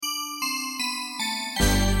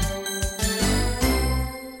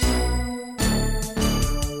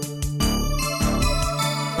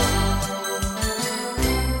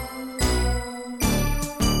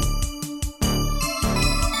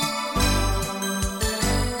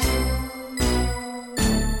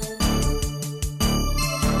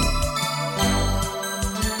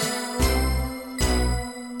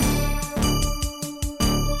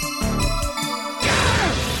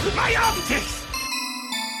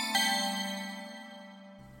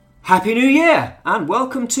Happy New Year, and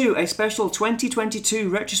welcome to a special 2022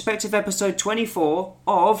 retrospective episode 24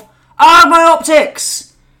 of Arg My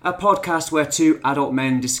Optics, a podcast where two adult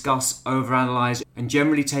men discuss, overanalyze, and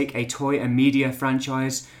generally take a toy and media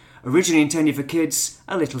franchise originally intended for kids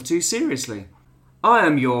a little too seriously. I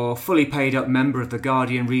am your fully paid up member of the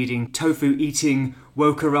Guardian reading, tofu eating,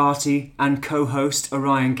 wokarati, and co-host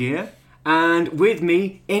Orion Gear, and with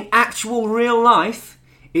me in actual real life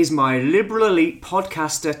is my liberal elite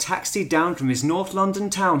podcaster taxied down from his North London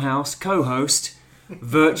townhouse co-host,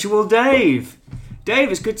 Virtual Dave. Dave,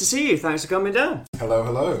 it's good to see you. Thanks for coming down.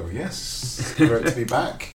 Hello. Yes, great to be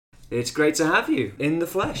back. It's great to have you in the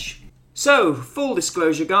flesh. So, full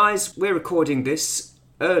disclosure, guys, we're recording this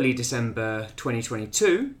early December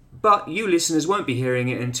 2022, but you listeners won't be hearing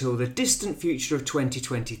it until the distant future of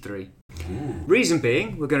 2023. Ooh. Reason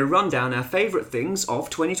being, we're going to run down our favourite things of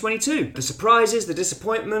 2022. The surprises, the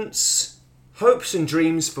disappointments, hopes and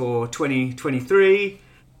dreams for 2023,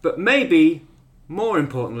 but maybe, more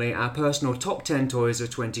importantly, our personal top 10 toys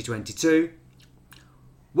of 2022.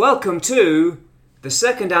 Welcome to the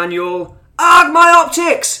second annual Arg My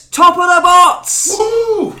Optics Top of the Bots!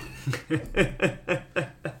 Woo!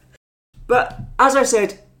 But, as I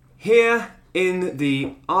said, here in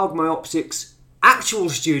the Arg My Optics actual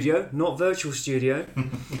studio, not virtual studio,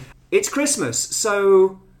 it's Christmas,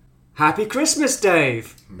 so happy Christmas,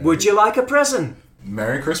 Dave. Would you like a present?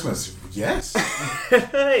 Merry Christmas, yes.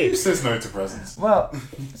 Hey. Who says no to presents? Well,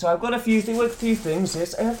 so I've got a few things here.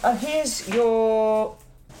 So, here's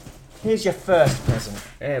your first present.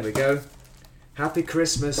 There we go. Happy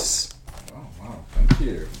Christmas. Oh, wow, thank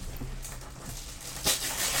you.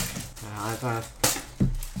 I've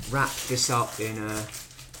wrapped this up in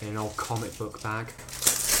an old comic book bag.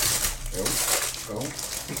 Oh.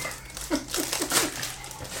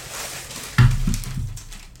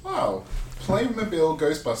 Wow. Playmobil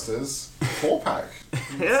Ghostbusters 4-pack.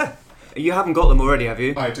 Yeah. You haven't got them already, have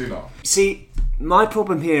you? I do not. See, my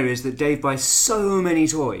problem here is that Dave buys so many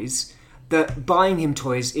toys that buying him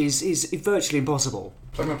toys is virtually impossible.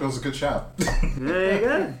 Playmobil's a good shout. There you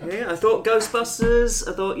go. Yeah, I thought Ghostbusters.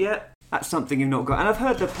 That's something you've not got. And I've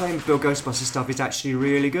heard the Playmobil Ghostbusters stuff is actually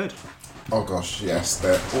really good. Oh gosh, yes.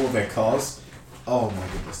 All their cars. Oh my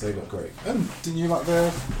goodness, they look great. And didn't you like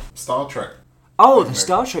the Star Trek? Oh, the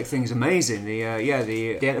Star Trek thing is amazing. The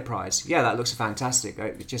Enterprise. Yeah, that looks fantastic.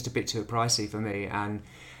 It's just a bit too pricey for me, and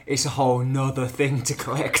it's a whole nother thing to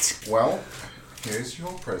collect. Well, here's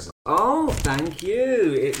your present. Oh, thank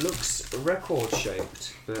you. It looks record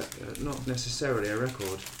shaped, but not necessarily a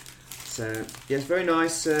record. So, yes, very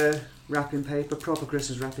nice wrapping paper, proper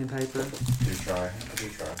Christmas wrapping paper. I do try.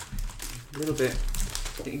 A little bit.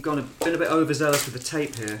 I think you've been a bit overzealous with the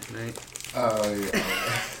tape here, mate. Oh, yeah.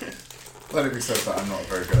 Let it be said that I'm not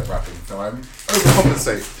very good at wrapping, so I'm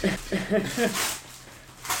overcompensate.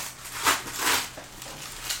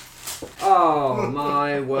 Oh,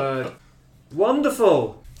 my word.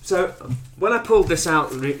 Wonderful! So, when I pulled this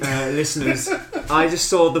out, listeners, I just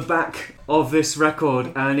saw the back of this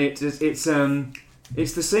record, and it's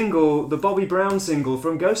the single, the Bobby Brown single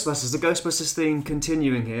from Ghostbusters, the Ghostbusters theme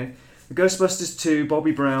continuing here. The Ghostbusters 2,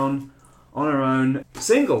 Bobby Brown, on her own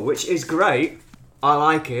single, which is great. I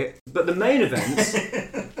like it. But the main event,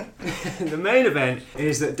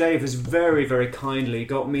 is that Dave has very, very kindly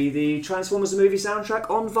got me the Transformers the movie soundtrack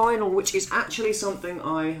on vinyl, which is actually something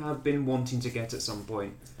I have been wanting to get at some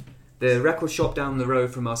point. The record shop down the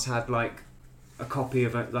road from us had like a copy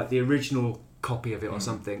of it, like the original copy of it or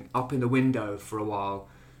something, up in the window for a while.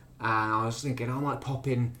 And I was thinking I might pop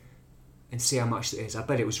in and see how much it is. I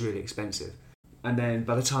bet it was really expensive. And then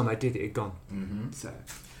by the time I did it had gone. Mm-hmm. So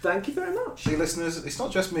thank you very much. See, listeners, it's not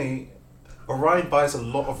just me. Orion buys a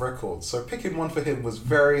lot of records, so picking one for him was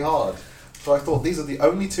very hard. So I thought these are the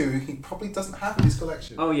only two he probably doesn't have in his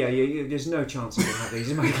collection. Oh yeah, there's no chance I can have these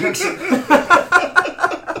in my collection.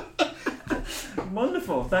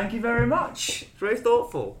 Wonderful, thank you very much. Very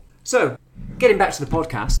thoughtful. So, getting back to the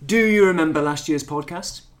podcast, do you remember last year's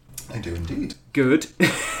podcast? I do indeed. Good.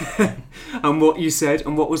 And what you said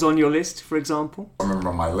and what was on your list, for example? I remember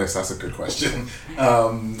on my list, that's a good question. I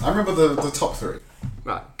remember the top three.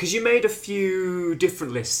 Right, because you made a few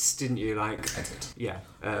different lists, didn't you? I did. Yeah,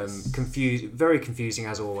 very confusing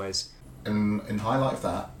as always. In highlight of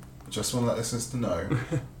that, just want to let listeners to know,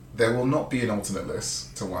 there will not be an alternate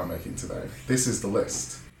list to what I'm making today. This is the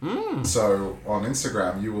list. Mm. So on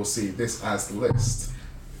Instagram, you will see this as the list.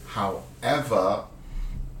 However,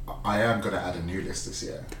 I am going to add a new list this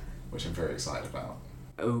year, which I'm very excited about.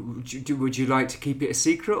 Would you like to keep it a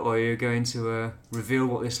secret, or are you going to reveal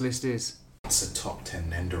what this list is? It's a top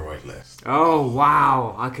 10 Nendoroid list. Oh,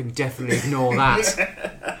 wow. I can definitely ignore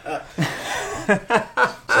that.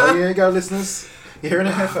 So here you go, listeners. You're hearing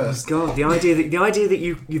it here first. God, the idea that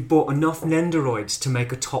you've bought enough Nendoroids to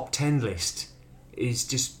make a top 10 list is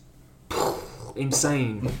just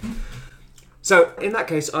insane. So, in that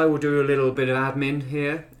case, I will do a little bit of admin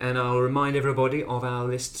here, and I'll remind everybody of our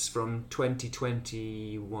lists from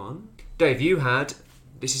 2021. Dave, you had...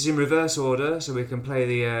 This is in reverse order, so we can play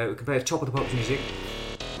the top of the pops music.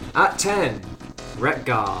 At 10,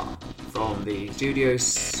 Wreck-Gar from the Studio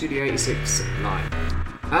 86 line.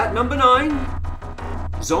 At number 9,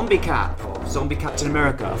 Zombie Cap, or Zombie Captain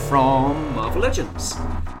America from Marvel Legends.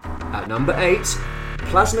 At number 8,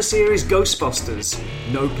 Plasma Series Ghostbusters.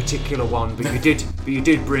 No particular one, but you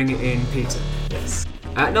did bring it in, Peter. Yes.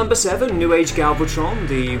 At number 7, New Age Galvatron,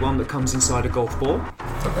 the one that comes inside a golf ball.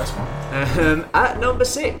 The best one. At number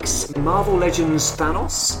 6, Marvel Legends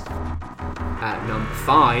Thanos. At number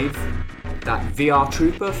 5, that VR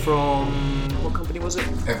Trooper from... what company was it?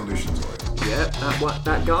 Evolution Toy. Yeah,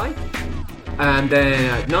 that guy. And then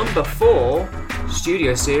at number 4,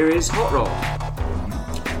 Studio Series Hot Rod.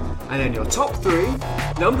 And then your top 3,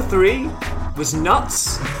 number 3 was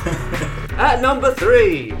Nuts. At number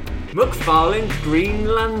 3, McFarlane Green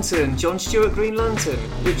Lantern, John Stewart Green Lantern,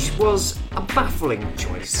 which was a baffling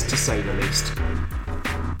choice, to say the least.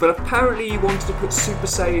 But apparently you wanted to put Super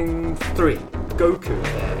Saiyan 3, Goku,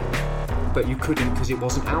 there. But you couldn't because it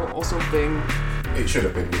wasn't out or something. It should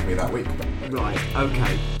have been with me that week. Right,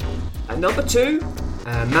 okay. At number 2,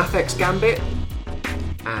 Mafex Gambit.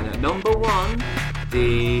 And at number 1,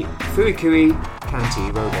 the Furikuri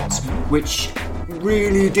Kanti robots, which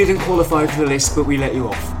really didn't qualify for the list, but we let you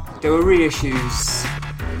off. There were reissues,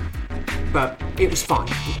 but it was fine.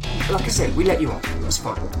 Like I said, we let you off. It was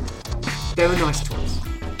fine. They were nice toys.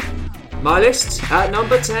 My list, at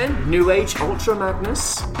number 10, New Age Ultra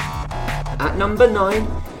Magnus. At number 9,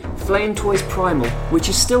 Flame Toys Primal, which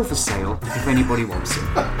is still for sale if anybody wants it.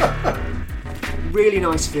 Really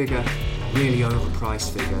nice figure, really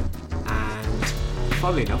overpriced figure, and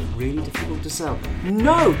funnily enough, really difficult to sell.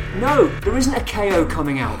 No, there isn't a KO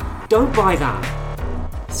coming out. Don't buy that.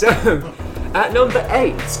 So, at number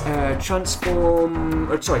 8, Transarts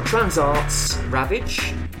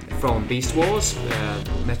Ravage from Beast Wars,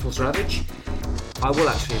 Metals Ravage. I will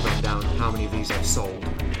actually run down how many of these I've sold,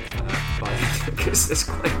 because there's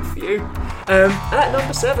quite a few. At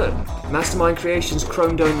number 7, Mastermind Creations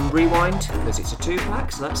Chrome Dome Rewind, because it's a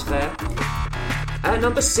 2-pack, so that's fair. At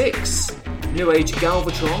number 6, New Age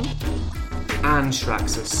Galvatron and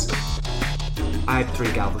Shraxus. I had 3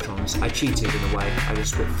 Galvatrons. I cheated in a way. I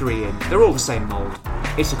just put 3 in. They're all the same mould.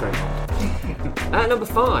 It's a great mould. At number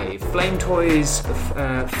 5, Flame Toys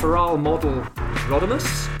Feral Model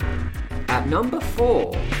Rodimus. At number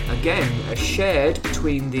 4, again, a shared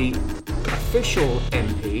between the official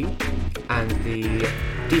MP and the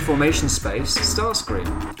Deformation Space Starscream.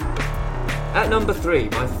 At number 3,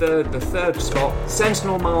 the third spot,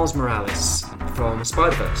 Sentinel Miles Morales from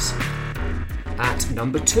Spider-Verse. At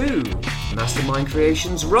number 2, Mastermind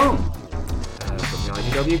Creations Rom from the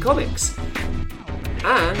IDW Comics.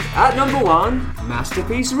 And at number 1,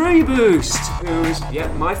 Masterpiece Reboost, who is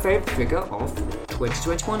my favourite figure of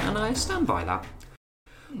 2021, and I stand by that.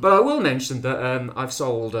 But I will mention that I've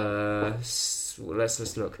sold... let's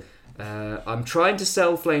look. I'm trying to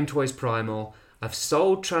sell Flame Toys Primal. I've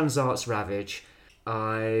sold Transarts Ravage.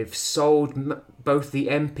 I've sold both the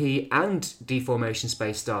MP and Deformation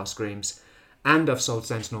Space Starscreams. And I've sold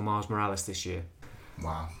Sentinel Miles Morales this year.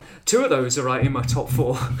 Wow. 2 of those are right in my top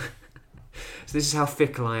 4. So this is how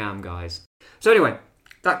fickle I am, guys. So anyway,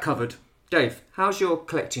 that covered. Dave, how's your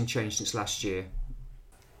collecting changed since last year?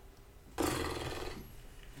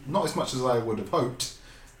 Not as much as I would have hoped,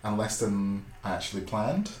 and less than I actually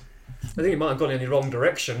planned. I think it might have gone in the wrong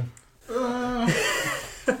direction. I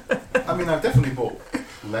mean, I've definitely bought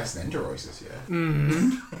less Nendoroids this year.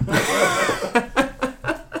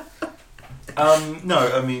 No,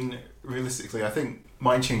 I mean, realistically, I think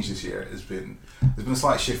my change this year has been... There's been a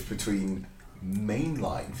slight shift between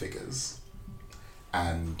mainline figures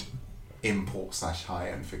and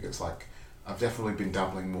import/high-end figures. Like, I've definitely been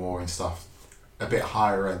dabbling more in stuff a bit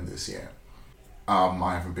higher end this year.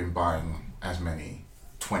 I haven't been buying as many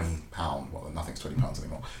 £20, well, nothing's £20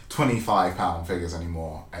 anymore, £25 figures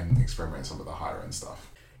anymore, and experimenting some of the higher end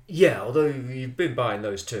stuff. Yeah, although you've been buying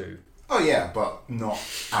those too. Oh yeah, but not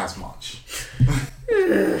as much.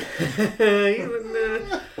 I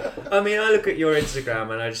mean, I look at your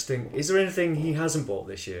Instagram and I just think, is there anything he hasn't bought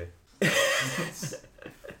this year? That's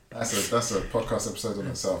a podcast episode in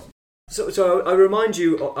itself. So I'll remind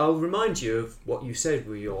you of what you said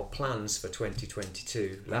were your plans for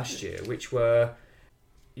 2022 last year, which were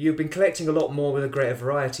you've been collecting a lot more with a greater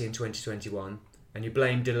variety in 2021, and you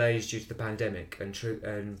blame delays due to the pandemic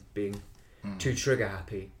and being too trigger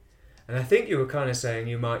happy. And I think you were kind of saying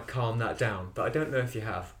you might calm that down, but I don't know if you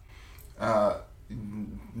have.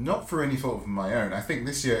 Not for any fault of my own. I think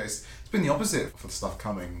this year it's been the opposite for the stuff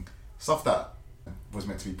coming. Stuff that was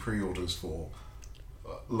meant to be pre-orders for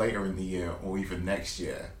later in the year or even next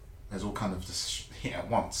year has all kind of just hit at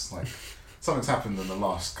once. Like, something's happened in the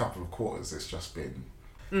last couple of quarters. It's just been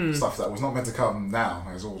stuff that was not meant to come now.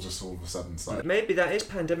 It's all just all of a sudden started. Maybe that is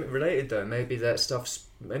pandemic related though. Maybe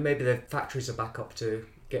the factories are back up to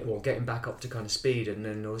getting back up to kind of speed, and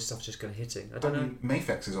then all this stuff's just kind of hitting. I don't know.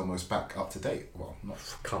 Mafex is almost back up to date. Well, not.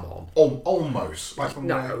 Come on. Almost. Like from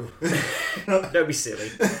no. Don't be silly.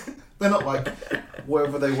 They're not like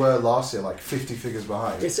wherever they were last year, like 50 figures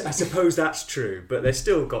behind. I suppose that's true, but they've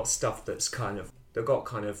still got stuff that's they got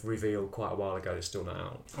kind of revealed quite a while ago. That's still not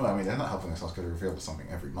out. Well, I mean, they're not helping us to reveal something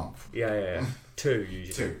every month. Yeah. 2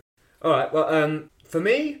 usually. 2. All right. Well, for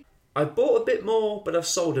me, I bought a bit more, but I've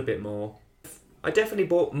sold a bit more. I definitely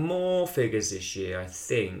bought more figures this year, I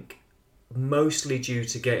think, mostly due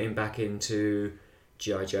to getting back into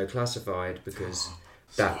G.I. Joe Classified, because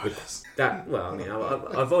I think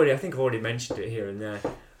I've already mentioned it here and there,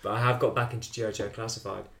 but I have got back into G.I. Joe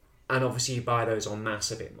Classified, and obviously you buy those en masse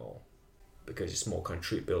a bit more because it's more kind of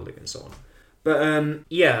troop building and so on. But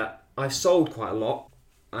I've sold quite a lot.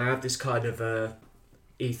 I have this kind of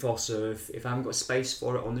ethos of, if I haven't got space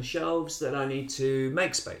for it on the shelves, then I need to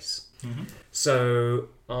make space. Mm-hmm. So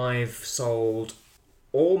I've sold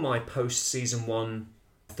all my post-season 1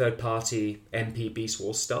 third-party MP Beast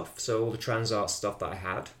Wars stuff, so all the Transart stuff that I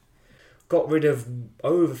had. Got rid of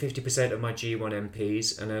over 50% of my G1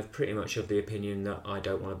 MPs, and I'm pretty much of the opinion that I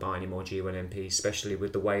don't want to buy any more G1 MPs, especially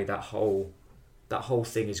with the way that whole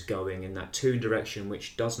thing is going in that toon direction,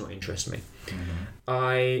 which does not interest me. Mm-hmm.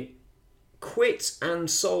 I quit and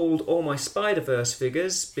sold all my Spider-Verse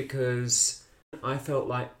figures because I felt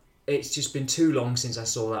like it's just been too long since I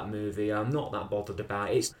saw that movie. I'm not that bothered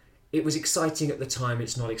about it. It was exciting at the time,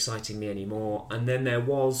 it's not exciting me anymore. And then there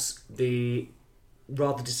was the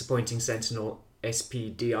rather disappointing Sentinel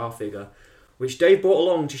SPDR figure, which Dave brought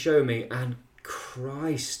along to show me, and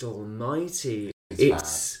Christ almighty,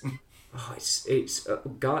 it's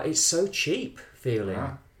so cheap feeling.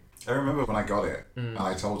 Yeah. I remember when I got it, and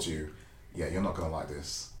I told you, you're not going to like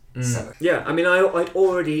this. Yeah, I mean, I'd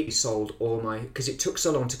already sold all my, because it took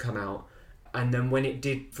so long to come out, and then when it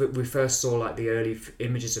did, we first saw like the early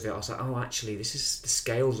images of it, I was like, oh, actually, the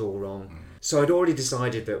scale's all wrong. So I'd already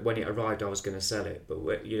decided that when it arrived, I was going to sell it.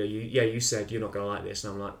 But you said you're not going to like this,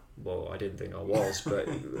 and I'm like, well, I didn't think I was, but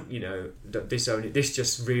this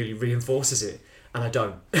just really reinforces it, and I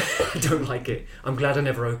don't, I don't like it. I'm glad I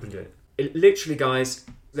never opened it. It literally, guys.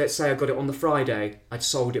 Let's say I got it on the Friday, I'd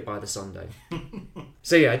sold it by the Sunday.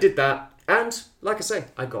 So I did that. And, like I say,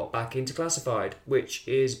 I got back into Classified, which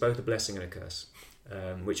is both a blessing and a curse,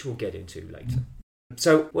 which we'll get into later.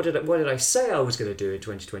 So what did I say I was going to do in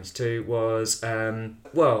 2022 was, I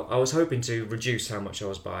was hoping to reduce how much I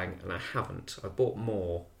was buying, and I haven't. I bought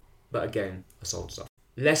more, but again, I sold stuff.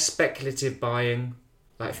 Less speculative buying,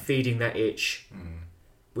 like feeding that itch,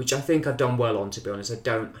 which I think I've done well on, to be honest.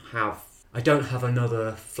 I don't have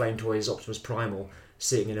another Flame Toys Optimus Primal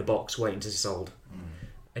sitting in a box waiting to be sold.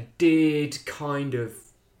 I did kind of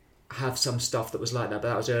have some stuff that was like that, but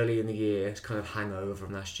that was early in the year. It's kind of hangover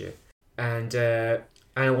from last year. And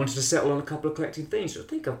I wanted to settle on a couple of collecting things, which I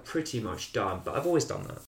think I've pretty much done, but I've always done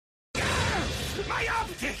that. My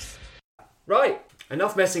optics! Right,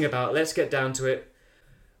 enough messing about. Let's get down to it.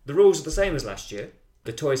 The rules are the same as last year.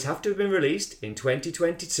 The toys have to have been released in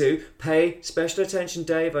 2022. Pay special attention,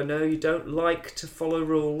 Dave. I know you don't like to follow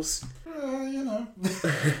rules.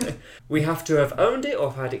 We have to have owned it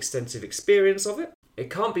or had extensive experience of it. It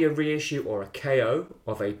can't be a reissue or a KO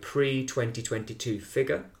of a pre-2022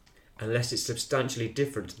 figure, unless it's substantially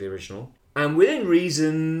different to the original. And within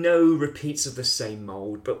reason, no repeats of the same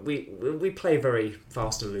mould, but we play very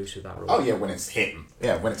fast and loose with that rule. Oh yeah, when it's him.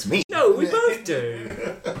 Yeah, when it's me. No, we both do.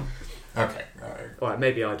 Okay. Alright,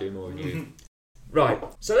 maybe I do more than you. Right,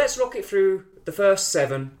 so let's rock it through the first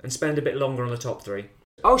 7 and spend a bit longer on the top 3.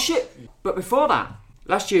 Oh shit! But before that,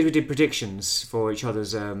 last year we did predictions for each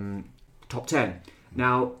other's top 10.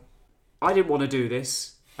 Now, I didn't want to do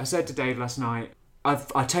this. I said to Dave last night,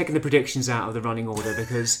 I've taken the predictions out of the running order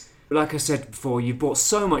because, like I said before, you bought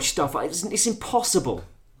so much stuff. It's impossible.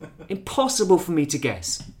 Impossible for me to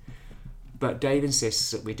guess. But Dave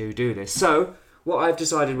insists that we do this. So, what I've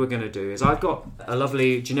decided we're going to do is I've got a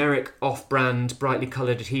lovely generic off-brand brightly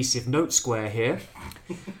coloured adhesive note square here,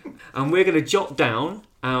 and we're going to jot down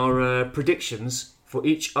our predictions for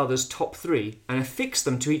each other's top 3 and affix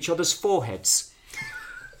them to each other's foreheads.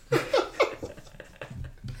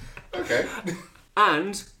 Okay.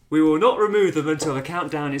 And we will not remove them until the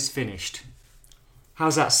countdown is finished.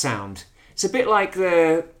 How's that sound? It's a bit like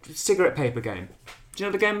the cigarette paper game. Do you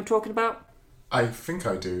know the game I'm talking about? I think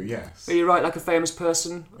I do, yes. Where you write like a famous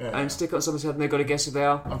person Yeah. and stick it on someone's head and they've got to guess who they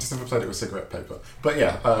are. I've just never played it with cigarette paper. But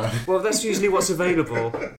yeah. Well, that's usually what's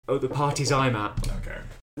available at the parties I'm at. Okay.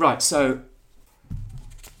 Right, so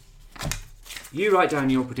you write down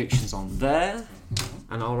your predictions on there,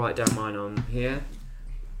 and I'll write down mine on here.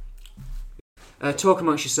 Talk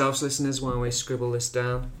amongst yourselves, listeners, while we scribble this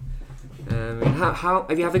down. How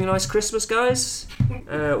are you having a nice Christmas, guys?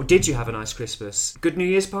 Or did you have a nice Christmas? Good New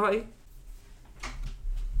Year's party?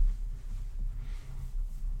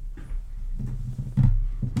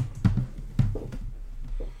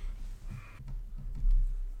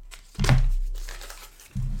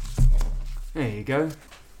 There you go.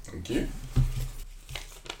 Thank you.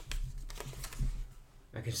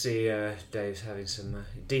 I can see Dave's having some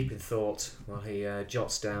deep in thought while he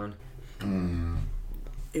jots down.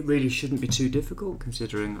 It really shouldn't be too difficult,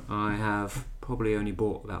 considering I have probably only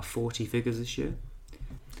bought about 40 figures this year,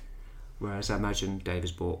 whereas I imagine Dave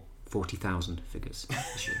has bought 40,000 figures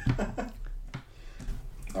this year.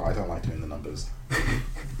 Oh, I don't like doing the numbers.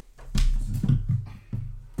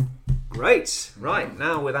 Great. Right,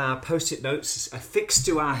 now with our post-it notes affixed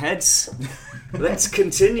to our heads, let's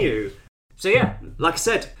continue. So yeah, like I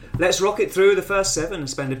said, let's rock it through the first 7 and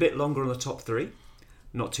spend a bit longer on the top 3.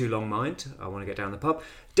 Not too long, mind. I want to get down the pub.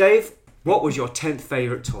 Dave, what was your 10th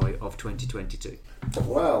favourite toy of 2022?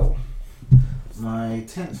 Well, my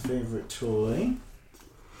 10th favourite toy.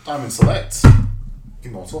 Diamond Select.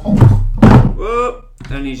 Immortal Hulk. Whoa,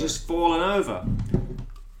 and he's just fallen over.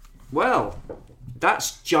 Well,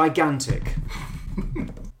 that's gigantic.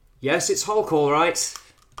 Yes, it's Hulk, all right.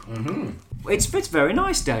 Mm-hmm. It's very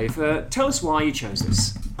nice, Dave. Tell us why you chose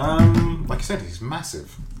this. Like I said, he's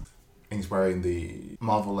massive. He's wearing the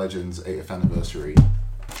Marvel Legends 80th anniversary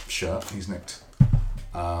shirt. He's nicked.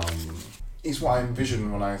 He's what I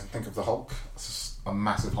envision when I think of the Hulk. It's just a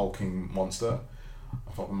massive hulking monster.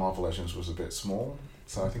 I thought the Marvel Legends was a bit small,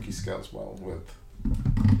 so I think he scales well with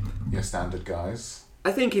your standard guys.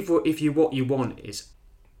 I think if what you want is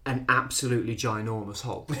an absolutely ginormous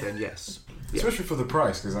Hulk, then yes. Especially for the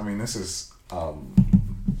price, because I mean, this is.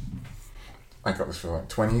 I got this for like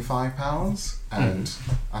 £25, and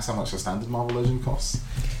that's how much a standard Marvel Legend costs.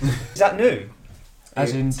 Is that new?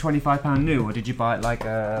 As in £25 new, or did you buy it like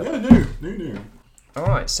a... Yeah, new.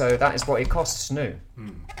 Alright, so that is what it costs new.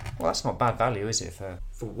 Mm. Well, that's not bad value, is it, for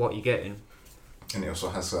what you're getting? And it also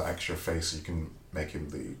has an extra face, so you can make him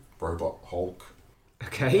the robot Hulk.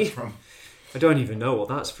 Okay. From. I don't even know what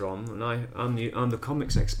that's from, and I'm the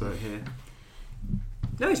comics expert here.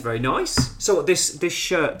 No, it's very nice. So this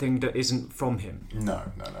shirt thing that isn't from him? No.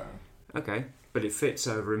 Okay, but it fits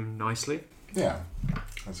over him nicely. Yeah,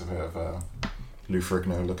 there's a bit of a Lou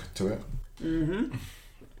Ferrigno look to it. Mm-hmm.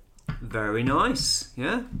 Very nice.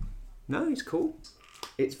 Yeah. No, it's cool.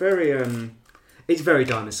 It's very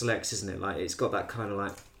Diamond Selects, isn't it? Like it's got that kind of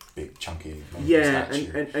like Big chunky. yeah,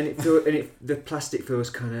 statue. and the plastic feels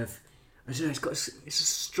kind of. I don't know. It's a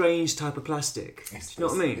strange type of plastic. Do you know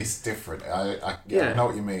what I mean? It's different. I Yeah. know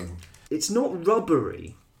what you mean. It's not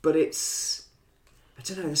rubbery, but it's. I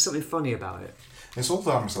don't know. There's something funny about it. It's all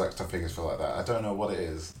Diamond Select figures feel like that. I don't know what it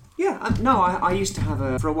is. Yeah. I used to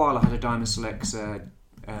have for a while. I had a Diamond Selects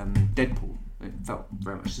Deadpool. It felt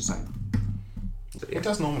very much the same. But, yeah. It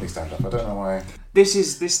does normally stand up. I don't know why.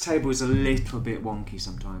 This table is a little bit wonky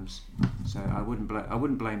sometimes, so I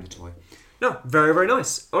wouldn't blame the toy. No, very, very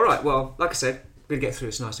nice. All right, well, like I said, I'm going to get through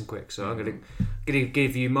this nice and quick, so I'm going to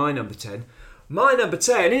give you my number 10. My number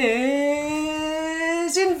 10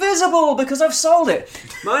 is invisible because I've sold it.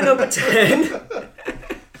 My number 10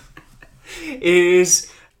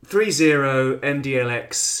 is 3-0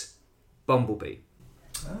 MDLX Bumblebee.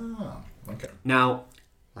 Ah, okay. Now,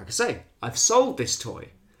 like I say, I've sold this toy,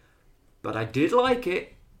 but I did like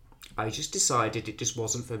it. I just decided it just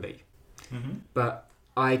wasn't for me. Mm-hmm. But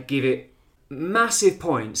I give it massive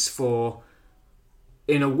points for,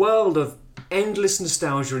 in a world of endless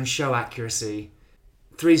nostalgia and show accuracy,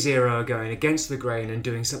 3-0 going against the grain and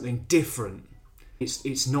doing something different.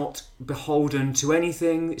 It's not beholden to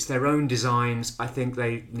anything. It's their own designs. I think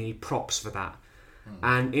they need props for that.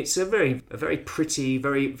 And it's a very pretty,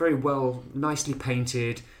 very, very well, nicely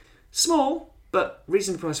painted, small, but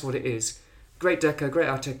reasonably priced for what it is. Great deco, great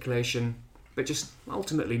articulation, but just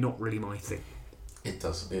ultimately not really my thing. It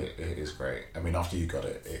does. It is great. I mean, after you got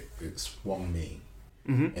it, it swung me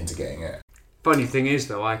Mm-hmm. into getting it. Funny thing is,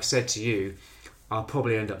 though, I said to you, I'll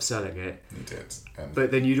probably end up selling it. You did. And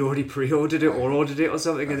But then you'd already pre-ordered it or ordered it or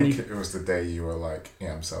something, I and then think it was the day you were like,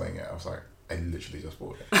 yeah, I'm selling it. I was like, I literally just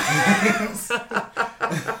bought it.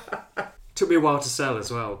 took me a while to sell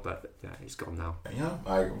as well, but yeah, it's gone now. Yeah,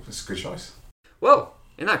 it's a good choice. Well,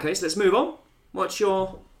 in that case, let's move on. What's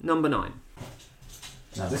your number 9?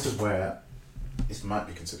 Now this is where This might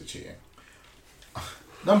be considered cheating.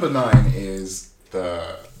 Number 9 is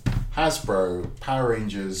the Hasbro Power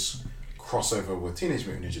Rangers crossover with Teenage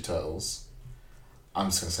Mutant Ninja Turtles. I'm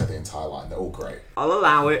just going to say the entire line. They're all great. I'll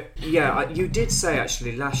allow it. Yeah, you did say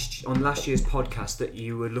actually on last year's podcast that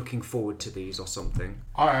you were looking forward to these or something.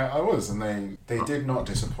 I was, and they did not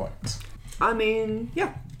disappoint. I mean,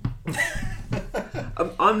 yeah.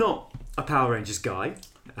 I'm not a Power Rangers guy,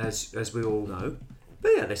 as we all know.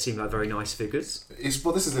 But yeah, they seem like very nice figures.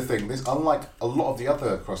 Well, this is the thing. Unlike a lot of the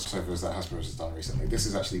other crossovers that Hasbro has done recently, this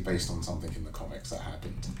is actually based on something in the comics that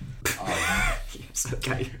happened. Yes,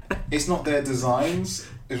 okay. It's not their designs,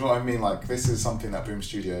 is what I mean. Like, this is something that Boom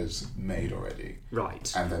Studios made already.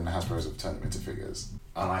 Right. And then Hasbro's have turned them into figures.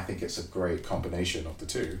 And I think it's a great combination of the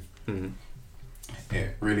two. Mm-hmm.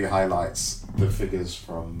 It really highlights the figures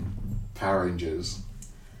from Power Rangers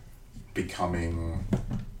becoming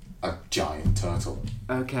a giant turtle.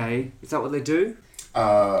 Okay. Is that what they do?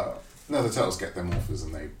 No, the turtles get their morphers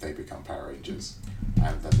and they become Power Rangers.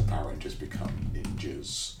 And then the Power Rangers become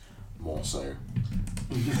ninjas. More so.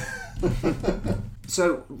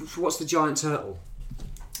 So, what's the giant turtle?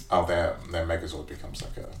 Oh, their Megazord becomes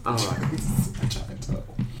like a giant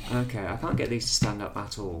turtle. Okay, I can't get these to stand up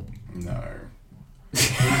at all. No.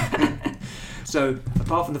 So,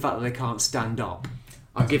 apart from the fact that they can't stand up,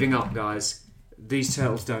 I'm giving up, guys. These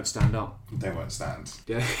turtles don't stand up. They won't stand.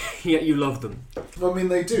 Yeah, yet you love them. Well, I mean,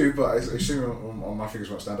 they do, but I assume on my figures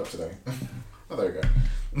won't stand up today. Oh, there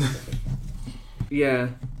we go. Yeah.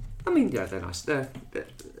 I mean, yeah, they're nice.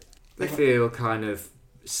 They feel kind of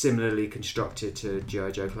similarly constructed to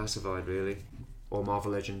G.I. Joe Classified, really. Or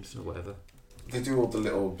Marvel Legends, or whatever. They do all the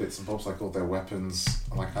little bits and bobs, like all their weapons.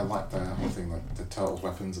 Like, I like the whole thing, like the Turtles'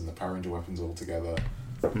 weapons and the Power Ranger weapons all together.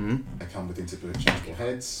 Mm-hmm. They come with interchangeable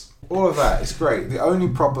heads. All of that is great. The only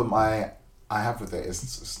problem I have with it is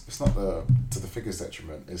it's not to the figure's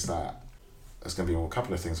detriment, is that there's going to be a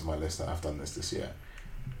couple of things on my list that I've done this year.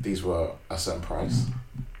 These were a certain price.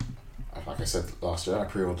 Like I said last year, I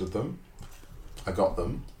pre-ordered them. I got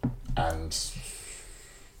them. And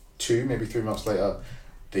 2, maybe 3 months later,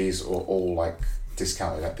 these are all like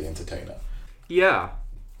discounted at the Entertainer. Yeah.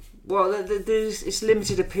 Well, it's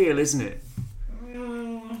limited appeal, isn't it?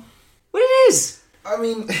 Well, it is! I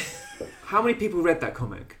mean... How many people read that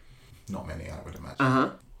comic? Not many, I would imagine.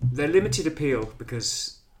 Uh-huh. They're limited appeal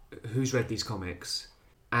because who's read these comics?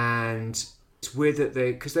 And it's weird that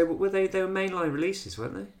because they were mainline releases,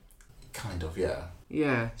 weren't they? Kind of, yeah.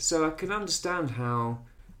 Yeah, so I can understand how...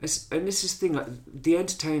 And this is the thing, like, the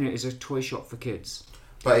Entertainer is a toy shop for kids.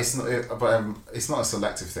 But it's not a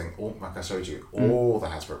selective thing. Like I showed you, all the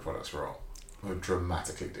Hasbro products were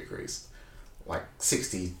dramatically decreased. Like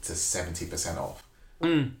 60 to 70% off.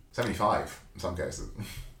 75 in some cases.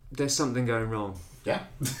 There's something going wrong. Yeah.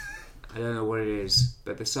 I don't know what it is,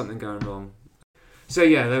 but there's something going wrong. So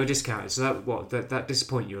yeah, they were discounted. So that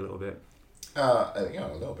disappoint you a little bit? A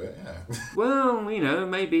little bit, yeah. Well,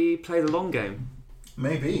 maybe play the long game.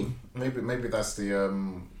 Maybe that's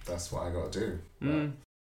that's what I got to do.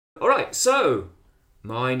 All right, so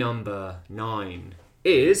my number 9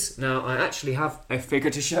 is, now I actually have a figure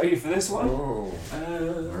to show you for this one. Oh,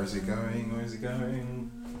 where is he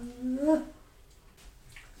going?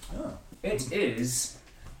 Oh. It is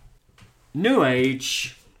New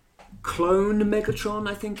Age Clone Megatron,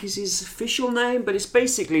 I think is his official name, but it's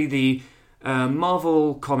basically the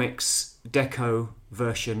Marvel Comics Deco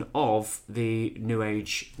version of the New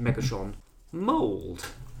Age Megatron mould.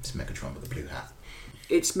 It's Megatron with a blue hat.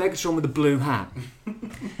 It's Megatron with a blue hat.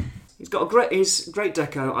 He's got great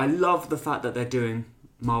deco. I love the fact that they're doing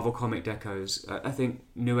Marvel comic decos. I think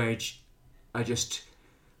New Age are just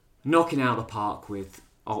knocking out the park with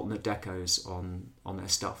alternate decos on their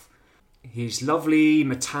stuff. He's lovely,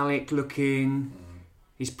 metallic looking.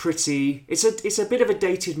 He's pretty. It's a bit of a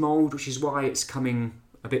dated mould, which is why it's coming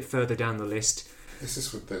a bit further down the list. Is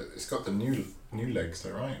this with it's got the new legs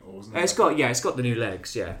though, right? Or wasn't It's got the new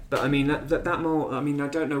legs, yeah. But I mean that mold. I mean, I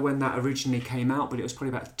don't know when that originally came out, but it was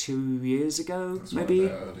probably about 2 years ago, That's maybe.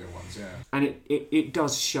 one of the earlier ones, yeah. And it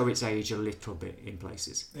does show its age a little bit in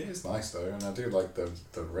places. It is nice though, and I do like the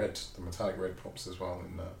metallic red pops as well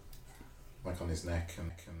like on his neck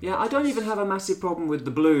and yeah, I don't even have a massive problem with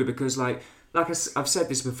the blue because like like I've said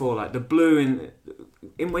this before, like the blue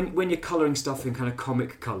in when you're colouring stuff in kind of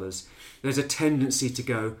comic colours, there's a tendency to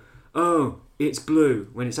go, oh, it's blue,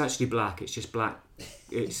 when it's actually black. It's just black.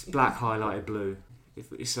 It's black highlighted blue.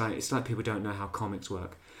 It's like people don't know how comics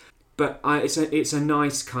work. But it's a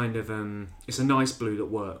nice kind of it's a nice blue that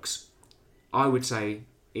works. I would say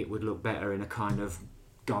it would look better in a kind of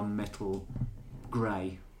gunmetal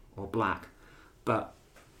grey or black, but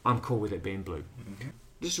I'm cool with it being blue. Okay.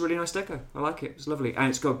 Just a really nice deco. I like it. It's lovely, and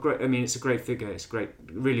it's got great. I mean, it's a great figure. It's great,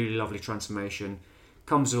 really, really lovely transformation.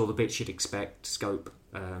 Comes with all the bits you'd expect: scope,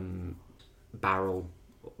 barrel,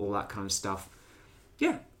 all that kind of stuff.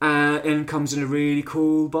 Yeah, and comes in a really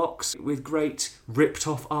cool box with great ripped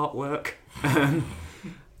off artwork,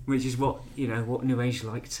 which is what New Age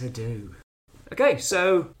like to do. Okay,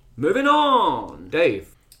 so moving on,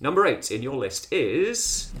 Dave. Number 8 in your list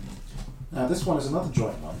is. Now this one is another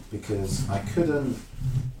joint one because I couldn't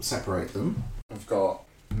separate them. We've got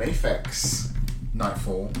Mafex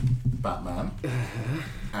Nightfall Batman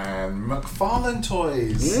and McFarlane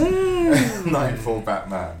Toys Nightfall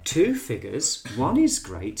Batman. 2 figures. One is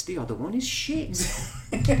great, the other one is shit.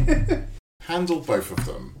 Handle both of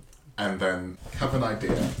them and then have an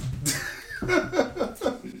idea.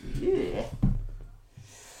 Yeah.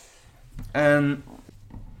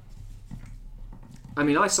 I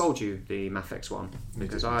mean, I sold you the Mafex one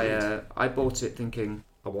because I bought it thinking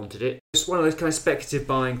I wanted it. It's one of those kind of speculative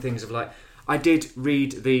buying things of like, I did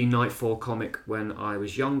read the Nightfall comic when I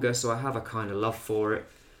was younger, so I have a kind of love for it.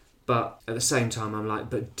 But at the same time, I'm like,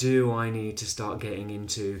 but do I need to start getting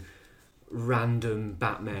into random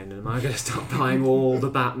Batmen? And am I going to start buying all the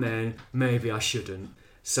Batmen? Maybe I shouldn't.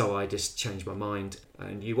 So I just changed my mind,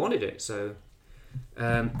 and you wanted it, so...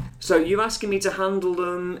 So you're asking me to handle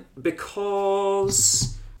them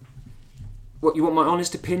because... What, you want my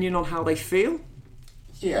honest opinion on how they feel?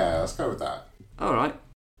 Yeah, let's go with that. Alright.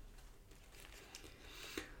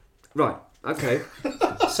 Right, okay.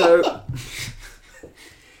 So...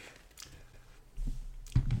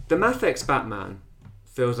 The Mafex Batman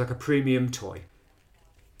feels like a premium toy.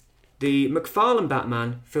 The McFarlane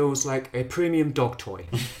Batman feels like a premium dog toy.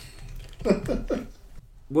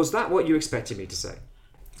 Was that what you expected me to say?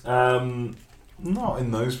 Not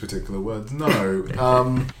in those particular words, no.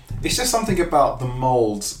 It's just something about the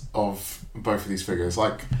moulds of both of these figures.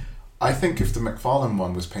 Like, I think if the McFarlane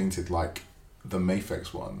one was painted like the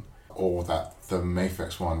Mafex one, or that the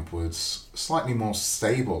Mafex one was slightly more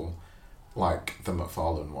stable like the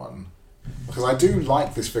McFarlane one, because I do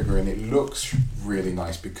like this figure and it looks really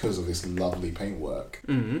nice because of this lovely paintwork.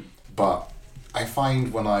 Mm-hmm. But I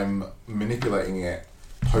find when I'm manipulating it,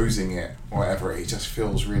 posing it, or whatever, it just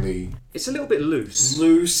feels really... It's a little bit loose.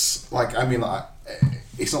 Loose. Like, I mean,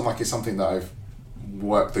 it's not like it's something that I've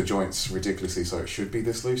worked the joints ridiculously so it should be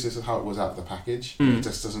this loose. This is how it was out of the package. It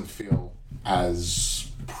just doesn't feel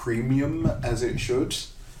as premium as it should.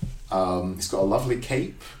 It's got a lovely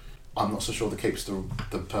cape. I'm not so sure the cape's the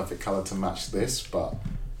perfect colour to match this, but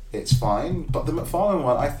it's fine. But the McFarlane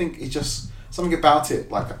one, I think it's just something about it.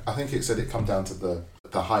 Like, I think it said it come down to the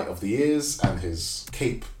height of the ears and his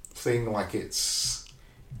cape thing. Like, it's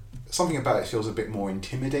something about it feels a bit more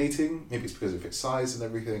intimidating. Maybe it's because of its size and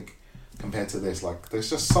everything compared to this. Like, there's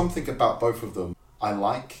just something about both of them I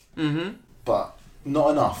like, but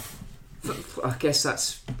not enough. I guess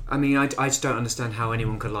that's... I mean, I just don't understand how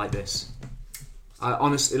anyone could like this. I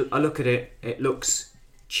honestly, I look at it, it looks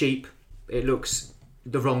cheap, it looks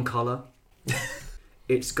the wrong colour.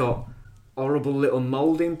 It's got horrible little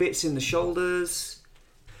moulding bits in the shoulders.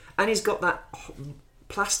 And he's got that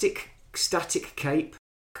plastic static cape.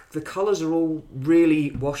 The colours are all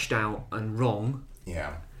really washed out and wrong.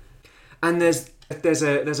 Yeah. And there's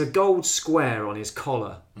a gold square on his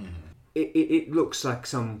collar. It looks like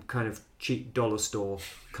some kind of cheap dollar store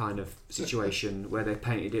kind of situation where they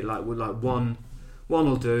painted it like with like one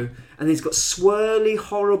will do, and he's got swirly,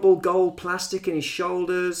 horrible gold plastic in his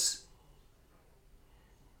shoulders.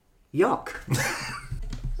 Yuck.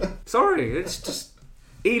 Sorry, it's just...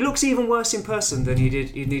 He looks even worse in person than he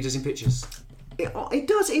does in pictures. It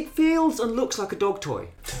does. It feels and looks like a dog toy.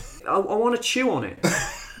 I want to chew on it.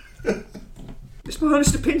 It's my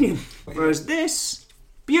honest opinion. Whereas this,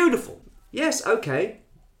 beautiful. Yes, okay.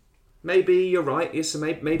 Maybe you're right. Yes,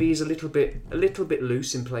 maybe he's a little bit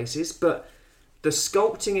loose in places, but the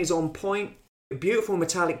sculpting is on point. Beautiful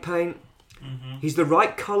metallic paint. He's the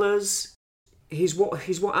right colours. He's what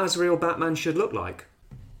Azrael Batman should look like.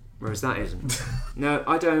 Whereas that isn't. No,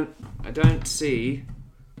 I don't see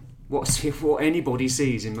what anybody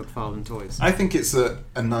sees in McFarlane Toys. I think it's a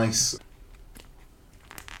nice...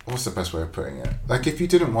 What's the best way of putting it? Like, if you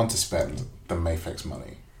didn't want to spend the Mafex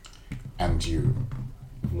money and you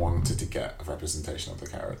wanted to get a representation of the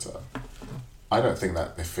character, I don't think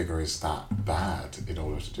that the figure is that bad in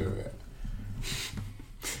order to do it.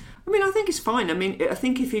 I mean, I think it's fine. I mean, I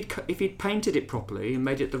think if he'd painted it properly and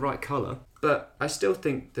made it the right colour, but I still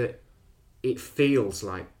think that it feels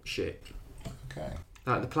like shit. Okay.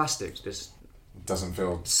 Like the plastics just Doesn't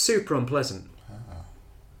feel... super unpleasant.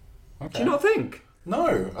 Okay. Do you not think?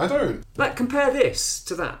 No, I don't. Like, compare this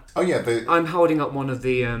to that. Oh yeah, I'm holding up one of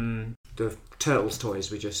the Turtles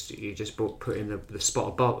toys you just put in the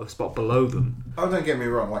spot below them. Oh, don't get me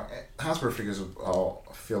wrong. Like Hasbro figures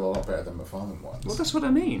feel a lot better than McFarlane ones. Well, that's what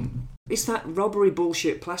I mean. It's that rubbery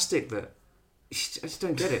bullshit plastic that I just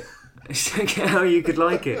don't get it. I just don't get how you could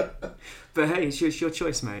like it. But hey, it's your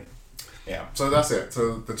choice, mate. Yeah. So that's it.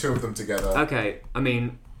 So the two of them together. Okay. I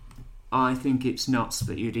mean, I think it's nuts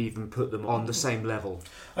that you'd even put them on the same level.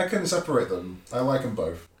 I couldn't separate them. I like them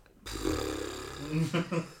both.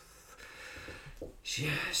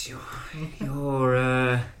 Yes,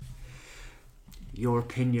 your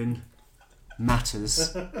opinion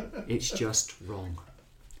matters. It's just wrong.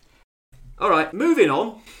 All right, moving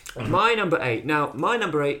on. My number 8. Now, my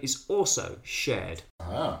number 8 is also shared.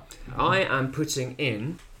 Ah. I am putting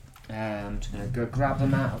in. I'm just going to go grab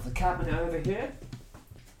them out of the cabinet over here.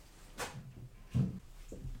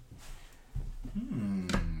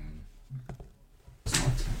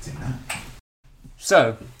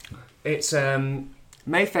 So, it's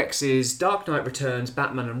Mafex's Dark Knight Returns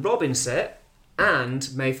Batman and Robin set and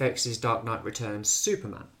Mafex's Dark Knight Returns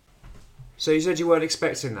Superman. So you said you weren't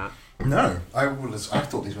expecting that? No, I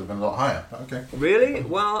thought these would have been a lot higher. Okay. Really?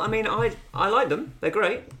 Well, I mean, I like them. They're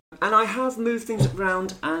great. And I have moved things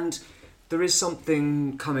around, and there is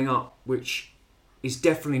something coming up which is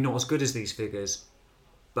definitely not as good as these figures,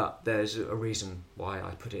 but there's a reason why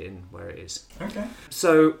I put it in where it is. Okay.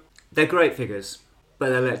 So, they're great figures, but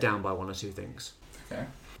they're let down by one or two things. Okay.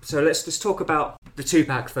 So let's just talk about the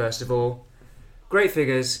 2-pack first of all. Great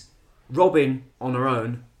figures. Robin on her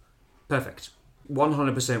own, perfect.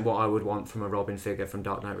 100% what I would want from a Robin figure from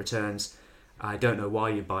Dark Knight Returns. I don't know why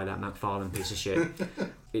you buy that McFarlane piece of shit.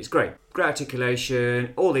 It's great. Great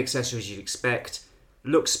articulation, all the accessories you'd expect,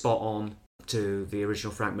 looks spot on to the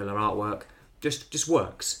original Frank Miller artwork. Just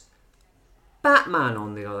works. Batman,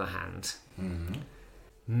 on the other hand,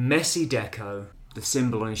 messy deco. The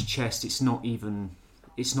symbol on his chest, it's not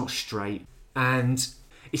straight, and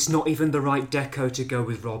it's not even the right deco to go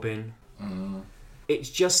with Robin. It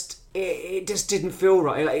just didn't feel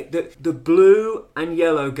right. Like the blue and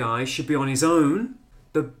yellow guy should be on his own.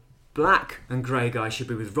 The black and grey guy should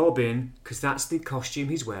be with Robin, because that's the costume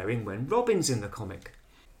he's wearing when Robin's in the comic.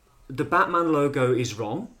 The Batman logo is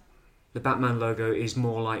wrong. The Batman logo is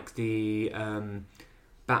more like the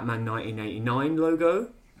Batman 1989 logo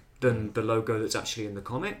than the logo that's actually in the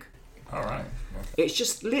comic. All right. Okay. It's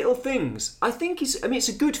just little things. I think it's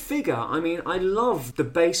a good figure. I mean, I love the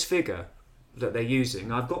base figure that they're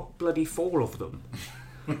using. I've got bloody 4 of them,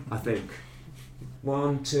 I think.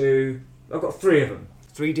 1, 2... I've got 3 of them.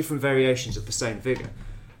 3 different variations of the same figure.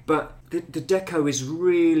 But the deco is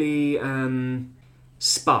really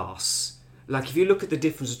sparse. Like, if you look at the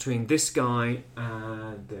difference between this guy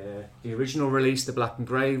and the original release, the black and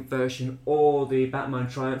grey version, or the Batman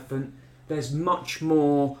Triumphant, there's much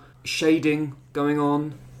more shading going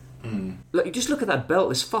on. Like, you just look at that belt,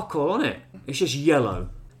 there's fuck all on it. It's just yellow.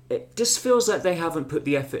 It just feels like they haven't put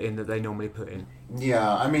the effort in that they normally put in.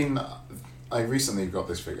 Yeah, I mean, I recently got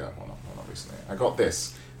this figure. Well, not recently. I got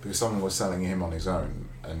this because someone was selling him on his own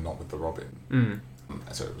and not with the Robin.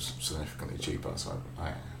 So it was significantly cheaper, so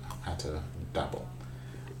I had to dabble.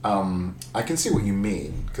 I can see what you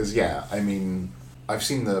mean, because yeah, I mean, I've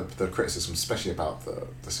seen the criticism, especially about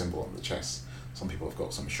the symbol on the chest. Some people have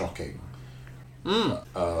got some shocking. I've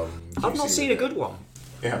not seen a good one.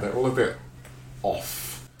 Yeah, they're all a bit off.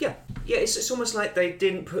 Yeah, it's almost like they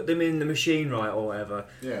didn't put them in the machine right or whatever,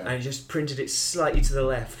 and just printed it slightly to the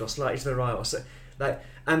left or slightly to the right, or so, like,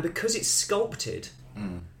 and because it's sculpted,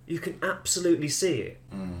 you can absolutely see it.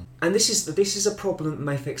 And this is a problem that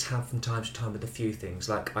Mafex have from time to time with a few things.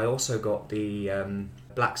 Like, I also got the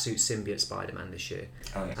Black Suit Symbiote Spider-Man this year,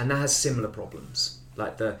 and that has similar problems.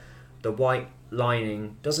 Like the white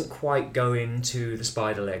lining doesn't quite go into the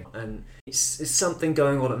spider leg, and it's something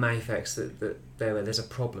going on at Mafex that there's a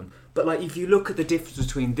problem. But like, if you look at the difference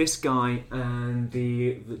between this guy and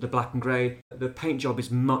the black and grey, the paint job is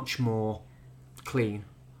much more clean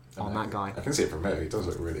on that guy. I can see it from here. He does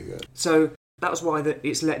look really good. So that was why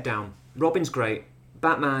it's let down. Robin's great.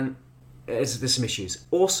 Batman, there's some issues.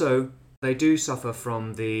 Also, they do suffer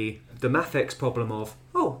from the Mafex problem of,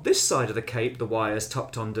 this side of the cape, the wire's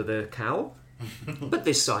tucked under the cowl. But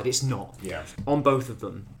this side, it's not. Yeah. On both of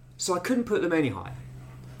them. So I couldn't put them any higher.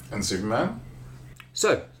 And Superman?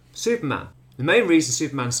 So, Superman. The main reason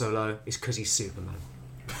Superman's so low is because he's Superman.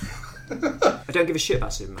 I don't give a shit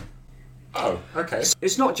about Superman. Oh, okay.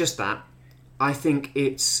 It's not just that. I think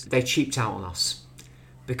they cheaped out on us.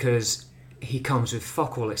 Because he comes with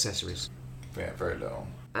fuck all accessories. Yeah, very little.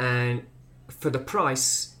 And for the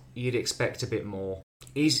price, you'd expect a bit more.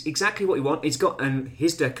 He's exactly what you want. And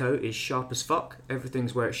his deco is sharp as fuck.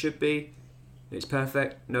 Everything's where it should be. It's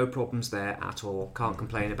perfect. No problems there at all. Can't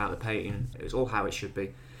complain about the painting. It's all how it should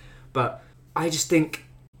be. But I just think,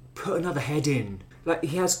 put another head in. Like,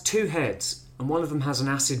 he has 2 heads, and one of them has an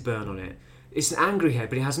acid burn on it. It's an angry head,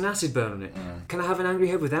 but it has an acid burn on it. Can I have an angry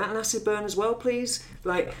head without an acid burn as well, please?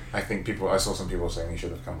 Like, I saw some people saying he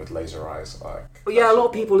should have come with laser eyes. Like, well, yeah, a lot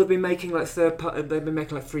of people have been making like they've been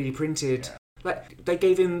making like 3D printed. Yeah. Like, they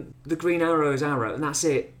gave him the Green Arrow's arrow, and that's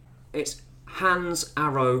it. It's hands,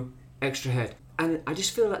 arrow, extra head. And I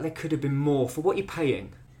just feel like there could have been more for what you're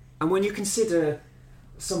paying. And when you consider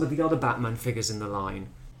some of the other Batman figures in the line,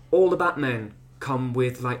 all the Batmen come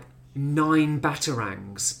with like 9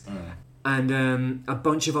 Batarangs and a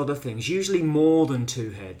bunch of other things, usually more than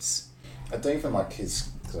 2 heads. I don't even like because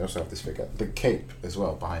I also have this figure, the cape as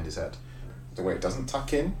well behind his head. The way it doesn't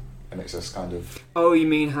tuck in, and it's just kind of... Oh, you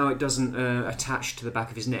mean how it doesn't attach to the back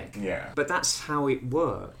of his neck? Yeah. But that's how it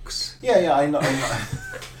works. Yeah, I know.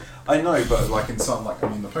 I know, but like in some, like, I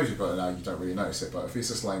mean, the pose you've got now, you don't really notice it, but if he's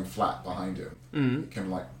just laying flat behind him, it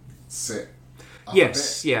can like sit up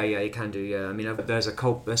Yes, a bit. yeah, you can do. Yeah, I mean, there's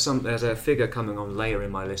a figure coming on later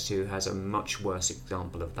in my list who has a much worse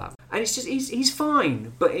example of that, and it's just he's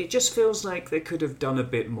fine, but it just feels like they could have done a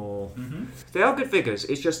bit more. They are good figures.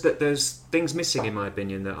 It's just that there's things missing, in my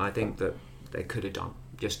opinion, that I think that they could have done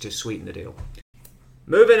just to sweeten the deal.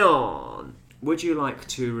 Moving on. Would you like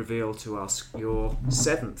to reveal to us your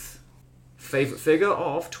 7th favourite figure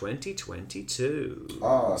of 2022?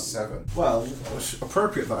 7. Well, it was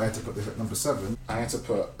appropriate that I had to put this at number 7. I had to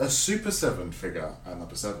put a Super 7 figure at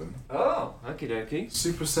number 7. Oh, okie dokie.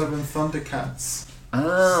 Super 7 Thundercats.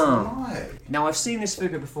 Oh. Slide. Now, I've seen this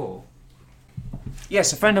figure before.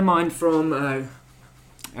 Yes, a friend of mine from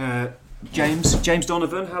James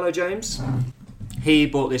Donovan. Hello, James. He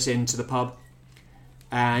brought this into the pub,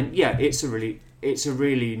 and yeah, it's a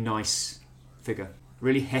really nice figure,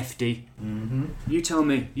 really hefty. You tell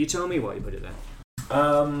me why you put it there.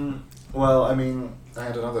 Well, I mean, I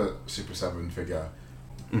had another Super 7 figure,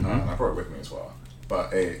 and I brought it with me as well,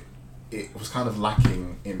 but it was kind of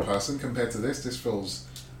lacking in person compared to this. This feels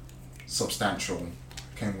substantial,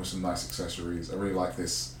 came with some nice accessories. I really like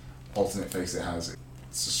this alternate face it has. It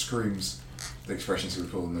screams the expressions he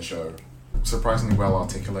would pull in the show. Surprisingly well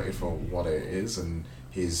articulated for what it is, and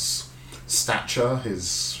his stature,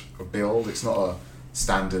 his build. It's not a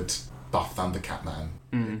standard buff Thundercat man.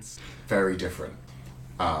 It's very different.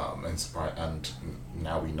 And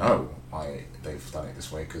now we know why they've done it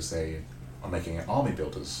this way, because they are making army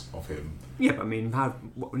builders of him. Yeah, but I mean,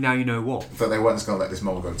 now you know what. But they weren't just going to let this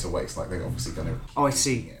mold go to waste. Like, they're obviously going to... Oh, I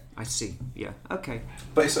see. Yeah, okay.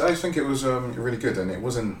 But I think it was really good, and it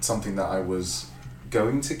wasn't something that I was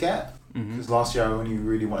going to get. Because last year I only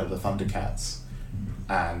really wanted the Thundercats,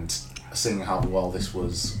 and seeing how well this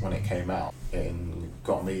was when it came out, it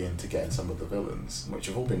got me into getting some of the villains, which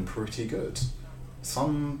have all been pretty good.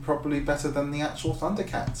 Some probably better than the actual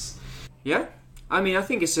Thundercats. Yeah, I mean, I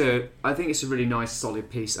think it's a really nice, solid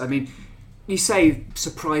piece. I mean, you say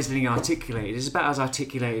surprisingly articulated. It's about as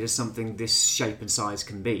articulated as something this shape and size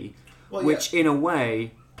can be, which in a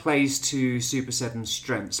way plays to Super 7's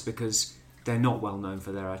strengths, because they're not well known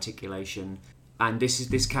for their articulation, and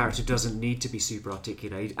this character doesn't need to be super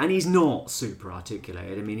articulated, and he's not super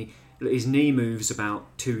articulated. I mean, his knee moves about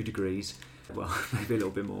 2 degrees. Well, maybe a little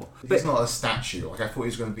bit more. But he's not a statue. Like, I thought he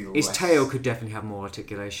was going to be less... His tail could definitely have more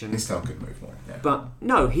articulation. His tail could move more, yeah. But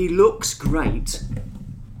no, he looks great,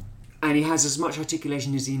 and he has as much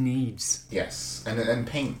articulation as he needs. Yes, and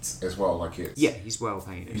paint as well. Like, it's... Yeah, he's well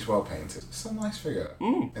painted. He's well painted. It's a nice figure.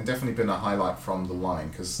 And definitely been a highlight from the line,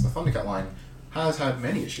 because the Thundercat line has had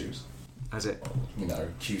many issues. Has it? You know,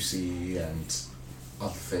 QC and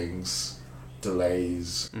other things,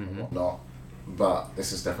 delays and whatnot. But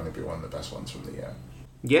this has definitely been one of the best ones from the year.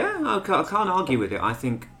 Yeah, I can't argue with it. I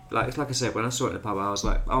think, like I said, when I saw it in the pub,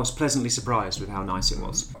 I was pleasantly surprised with how nice it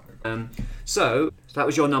was. So that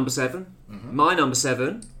was your number 7. My number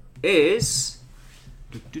 7 is...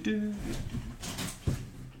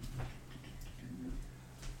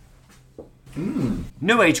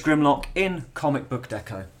 New Age Grimlock in comic book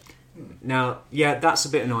deco. Now, yeah, that's a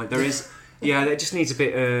bit annoying. There is, yeah, it just needs a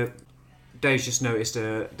bit Dave's just noticed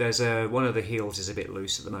one of the heels is a bit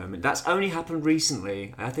loose at the moment. That's only happened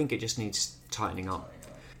recently. I think it just needs tightening up.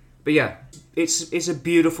 But yeah, it's a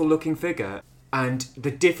beautiful looking figure, and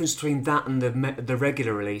the difference between that and the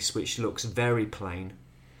regular release, which looks very plain,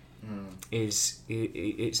 is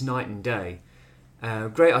it's night and day.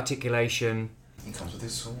 Great articulation. He comes with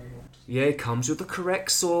his sword. Yeah, it comes with the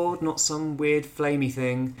correct sword, not some weird flamey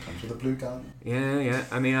thing. Comes with a blue gun. Yeah.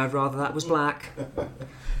 I mean, I'd rather that was black.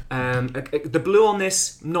 The blue on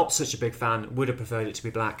this, not such a big fan. Would have preferred it to be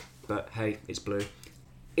black, but hey, it's blue.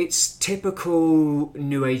 It's typical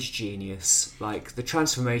New Age genius. Like, the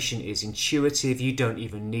transformation is intuitive. You don't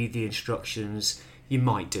even need the instructions. You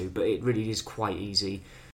might do, but it really is quite easy.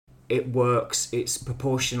 It works. It's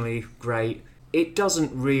proportionally great. It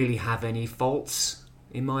doesn't really have any faults,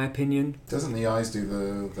 in my opinion. Doesn't the eyes do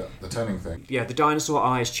the turning thing? Yeah, the dinosaur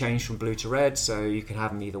eyes change from blue to red, so you can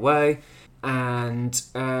have them either way. And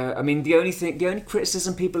I mean, the only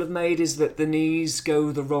criticism people have made is that the knees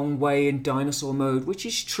go the wrong way in dinosaur mode, which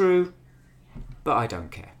is true, but I don't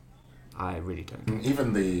care. I really don't care.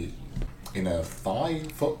 Even the thigh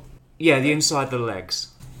foot. Yeah, the inside of the legs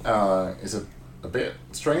is a bit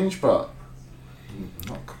strange, but it's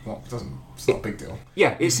not a big deal.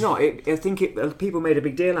 Yeah, it's not. I think people made a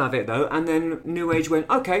big deal out of it though, and then New Age went,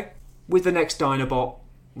 okay, with the next Dinobot,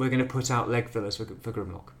 we're going to put out leg fillers for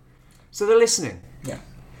Grimlock. So they're listening. Yeah.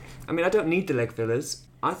 I mean, I don't need the leg fillers.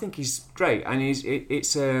 I think he's great, and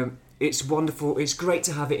it's wonderful. It's great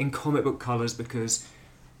to have it in comic book colours because,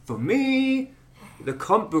 for me, the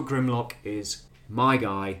comic book Grimlock is my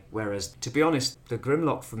guy. Whereas, to be honest, the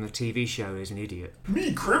Grimlock from the TV show is an idiot.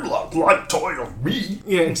 Me, Grimlock, like toy of me.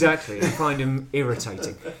 Yeah, exactly. I find him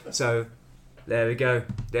irritating. So, there we go.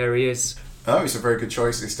 There he is. Oh, it's a very good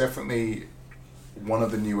choice. It's definitely one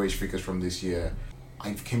of the New Age figures from this year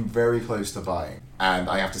I came very close to buying. And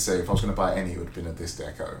I have to say, if I was going to buy any, it would have been at this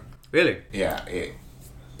deco. Really? Yeah, it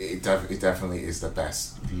definitely is the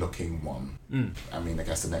best looking one. I mean, I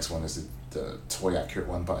guess the next one is the toy accurate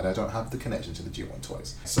one, but I don't have the connection to the G1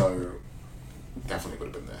 toys. So, definitely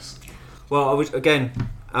would have been this. Well, I was, again,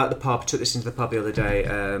 at the pub, took this into the pub the other day,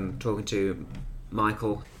 talking to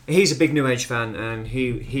Michael. He's a big New Age fan, and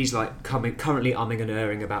he's like currently umming and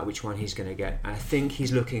erring about which one he's going to get. And I think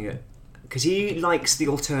he's looking at, because he likes the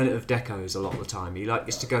alternative decos a lot of the time. He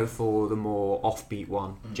likes to go for the more offbeat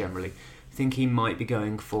one, generally. I think he might be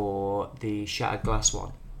going for the shattered glass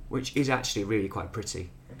one, which is actually really quite pretty.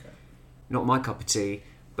 Okay. Not my cup of tea,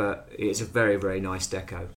 but it's a very, very nice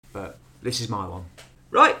deco. But this is my one.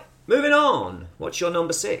 Right, moving on. What's your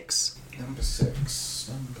number 6? Number six.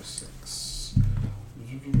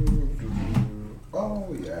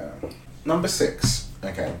 Oh, yeah. Number 6.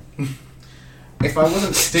 Okay. If I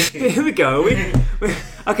wasn't sticking... Here we go.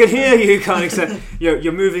 I can hear you kind of say,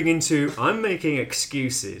 you're moving into, I'm making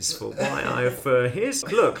excuses for why I prefer his...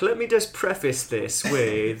 Look, let me just preface this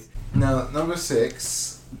with... Now, number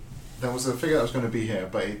 6, there was a figure that was going to be here,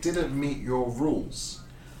 but it didn't meet your rules.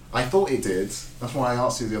 I thought it did. That's why I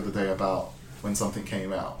asked you the other day about when something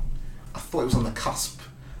came out. I thought it was on the cusp,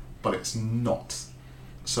 but it's not.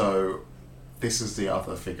 So, this is the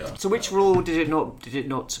other figure. So which rule did it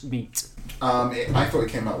not meet? I thought it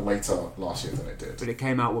came out later last year than it did. But it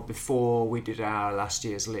came out before we did our last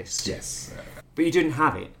year's list. Yes. But you didn't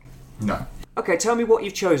have it? No. Okay, tell me what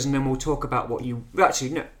you've chosen, then we'll talk about what you...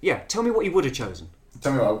 Actually, no. Yeah, tell me what you would have chosen.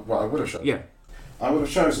 Tell me what I would have chosen. Yeah. I would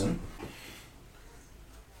have chosen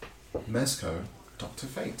Mezco, Dr.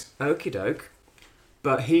 Fate. Okie doke.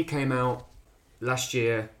 But he came out last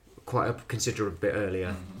year quite a considerable bit earlier.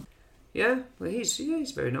 Mm-hmm. Yeah, well, he's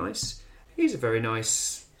very nice. He's a very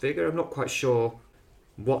nice figure. I'm not quite sure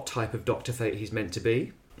what type of Dr. Fate he's meant to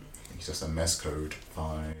be. He's just a Mezco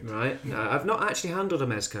vibe. Right. No, I've not actually handled a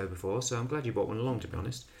Mezco before, so I'm glad you brought one along, to be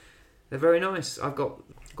honest. They're very nice. I've got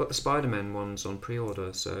the Spider-Man ones on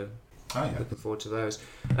pre-order, so looking forward to those.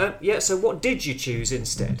 So what did you choose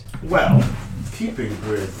instead? Well, keeping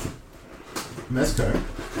with Mezco,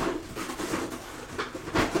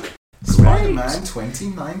 Spider-Man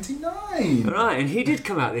 2099. Right, and he did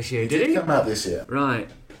come out this year, did he? He did come out this year. Right.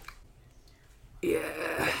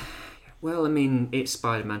 Yeah. Well, I mean, it's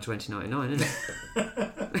Spider-Man 2099, isn't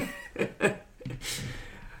it?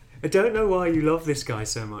 I don't know why you love this guy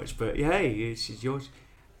so much, but hey, it's yours.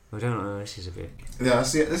 I don't know, this is a bit... Yeah,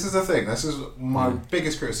 see, this is the thing. This is my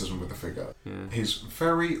biggest criticism with the figure. Yeah. His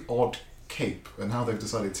very odd cape and how they've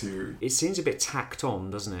decided to... It seems a bit tacked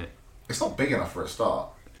on, doesn't it? It's not big enough for a start.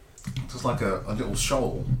 It's just like a little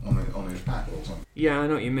shoal on his back or something. Yeah, I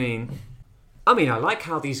know what you mean. I mean, I like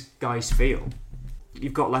how these guys feel.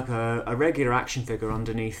 You've got like a regular action figure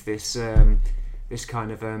underneath this this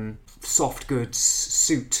kind of soft goods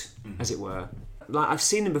suit, as it were. Like, I've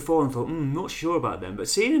seen them before and thought, not sure about them, but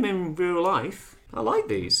seeing them in real life, I like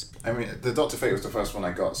these. I mean, the Dr. Fate was the first one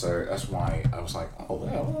I got, so that's why I was like, oh,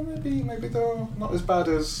 yeah, well, maybe they're not as bad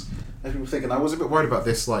as people think. And I was a bit worried about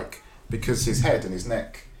this, like, because his head and his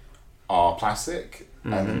neck are plastic,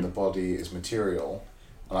 and then the body is material.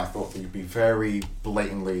 And I thought that you'd be very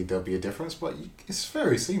blatantly, there'll be a difference, but it's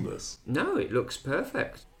very seamless. No, it looks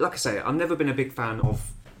perfect. Like I say, I've never been a big fan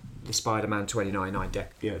of the Spider-Man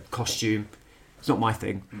 2099 costume. It's not my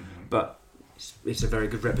thing, but it's a very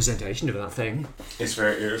good representation of that thing. It's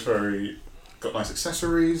very got nice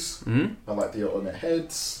accessories. I like the alternate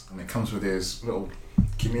heads, and it comes with his little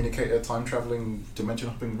communicator, time-traveling,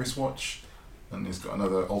 dimension-hopping wristwatch. And he's got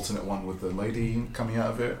another alternate one with the lady coming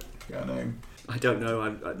out of it. I forget her name. I don't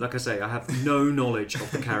know. Like I say, I have no knowledge of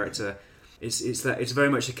the character. It's very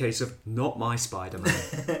much a case of not my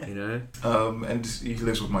Spider-Man, you know. And he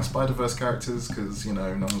lives with my Spider-Verse characters because no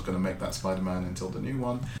one's going to make that Spider-Man until the new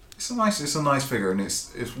one. It's a nice figure, and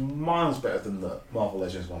it's miles better than the Marvel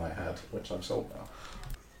Legends one I had, which I've sold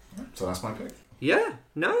now. So that's my pick. Yeah.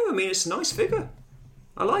 No, I mean it's a nice figure.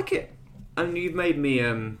 I like it, and you've made me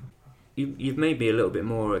you've made me a little bit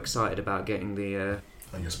more excited about getting the.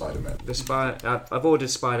 And your Spider-Man. I've ordered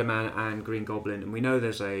Spider-Man and Green Goblin, and we know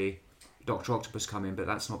there's a Dr. Octopus coming, but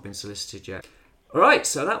that's not been solicited yet. Alright,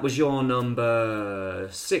 so that was your number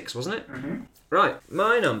 6, wasn't it? Mm-hmm. Right,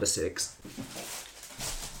 my number 6.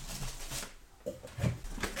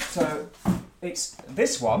 So, it's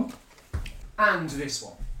this one and this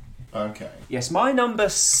one. Okay. Yes, my number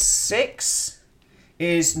 6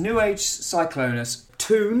 is New Age Cyclonus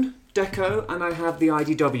Toon Deco, and I have the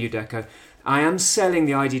IDW Deco. I am selling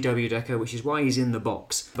the IDW Deco, which is why he's in the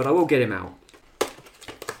box, but I will get him out.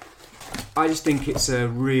 I just think it's a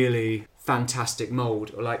really fantastic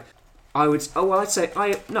mould. I'm going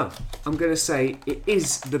to say it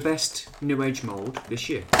is the best New Age mould this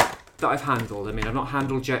year that I've handled. I mean, I've not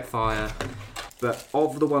handled Jetfire, but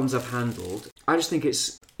of the ones I've handled, I just think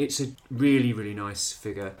it's a really, really nice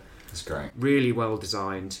figure. It's great. Really well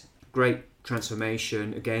designed. Great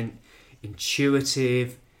transformation. Again,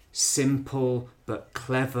 intuitive, simple, but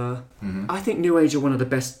clever. I think New Age are one of the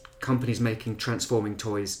best companies making transforming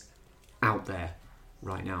toys out there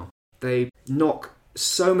right now. They knock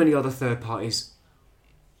so many other third parties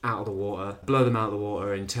out of the water, blow them out of the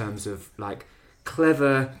water in terms of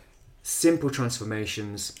clever, simple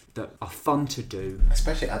transformations that are fun to do.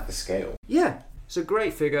 Especially at the scale. Yeah, it's a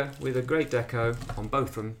great figure with a great deco on both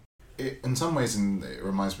of them. In some ways, it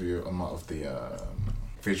reminds me a lot of the...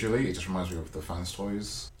 visually, it just reminds me of the Fans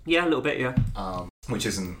Toys. Yeah, a little bit, yeah. Which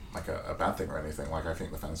isn't a bad thing or anything. I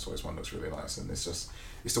think the Fans Toys one looks really nice, and it's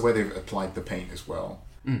the way they've applied the paint as well.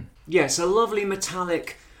 Yeah, it's a lovely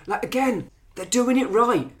metallic. Again, they're doing it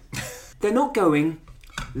right. They're not going,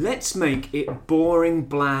 let's make it boring,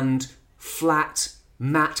 bland, flat,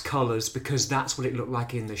 matte colours because that's what it looked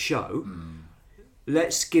like in the show.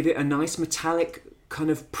 Let's give it a nice metallic kind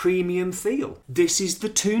of premium feel. This is the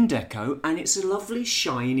Toon Deco, and it's a lovely,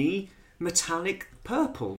 shiny, metallic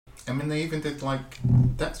purple. I mean, they even did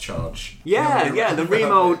Depth Charge. Yeah, the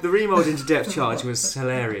remold into Depth Charge was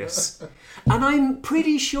hilarious. And I'm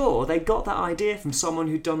pretty sure they got that idea from someone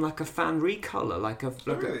who'd done a fan recolor,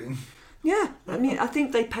 Really? Yeah, I mean, I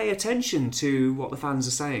think they pay attention to what the fans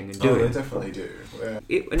are saying and Oh, doing. they definitely do. Yeah.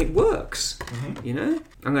 It works, you know?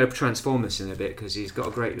 I'm going to transform this in a bit because he's got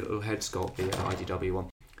a great little head sculpt, the IDW one.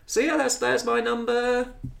 So yeah, that's my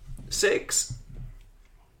number 6.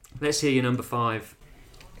 Let's hear your number 5.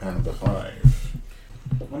 Number 5.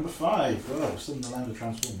 Number 5. Oh, still in the land of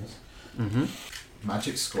Transformers.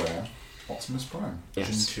 Magic Square Optimus Prime. Yes.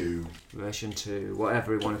 Version 2. Version 2,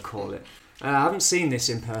 whatever you want to call it. I haven't seen this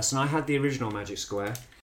in person. I had the original Magic Square.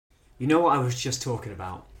 You know what I was just talking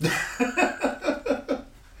about?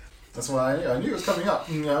 That's why I knew it was coming up.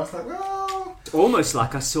 And I was like, well... It's almost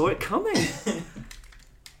like I saw it coming.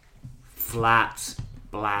 Flat,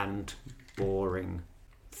 bland, boring,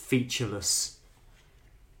 featureless,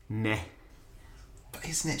 meh. But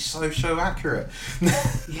isn't it so accurate?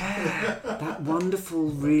 Yeah, that wonderful,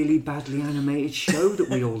 really badly animated show that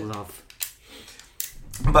we all love.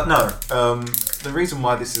 But no, the reason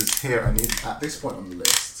why this is here and at this point on the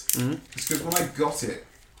list is because when I got it,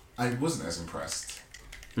 I wasn't as impressed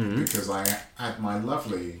because I had my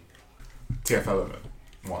lovely TF Element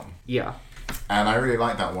one. Yeah. And I really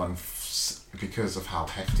liked that one because of how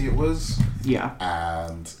hefty it was. Yeah.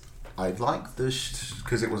 And I liked this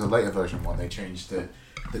because it was a later version one. They changed the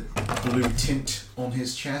blue tint on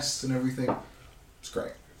his chest and everything. It's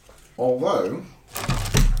great. Although...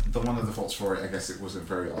 one of the faults for it, I guess it wasn't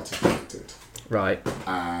very articulated. Right.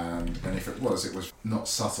 And if it was not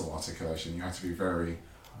subtle articulation. You had to be very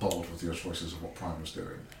bold with your choices of what Prime was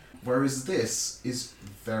doing. Whereas this is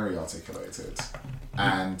very articulated.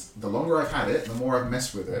 And the longer I've had it, the more I've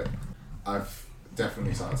messed with it, I've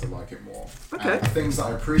definitely started to like it more. Okay. And the things that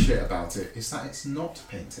I appreciate about it is that it's not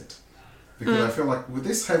painted. Because I feel like with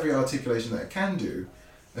this heavy articulation that it can do,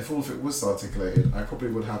 if all of it was articulated, I probably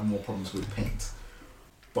would have more problems with paint.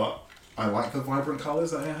 But I like the vibrant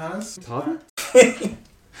colours that it has. Pardon?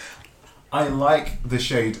 I like the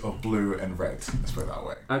shade of blue and red, let's put it that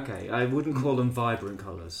way. Okay, I wouldn't call them vibrant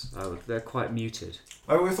colours. They're quite muted.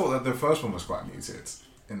 I always thought that the first one was quite muted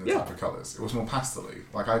in the type of colours. It was more pastel-y.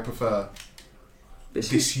 Like, I prefer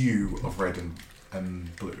this hue of red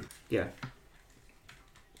and blue. Yeah.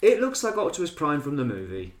 It looks like Optimus Prime from the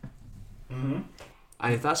movie. Mm-hmm.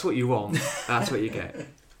 And if that's what you want, that's what you get.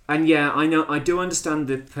 And yeah, I do understand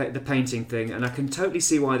the painting thing, and I can totally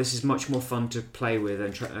see why this is much more fun to play with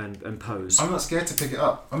and pose. I'm not scared to pick it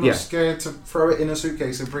up. I'm not scared to throw it in a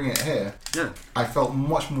suitcase and bring it here. No. I felt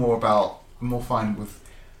much more fine with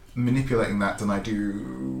manipulating that than I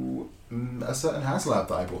do a certain HasLab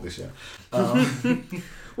that I bought this year.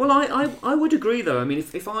 Well, I would agree though. I mean,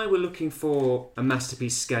 if I were looking for a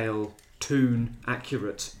masterpiece scale, toon,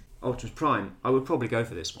 accurate Optimus Prime, I would probably go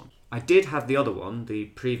for this one. I did have the other one, the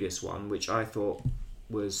previous one, which I thought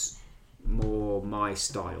was more my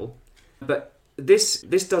style. But this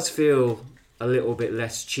does feel a little bit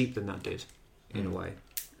less cheap than that did, in a way.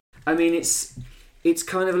 I mean, it's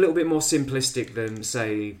kind of a little bit more simplistic than,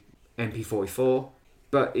 say, MP44,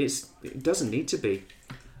 but it doesn't need to be.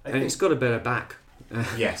 And it's got a better back.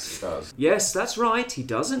 Yes, it does. Yes, that's right. He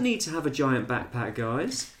doesn't need to have a giant backpack,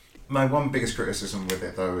 guys. My one biggest criticism with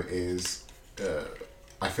it, though, is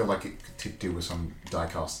I feel like it could do with some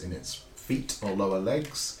die-cast in its feet or lower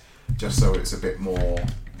legs, just so it's a bit more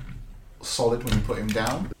solid when you put him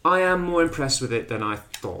down. I am more impressed with it than I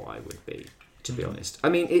thought I would be, to be honest. I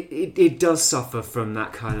mean, it does suffer from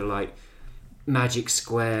that kind of like Magic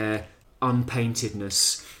Square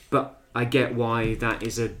unpaintedness, but I get why that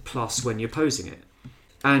is a plus when you're posing it.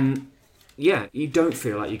 And yeah, you don't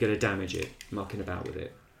feel like you're going to damage it mucking about with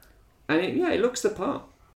it. And it looks the part.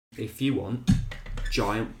 If you want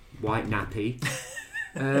giant white nappy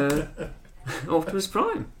Optimus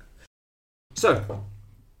Prime. So,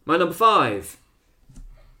 my number 5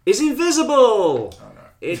 is invisible. Oh, no.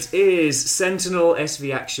 It is Sentinel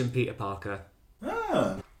SV Action Peter Parker.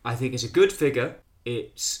 Ah. I think it's a good figure.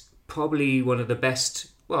 It's probably one of the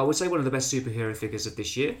best, well, I would say one of the best superhero figures of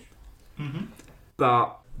this year. Mm-hmm.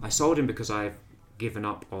 But I sold him because I've given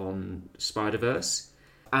up on Spider-Verse.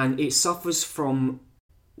 And it suffers from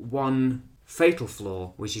one fatal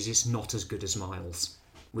flaw, which is it's not as good as Miles,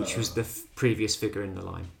 which was the previous figure in the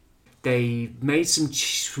line. They made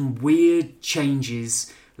some weird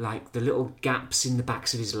changes, like the little gaps in the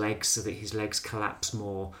backs of his legs so that his legs collapse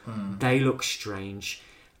more. They look strange.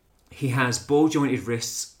 He has ball-jointed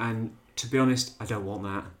wrists, and to be honest, I don't want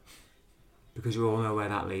that. Because we all know where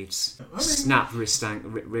that leads. Snap wrists.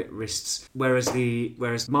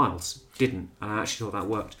 Whereas Miles didn't, and I actually thought that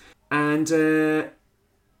worked. And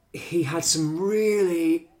he had some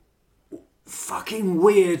really fucking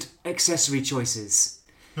weird accessory choices.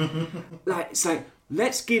 It's like,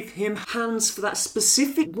 let's give him hands for that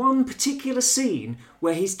specific one particular scene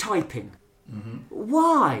where he's typing. Mm-hmm.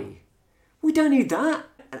 Why? We don't need that.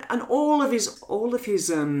 And all of his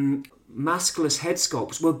maskless head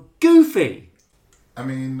sculpts were goofy. I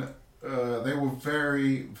mean, they were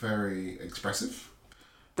very, very expressive.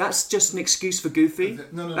 That's just an excuse for goofy.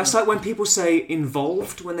 No. That's like when people say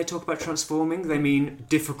involved when they talk about transforming, they mean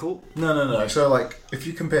difficult. No. So, like, if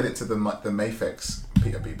you compared it to the Mafex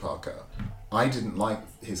Peter B. Parker, I didn't like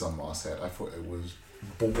his unmasked head. I thought it was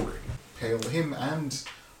boring. Him and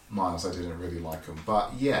Miles, I didn't really like them.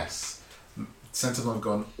 But yes, Sentinel have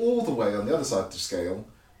gone all the way on the other side of the scale,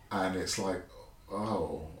 and it's like,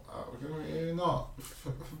 not a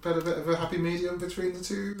better bit of a happy medium between the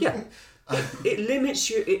two. Yeah, it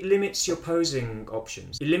limits your posing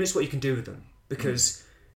options. It limits what you can do with them because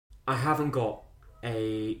I haven't got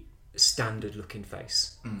a standard looking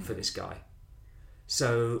face for this guy,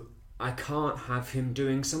 so I can't have him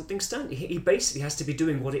doing something standard. He basically has to be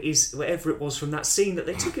doing whatever it was from that scene that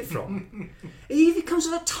they took it from. He even comes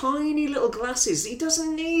with tiny little glasses. He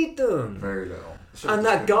doesn't need them. Very little. And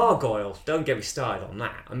that gargoyle, don't get me started on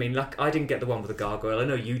that. I mean, like, I didn't get the one with the gargoyle. I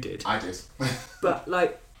know you did. I did. But,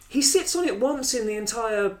 like, he sits on it once in the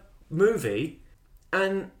entire movie,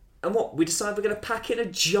 and what? We decide we're going to pack in a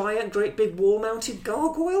giant, great big wall-mounted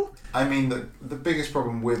gargoyle? I mean, the biggest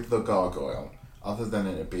problem with the gargoyle, other than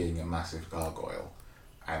it being a massive gargoyle,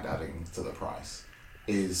 and adding to the price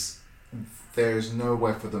is there's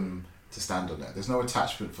nowhere for them to stand on it. There's no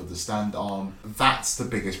attachment for the stand arm. That's the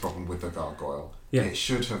biggest problem with the gargoyle. Yeah. It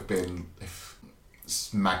should have been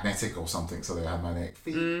magnetic or something, so they have magnetic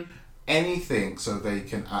feet. Anything so they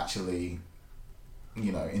can actually,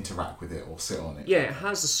 interact with it or sit on it. Yeah, it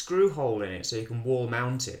has a screw hole in it so you can wall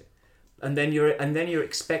mount it, and then you're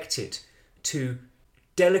expected to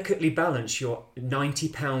delicately balance your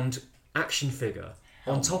 £90 action figure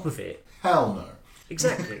on top of it. Hell no.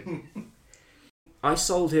 Exactly. I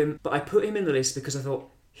sold him, but I put him in the list because I thought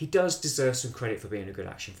he does deserve some credit for being a good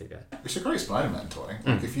action figure. It's a great Spider-Man toy.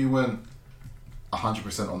 Like if you weren't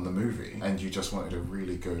 100% on the movie and you just wanted a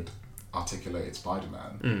really good articulated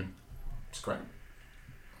Spider-Man, it's great.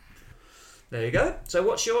 There you go. So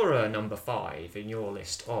what's your number 5 in your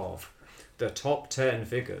list of the top 10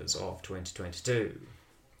 figures of 2022?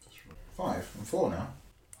 5 and 4 now.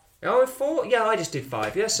 Oh, 4? Yeah, I just did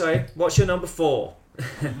 5. Yeah, sorry. What's your number 4?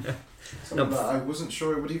 Something that I wasn't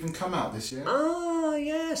sure it would even come out this year. Ah,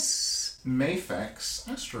 yes. Mafex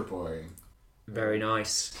Astro Boy. Very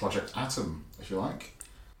nice. Project Atom, if you like.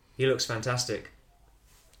 He looks fantastic.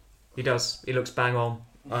 He does. He looks bang on.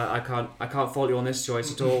 I can't fault you on this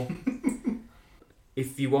choice at all.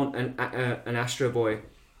 If you want an Astro Boy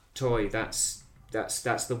toy, that's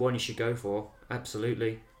the one you should go for.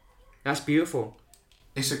 Absolutely. That's beautiful.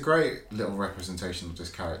 It's a great little representation of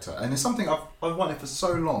this character, and it's something I've wanted for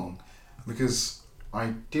so long, because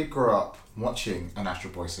I did grow up watching an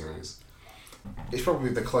Astro Boy series. It's probably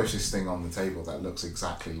the closest thing on the table that looks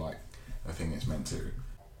exactly like a thing it's meant to.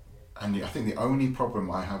 And I think the only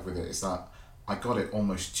problem I have with it is that I got it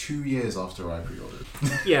almost 2 years after I pre-ordered.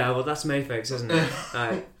 Yeah, well, that's Mafex, isn't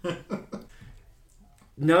it?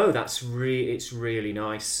 No, it's really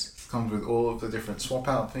nice. It comes with all of the different swap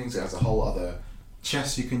out things. It has a whole other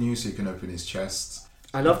chest you can use, so you can open his chest.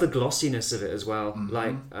 I love the glossiness of it as well. Mm-hmm.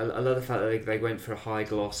 Like I love the fact that they went for a high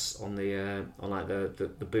gloss on the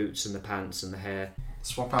the boots and the pants and the hair.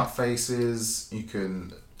 Swap out faces. You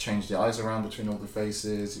can change the eyes around between all the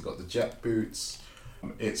faces. You've got the jet boots.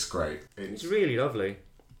 It's great. It's really lovely.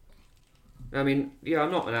 I mean, yeah,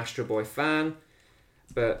 I'm not an Astro Boy fan,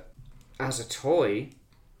 but as a toy,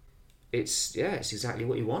 it's exactly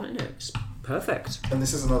what you want in it. It's perfect. And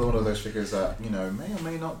this is another one of those figures that, may or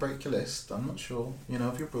may not break your list. I'm not sure,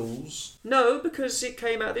 of your rules. No, because it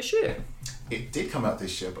came out this year. It did come out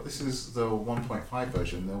this year, but this is the 1.5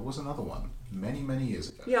 version. There was another one many, many years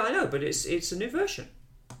ago. Yeah, I know, but it's a new version.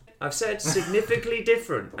 I've said significantly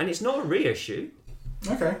different, and it's not a reissue.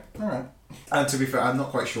 Okay, alright. And to be fair, I'm not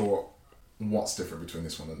quite sure what's different between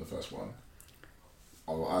this one and the first one.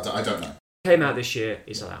 I don't know. Came out this year.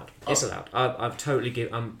 It's allowed. It's allowed. I'm totally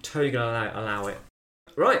gonna allow it.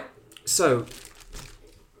 Right. So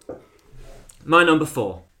my number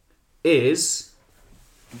 4 is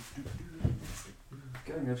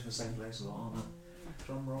going over to the same place a lot, aren't I?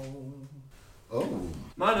 Drum roll. Oh.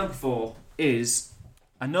 My number 4 is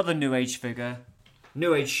another New Age figure,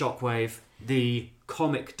 New Age Shockwave, the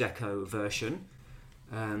comic deco version.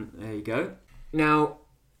 There you go. Now,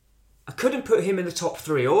 I couldn't put him in the top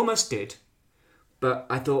 3. I almost did. But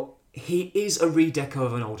I thought he is a redeco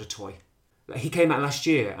of an older toy. He came out last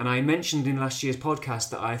year, and I mentioned in last year's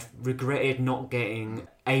podcast that I've regretted not getting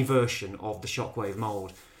a version of the Shockwave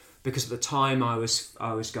mould, because at the time I was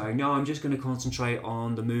going, no, I'm just going to concentrate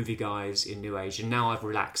on the movie guys in New Age, and now I've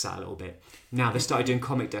relaxed that a little bit. Now they started doing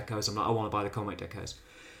comic decos. I'm like, I want to buy the comic decos.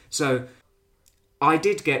 So I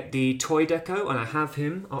did get the toy deco, and I have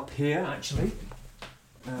him up here actually.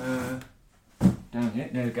 Down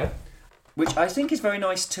here, there we go. Which I think is very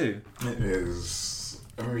nice too. It is.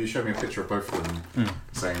 I remember you showed me a picture of both of them,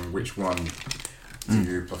 saying which one do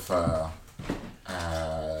you prefer.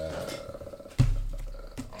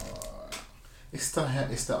 It's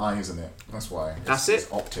the eye, isn't it? That's why. That's it.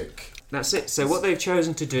 It's optic. That's it. So what they've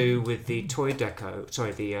chosen to do with the toy deco,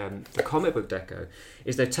 the comic book deco,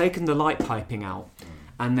 is they've taken the light piping out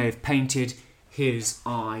and they've painted his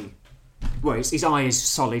eye. Well, his eye is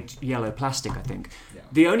solid yellow plastic, I think. Yeah.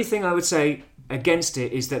 The only thing I would say against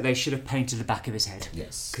it is that they should have painted the back of his head.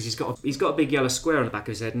 Yes. Because he's got a big yellow square on the back of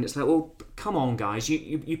his head, and it's like, well, come on, guys,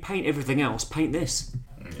 you paint everything else, paint this.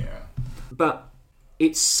 Yeah. But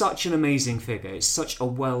it's such an amazing figure. It's such a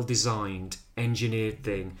well-designed, engineered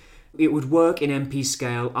thing. It would work in MP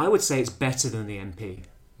scale. I would say it's better than the MP.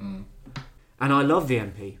 And I love the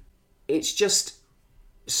MP. It's just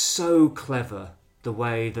so clever, the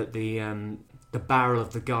way that the barrel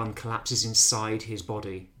of the gun collapses inside his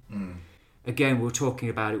body. Again, we were talking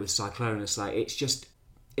about it with Cyclonus. Like,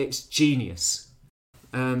 it's genius.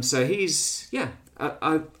 So he's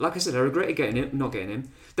like I said, I regretted not getting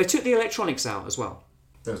him. They took the electronics out as well.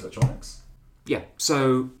 There's electronics. Yeah,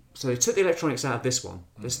 so they took the electronics out of this one.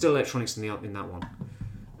 There's still electronics in that one.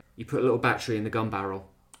 You put a little battery in the gun barrel,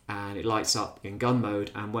 and it lights up in gun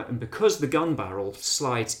mode. And because the gun barrel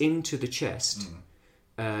slides into the chest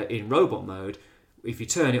in robot mode, if you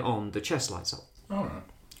turn it on, the chest lights up. All right.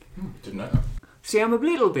 Didn't know that. See, I'm a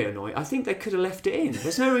little bit annoyed. I think they could have left it in.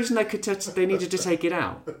 There's no reason they needed to take it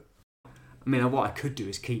out. I mean, what I could do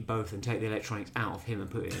is keep both and take the electronics out of him and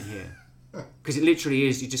put it in here. Because it literally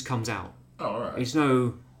is, it just comes out. Oh, all right. There's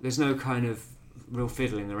no kind of real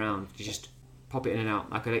fiddling around. You just pop it in and out.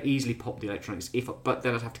 I could easily pop the electronics, but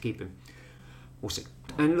then I'd have to keep him. We'll see.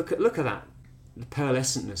 And look at that, the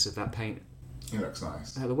pearlescentness of that paint. It looks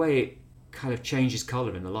nice. The way it kind of changes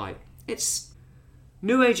colour in the light. It's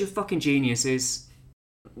New Age of fucking geniuses.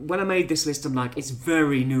 When I made this list, I'm like, it's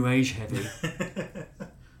very New Age heavy.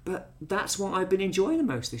 But that's what I've been enjoying the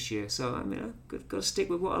most this year. So I mean, I've got to stick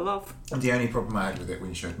with what I love. And the only problem I had with it when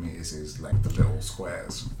you showed me is like the little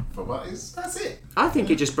squares. But that's it. I think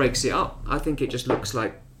it just breaks it up. I think it just looks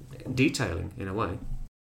like detailing in a way.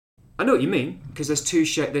 I know what you mean, because there's two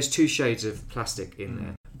shades of plastic in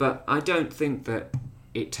there. But I don't think that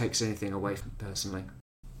it takes anything away from personally.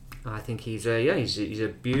 I think he's a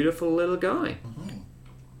beautiful little guy.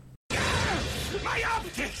 My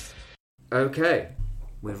optics! Okay,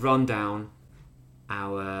 we've run down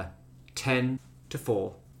our 10 to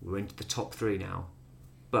 4. We're into the top 3 now.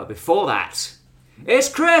 But before that, it's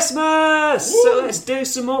Christmas! Woo! So let's do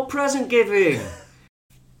some more present giving.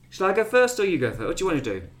 Shall I go first or you go first? What do you want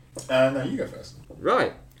to do? No, you go first.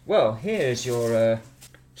 Right. Well, here's your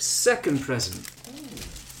second present.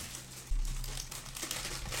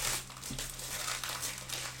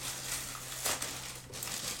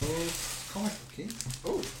 Comic booky.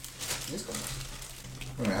 Oh, he's got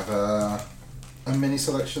one. We have a mini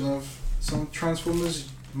selection of some Transformers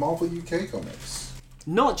Marvel UK comics.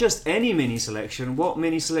 Not just any mini selection. What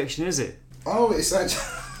mini selection is it? Oh, it's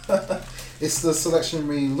actually it's the selection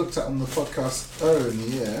we looked at on the podcast earlier in the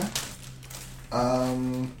year.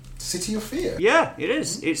 City of Fear. Yeah, it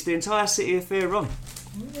is. It's the entire City of Fear run.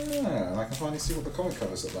 Yeah, and I can finally see what the comic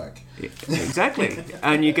covers look like. Exactly.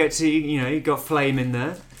 And you get to, you got Flame in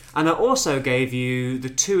there. And I also gave you the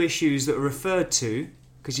 2 issues that were referred to,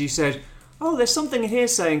 because you said, oh, there's something here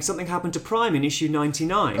saying something happened to Prime in issue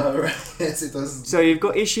 99. Oh, right. Yes, it does. So you've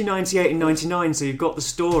got issue 98 and 99, so you've got the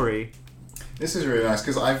story. This is really nice,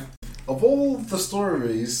 because of all the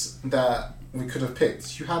stories that we could have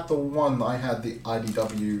picked, you had the one that I had the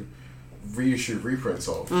IDW reissue reprints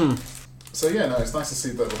of. So yeah, no, it's nice to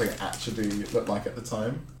see what they actually looked like at the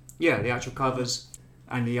time. Yeah, the actual covers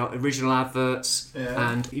and the original adverts,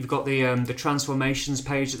 and you've got the transformations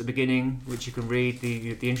page at the beginning, which you can read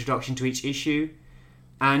the introduction to each issue,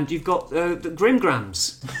 and you've got the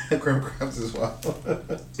Grimgrams. Grimgrams as well.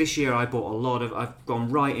 This year I've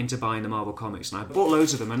gone right into buying the Marvel comics, and I bought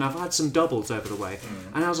loads of them, and I've had some doubles over the way.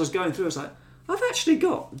 And as I was going through, I was like, I've actually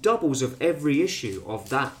got doubles of every issue of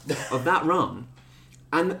that run,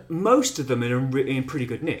 and most of them are in pretty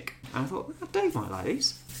good nick. And I thought, Dave might like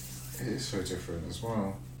these. It is so different as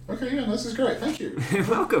well. Okay, yeah, this is great. Thank you. You're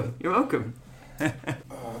welcome. You're welcome. Now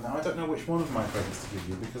I don't know which one of my presents to give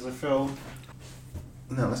you because I feel.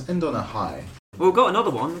 No, let's end on a high. Well, we've got another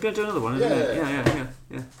one. We're going to do another one, isn't it?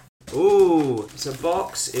 Yeah. Ooh, it's a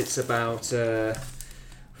box. It's about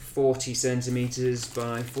 40 centimetres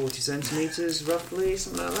by 40 centimetres, roughly,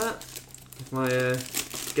 something like that. If my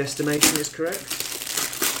guesstimation is correct.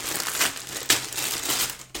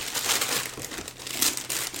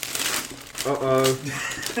 Uh-oh.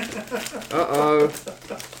 Uh-oh.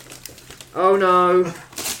 Oh no.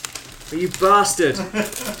 You bastard. You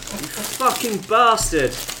fucking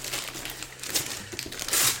bastard.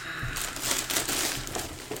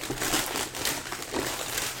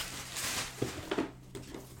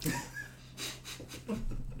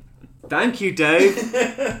 Thank you, Dave.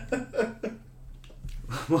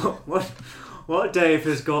 What Dave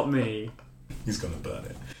has got me. He's gonna burn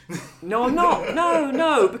it. No, I'm not.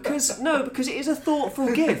 No, because it is a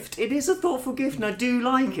thoughtful gift. It is a thoughtful gift, and I do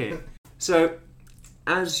like it. So,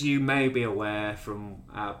 as you may be aware from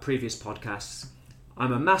our previous podcasts,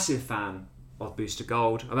 I'm a massive fan of Booster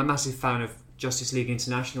Gold. I'm a massive fan of Justice League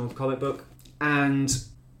International comic book, and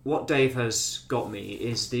what Dave has got me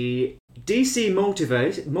is the DC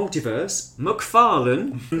Multiverse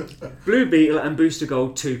McFarlane Blue Beetle and Booster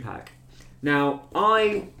Gold 2-pack. Now,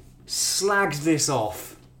 I slagged this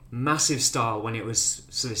off massive style when it was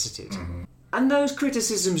solicited. And those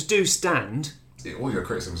criticisms do stand. All your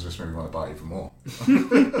criticisms just made me want to buy even more.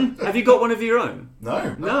 Have you got one of your own?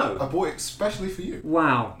 No. No. I bought it especially for you.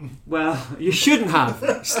 Wow. Well, you shouldn't have.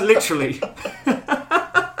 It's literally.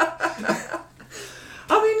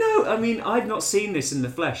 I mean, I've not seen this in the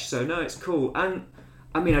flesh, so no, it's cool. And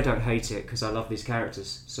I mean, I don't hate it because I love these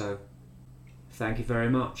characters. So, thank you very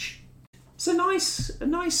much. It's a nice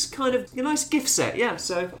gift set. Yeah.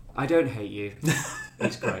 So I don't hate you.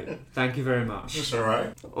 It's great. Thank you very much. That's all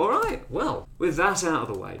right. All right. Well, with that out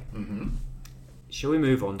of the way, shall we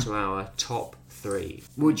move on to our top 3?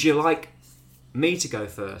 Would you like me to go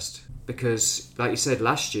first? Because, like you said,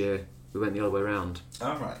 last year we went the other way around.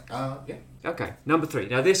 All right. Yeah. Okay, number 3.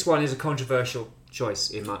 Now, this one is a controversial choice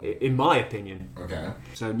in my opinion. Okay.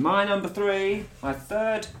 So, my number 3, my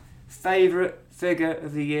third favourite figure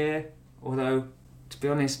of the year. Although, to be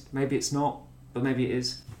honest, maybe it's not, but maybe it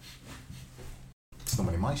is. It's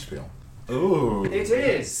not my spiel. Ooh. It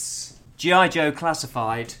is G.I. Joe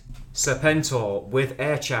Classified Serpentor with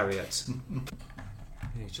Air Chariot.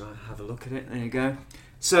 Shall I have a look at it? There you go.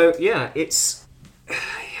 So, yeah, it's...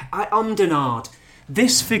 I ummed and ahed.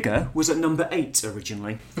 This figure was at number 8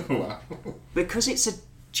 originally. Wow. Because it's a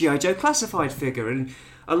G.I. Joe Classified figure, and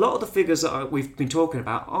a lot of the figures that we've been talking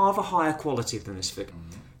about are of a higher quality than this figure.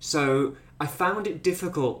 So I found it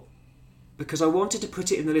difficult because I wanted to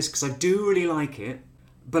put it in the list because I do really like it,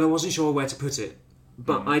 but I wasn't sure where to put it.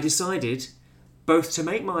 But I decided both to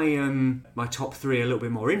make my top 3 a little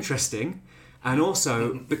bit more interesting, and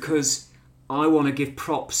also because I want to give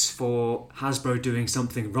props for Hasbro doing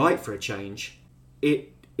something right for a change.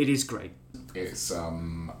 It is great. It's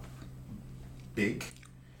big.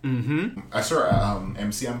 Mm-hmm. I saw it at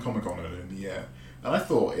MCM Comic Con earlier in the year, and I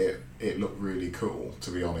thought it looked really cool,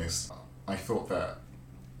 to be honest. I thought that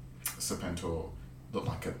Serpentor looked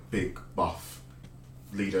like a big, buff,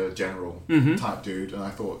 leader, general type dude, and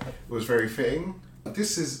I thought it was very fitting.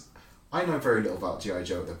 I know very little about G.I.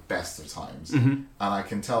 Joe at the best of times, and I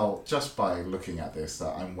can tell just by looking at this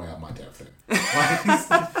that I'm way out my depth here.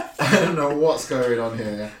 I don't know what's going on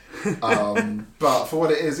here, but for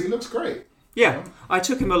what it is, he looks great. Yeah, I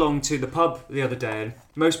took him along to the pub the other day, and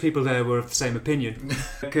most people there were of the same opinion.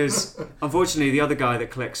 Because, unfortunately, the other guy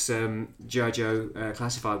that collects G.I. Joe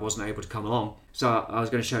Classified wasn't able to come along. So I was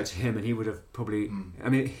going to show it to him, and he would have probably... I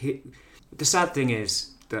mean, the sad thing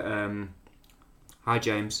is that... hi,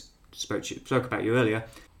 James. Spoke about you earlier.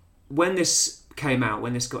 When this came out,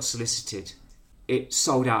 when this got solicited, it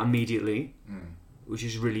sold out immediately, which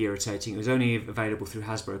is really irritating. It was only available through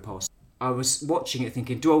Hasbro Pulse. I was watching it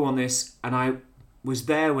thinking, do I want this? And I was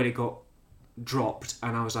there when it got dropped,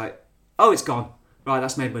 and I was like, oh, it's gone. Right,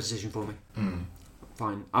 that's made my decision for me.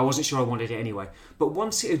 Fine. I wasn't sure I wanted it anyway. But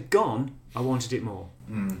once it had gone, I wanted it more.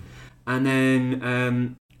 And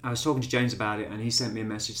then I was talking to James about it, and he sent me a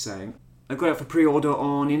message saying, I got it for pre-order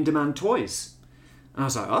on In-Demand Toys. And I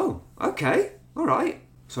was like, oh, okay, all right.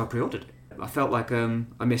 So I pre-ordered it. I felt like I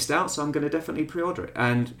missed out, so I'm going to definitely pre-order it.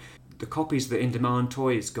 And the copies that In-Demand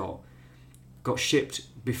Toys got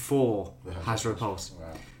shipped before Hasbro Pulse.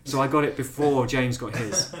 Wow. So I got it before James got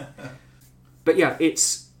his. But yeah,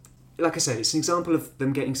 it's, like I said, it's an example of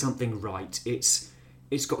them getting something right. It's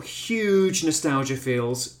got huge nostalgia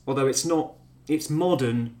feels, although it's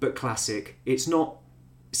modern but classic. It's not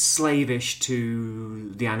slavish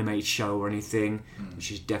to the animated show or anything,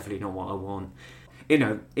 which is definitely not what I want. You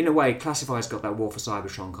know, in a way, Classify's got that War for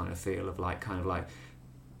Cybertron kind of feel of kind of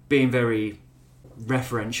being very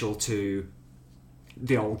referential to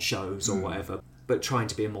the old shows or whatever, but trying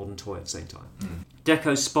to be a modern toy at the same time.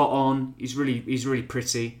 Deco's spot on. He's really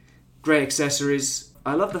pretty. Great accessories.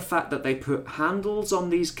 I love the fact that they put handles on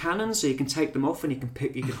these cannons so you can take them off and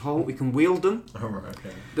you can wield them. Oh, right, okay.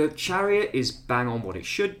 The chariot is bang on what it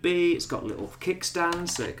should be. It's got little kickstands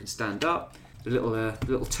so it can stand up. The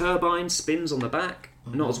little turbine spins on the back,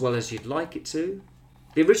 not as well as you'd like it to.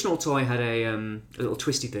 The original toy had a little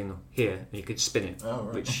twisty thing here, and you could spin it,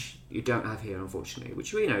 which you don't have here, unfortunately.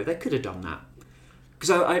 Which, they could have done that. Because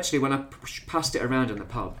I actually, when I passed it around in the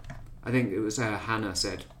pub, I think it was Hannah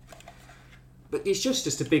said, but it's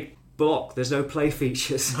just a big block. There's no play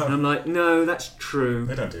features. And I'm like, no, that's true.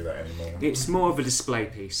 They don't do that anymore. It's more of a display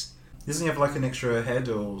piece. Doesn't he have an extra head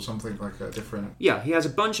or something like a different... Yeah, he has a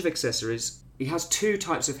bunch of accessories. He has 2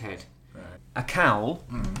 types of head. Right. A cowl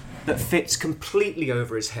that fits completely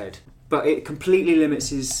over his head, but it completely limits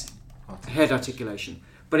his head articulation.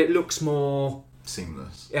 But it looks more...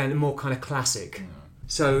 seamless. And more kind of classic. Yeah.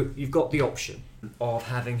 So you've got the option of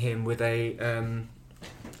having him with a...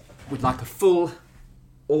 with a full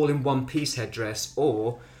all-in-one piece headdress,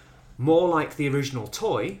 or more like the original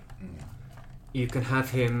toy, you can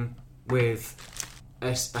have him with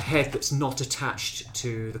a head that's not attached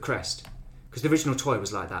to the crest. Because the original toy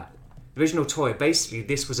was like that. The original toy, basically,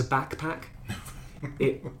 this was a backpack.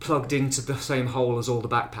 It plugged into the same hole as all the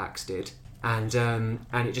backpacks did, and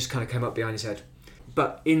it just kind of came up behind his head.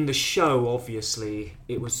 But in the show, obviously,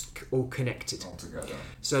 it was all connected. All together.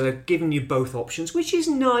 So they're giving you both options, which is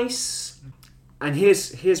nice. And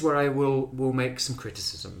here's where I will make some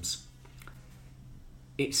criticisms.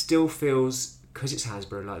 It still feels, because it's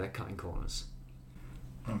Hasbro, like they're cutting corners.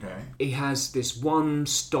 Okay. He has this one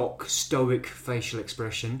stock, stoic facial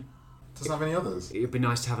expression. Doesn't have any others? It would be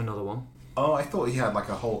nice to have another one. Oh, I thought he had like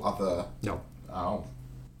a whole other... No. Oh.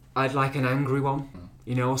 I'd like an angry one,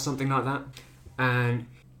 or something like that. And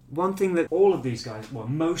one thing that all of these guys, well,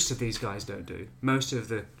 most of these guys don't do, most of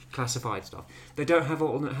the classified stuff, they don't have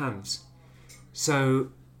alternate hands. So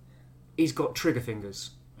he's got trigger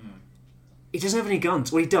fingers. He doesn't have any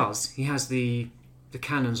guns. Well, he does. He has the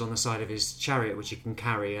cannons on the side of his chariot, which he can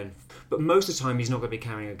carry. But most of the time, he's not going to be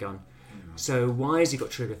carrying a gun. So why has he got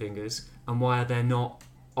trigger fingers? And why are there not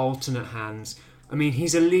alternate hands? I mean,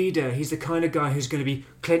 he's a leader. He's the kind of guy who's going to be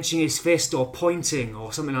clenching his fist or pointing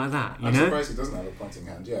or something like that. I'm surprised he doesn't have a pointing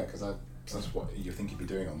hand. Yeah, because that's what you think he'd be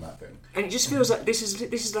doing on that thing. And it just feels like this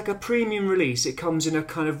is like a premium release. It comes in a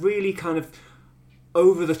kind of really kind of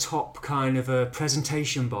over the top kind of a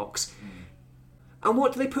presentation box. And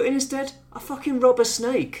what do they put in instead? A fucking rubber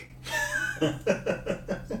snake.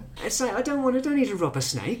 It's like I don't need a rubber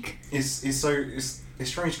snake. It's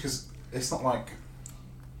strange because it's not like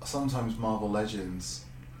sometimes Marvel Legends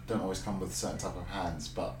don't always come with a certain type of hands,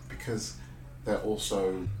 but because they're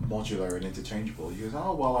also modular and interchangeable, you go,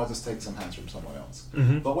 oh well, I'll just take some hands from someone else.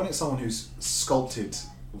 Mm-hmm. But when it's someone who's sculpted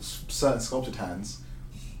certain sculpted hands,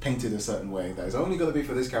 painted a certain way, that is only going to be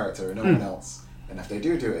for this character and no one else. And if they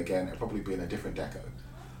do it again, it'll probably be in a different deco.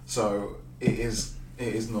 So it is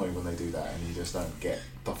annoying when they do that and you just don't get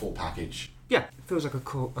the full package. Yeah, it feels like a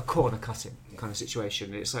corner cutting kind of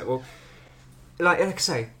situation. It's like, well, like I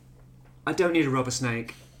say, I don't need a rubber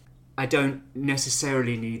snake. I don't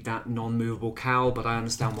necessarily need that non-movable cowl, but I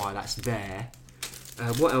understand why that's there.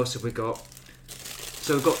 What else have we got?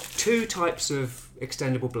 So we've got two types of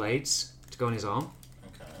extendable blades to go on his arm.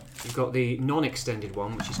 Okay. You've got the non-extended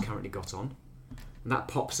one, which he's currently got on. And that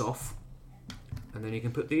pops off, and then you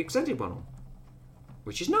can put the extended one on,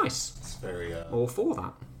 which is nice. It's very... All for that.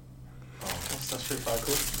 Oh, what's that Street Fighter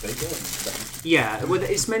called? Vega? Yeah, well,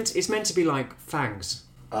 it's meant to be like fangs.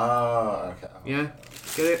 Oh, okay. Yeah,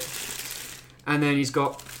 get it? And then he's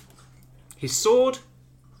got his sword,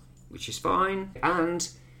 which is fine, and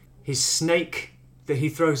his snake that he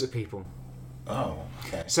throws at people. Oh,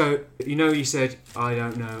 okay. So, you said, I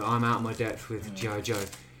don't know, I'm out of my depth with G.I. Joe.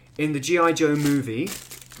 In the G.I. Joe movie,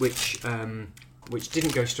 which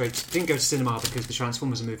didn't go to cinema because the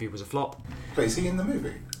Transformers movie was a flop. But is he in the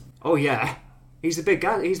movie? Oh yeah, he's the big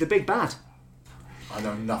guy. He's the big bad. I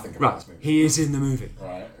know nothing about this movie. He is in the movie.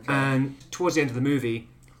 Right. Okay. And towards the end of the movie,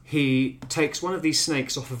 he takes one of these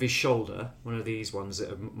snakes off of his shoulder, one of these ones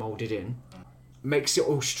that are moulded in, makes it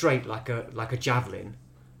all straight like a javelin,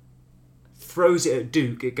 throws it at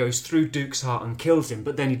Duke, it goes through Duke's heart and kills him,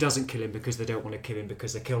 but then he doesn't kill him because they don't want to kill him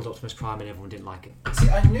because they killed Optimus Prime and everyone didn't like it. See,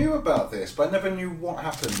 I knew about this, but I never knew what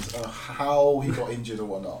happened, or how he got injured or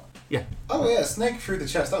whatnot. Yeah. Oh yeah, snake through the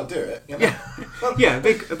chest, that'll do it. You know? Yeah, yeah,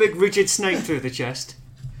 a big rigid snake through the chest.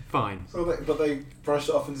 Fine. So but they brushed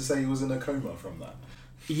it off and to say he was in a coma from that.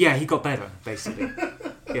 Yeah, he got better, basically.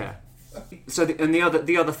 Yeah. So the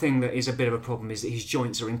other thing that is a bit of a problem is that his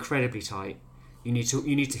joints are incredibly tight. You need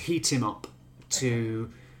to heat him up to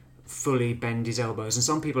fully bend his elbows, and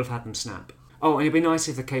some people have had them snap. Oh, and it'd be nice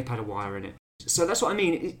if the cape had a wire in it. So that's what I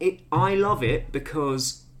mean. I love it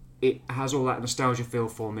because it has all that nostalgia feel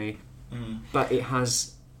for me, but it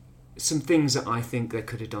has some things that I think they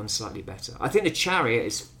could have done slightly better. I think the chariot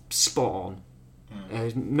is spot on.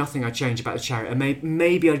 There's nothing I'd change about the chariot. And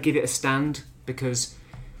maybe I'd give it a stand because,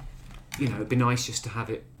 it'd be nice just to have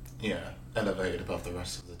it. Yeah, elevated above the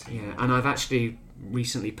rest of the team. Yeah, and I've actually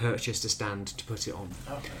recently purchased a stand to put it on.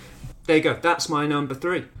 Okay. There you go. That's my number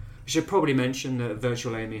 3. I should probably mention that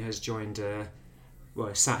Virtual Amy has joined.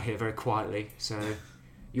 Sat here very quietly, so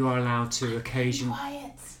you are allowed to occasionally.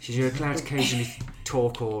 Quiet. You're allowed to occasionally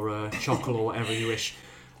talk or chuckle or whatever you wish.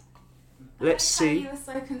 Let's see. You were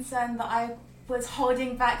so concerned that I was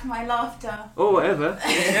holding back my laughter. Or whatever.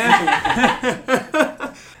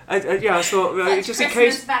 Yeah. I thought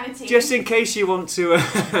just in case you want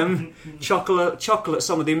to chuckle at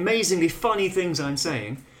some of the amazingly funny things I'm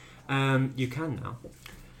saying, you can now.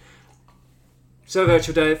 So,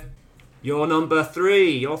 Virtual Dave, Your number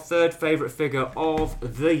 3, your third favourite figure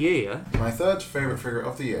of the year. My third favourite figure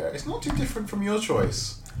of the year is not too different from your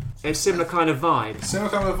choice. A similar kind of vibe.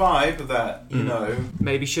 Similar kind of vibe that, you know...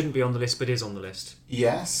 Maybe shouldn't be on the list, but is on the list.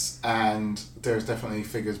 Yes, and there's definitely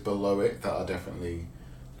figures below it that are definitely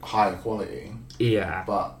higher quality. Yeah.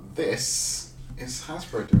 But this is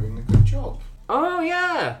Hasbro doing a good job. Oh,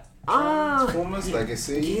 yeah. Transformers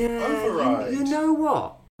Legacy Yeah, Override. you know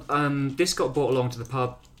what? This got brought along to the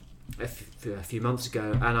pub a few months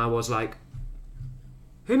ago, and I was like,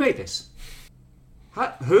 who made this?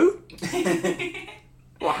 Who?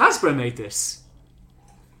 Well, Hasbro made this.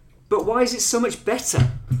 But why is it so much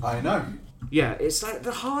better? I know. Yeah, it's like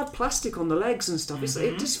the hard plastic on the legs and stuff.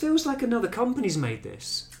 It just feels like another company's made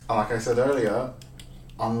this. Like I said earlier,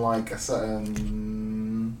 unlike a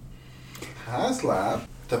certain HasLab,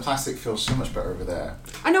 the plastic feels so much better over there.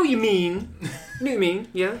 I know what you mean.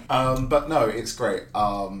 Yeah. But no, it's great.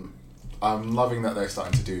 I'm loving that they're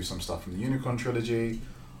starting to do some stuff from the Unicron trilogy.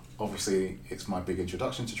 Obviously, it's my big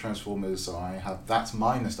introduction to Transformers, so that's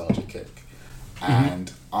my nostalgia kick.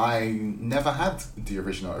 And I never had the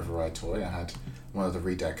original Override toy. I had one of the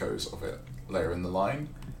redecos of it later in the line.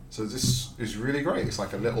 So this is really great. It's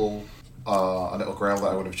like a little grail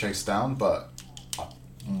that I would have chased down, but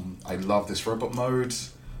I love this robot mode.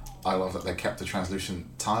 I love that they kept the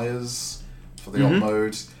translucent tires for the old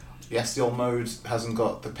mode. Yes, the old mode hasn't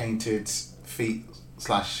got the painted feet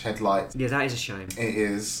 / headlight. Yeah, that is a shame. It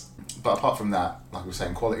is. But apart from that, like we were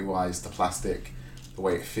saying, quality-wise, the plastic, the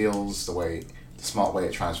way it feels, the smart way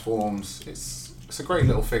it transforms, it's a great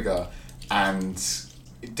little figure, and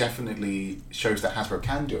it definitely shows that Hasbro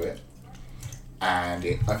can do it. And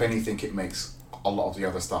if anything, it makes a lot of the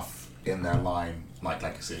other stuff in their line, like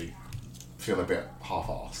Legacy, feel a bit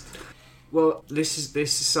half-assed. Well, this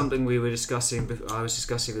is something we were discussing. I was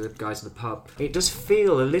discussing with the guys in the pub. It does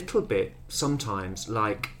feel a little bit sometimes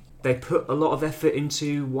like they put a lot of effort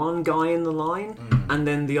into one guy in the line, and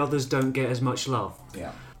then the others don't get as much love.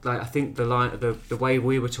 Yeah. Like I think the way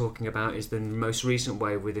we were talking about is the most recent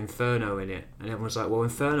wave with Inferno in it, and everyone's like, "Well,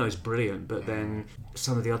 Inferno's brilliant," but then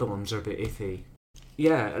some of the other ones are a bit iffy.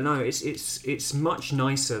 Yeah, no, it's much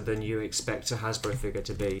nicer than you expect a Hasbro figure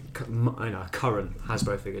to be. A current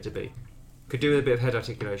Hasbro figure to be. Could do with a bit of head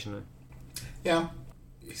articulation though. Yeah.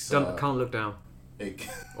 Can't look down.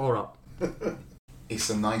 Or up. It's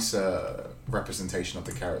a nicer representation of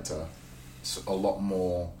the character. It's a lot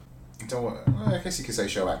more... I guess you could say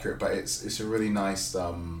show accurate, but it's a really nice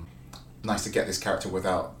to get this character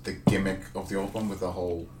without the gimmick of the old one with the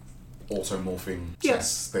whole auto-morphing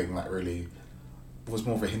chest thing that really was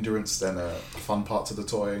more of a hindrance than a fun part to the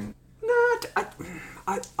toy.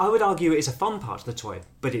 I would argue it is a fun part of the toy,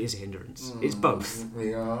 but it is a hindrance. It's both.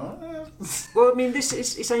 Yeah. Well, I mean,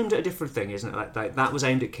 it's aimed at a different thing, isn't it? Like that was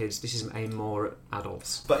aimed at kids. This is aimed more at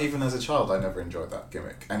adults. But even as a child, I never enjoyed that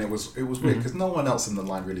gimmick, and it was weird because no one else in the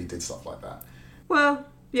line really did stuff like that. Well,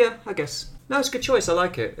 yeah, I guess. No, it's a good choice. I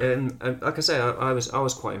like it, and like I say, I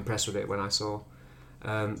was quite impressed with it when I saw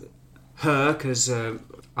her, because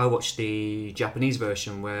I watched the Japanese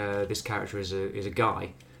version where this character is a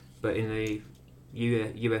guy, but in the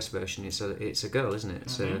US version it's a girl, isn't it?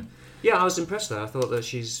 So yeah, I was impressed with her. I thought that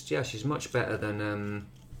she's much better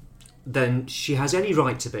than she has any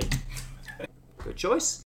right to be. Good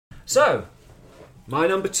choice. So, my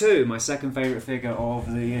number 2, my second favourite figure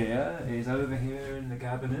of the year, is over here in the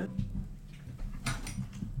cabinet.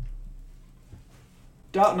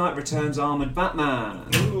 Dark Knight Returns Armoured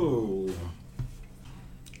Batman. Ooh.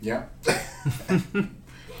 Yeah.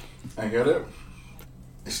 I get it.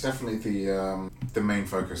 It's definitely the main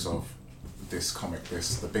focus of this comic,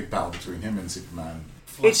 the big battle between him and Superman.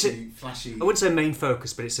 Flashy. I wouldn't say main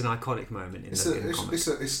focus, but it's an iconic moment in the comic.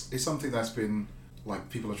 It's something that's been, like,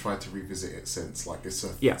 people have tried to revisit it since. Like, it's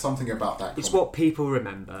something about that comic. It's what people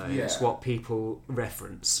remember. Yeah. It's what people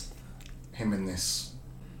reference. Him in this,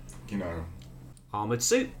 armoured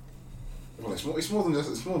suit. Well, it's more than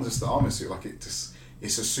just the armor suit. Like, it's a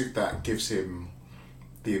suit that gives him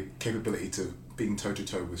the capability to being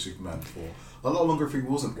toe-to-toe with Superman for a lot longer if he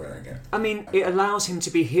wasn't wearing it. I mean, it allows him to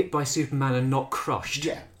be hit by Superman and not crushed.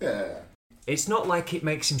 Yeah. It's not like it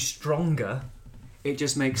makes him stronger, it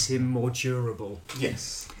just makes him more durable.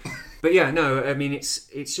 Yes. But yeah, no, I mean, it's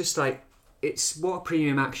just like, it's what a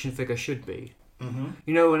premium action figure should be.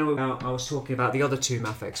 Mm-hmm. When I was talking about the other two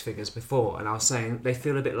Mafex figures before, and I was saying they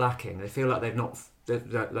feel a bit lacking. They feel like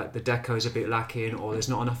like the deco's a bit lacking, or there's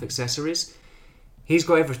not enough accessories. He's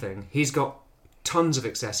got everything. He's got tons of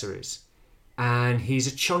accessories, and he's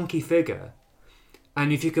a chunky figure.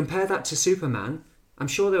 And if you compare that to Superman, I'm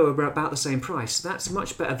sure they were about the same price. That's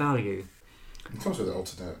much better value. It comes with an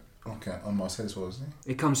alternate Okay, on my head as well, isn't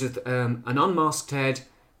he? It comes with an unmasked head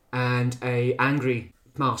and a angry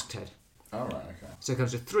masked head. Oh, right, okay. So it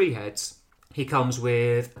comes with 3 heads. He comes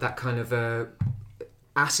with that kind of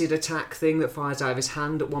acid attack thing that fires out of his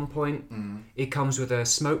hand at one point. He comes with a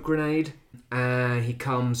smoke grenade, and he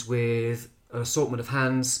comes with an assortment of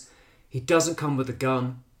hands. He doesn't come with a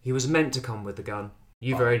gun. He was meant to come with the gun.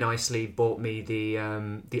 You very nicely bought me the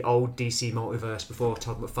old DC Multiverse before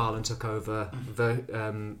Todd McFarlane took over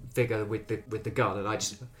the figure with the gun, and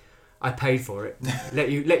I paid for it.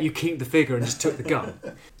 let you keep the figure and just took the gun.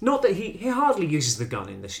 Not that he hardly uses the gun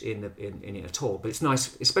in it at all, but it's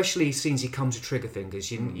nice, especially since he comes with trigger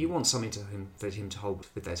fingers. You want something for him to hold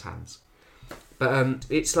with those hands. But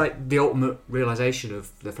it's like the ultimate realisation of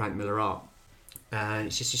the Frank Miller art, and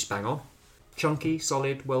it's just bang on, chunky,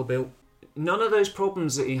 solid, well built. None of those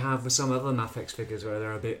problems that you have with some other Mafex figures where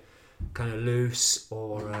they're a bit kind of loose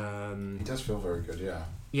or. He does feel very good, yeah.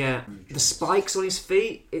 Yeah, the spikes on his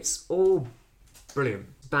feet, it's all brilliant.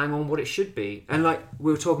 Bang on what it should be. And like we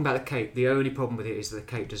were talking about the cape, the only problem with it is that the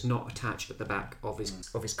cape does not attach at the back of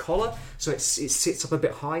his collar, so it sits up a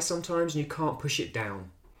bit high sometimes, and you can't push it down.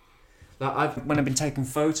 Like when I've been taking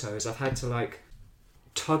photos, I've had to like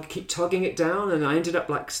keep tugging it down, and I ended up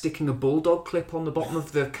like sticking a bulldog clip on the bottom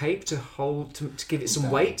of the cape to give it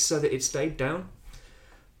some weight so that it stayed down.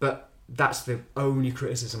 But that's the only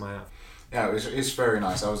criticism I have. Yeah, it's very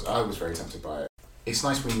nice. I was very tempted by it. It's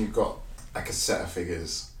nice when you've got like a set of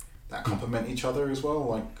figures that complement each other as well.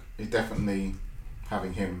 Like it definitely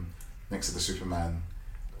having him next to the Superman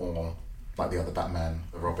or like the other Batman,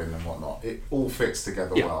 the Robin and whatnot. It all fits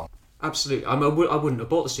together well. Absolutely. I wouldn't have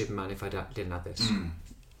bought the Superman if I didn't have this.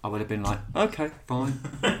 I would have been like, okay, fine.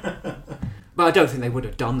 But I don't think they would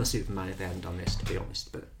have done the Superman if they hadn't done this, to be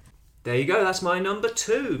honest. But there you go. That's my number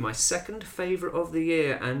 2, my second favourite of the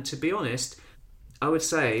year. And to be honest, I would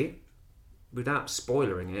say, without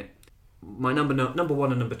spoiling it, my number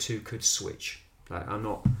 1 and number 2 could switch. Like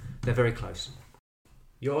they're very close.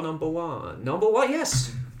 Your number 1. Number 1,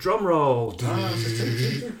 yes. Drum roll.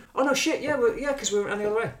 Oh no, shit. Yeah, because we went around the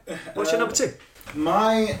other way. What's your number 2?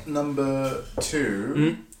 My number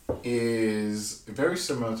 2 is very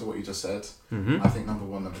similar to what you just said. I think number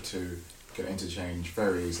 1, number 2 can interchange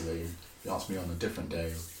very easily. If you ask me on a different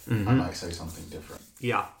day, I might say something different.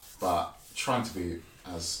 Yeah. But trying to be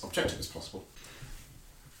as objective as possible.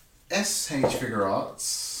 SH Figure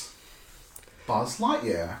Arts Buzz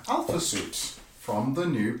Lightyear Alpha Suit from the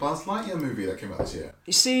new Buzz Lightyear movie that came out this year.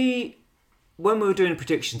 You see, when we were doing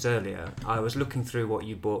predictions earlier, I was looking through what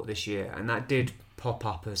you bought this year, and that did pop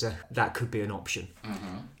up as that could be an option.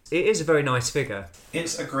 It is a very nice figure.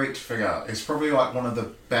 It's a great figure. It's probably like one of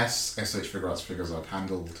the best SH Figure Arts figures I've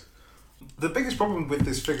handled. The biggest problem with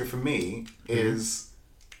this figure for me is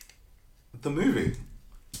the movie.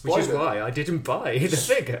 Which is why I didn't buy the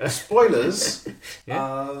figure. Spoilers.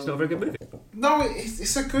 Yeah, it's not a very good movie. No,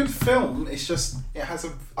 it's a good film. It's just, it has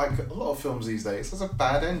like a lot of films these days, it has a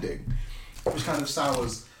bad ending, which kind of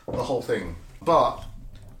sours the whole thing. But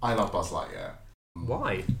I love Buzz Lightyear.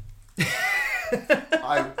 Why?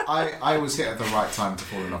 I was hit at the right time to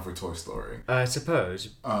fall in love with Toy Story. I suppose.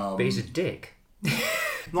 But he's a dick.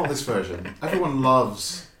 Not this version. Everyone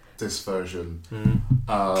loves this version.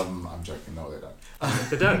 I'm joking. No, they don't.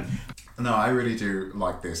 They don't. No, I really do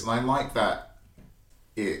like this, and I like that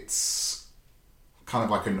it's kind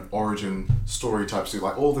of like an origin story type suit.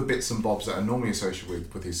 Like all the bits and bobs that are normally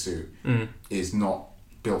associated with his suit is not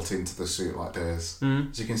built into the suit like this.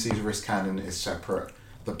 As you can see, the wrist cannon is separate.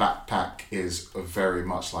 The backpack is very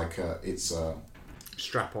much like it's a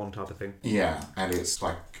strap-on type of thing. Yeah, and it's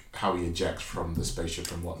like how he ejects from the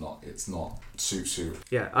spaceship and whatnot. It's not suit.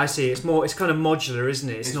 Yeah, I see. It's kind of modular, isn't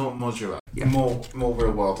it? It's not modular. Yeah. More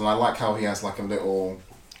real world, and I like how he has like a little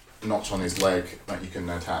notch on his leg that you can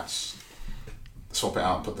attach, swap it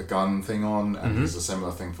out, and put the gun thing on, and there's a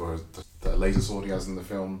similar thing for the laser sword he has in the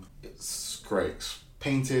film. It's great. It's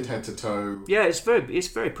painted head to toe. Yeah, it's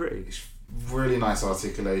very pretty. It's really nice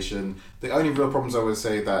articulation. The only real problems I would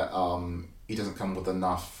say that he doesn't come with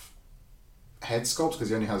enough head sculpts because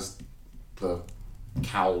he only has the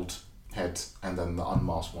cowled head and then the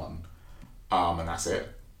unmasked one, and that's it.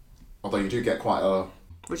 Although you do get quite a...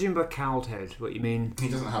 What do you mean by cowled head? What you mean? He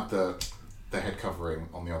doesn't have the head covering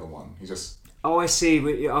on the other one. He just... Oh, I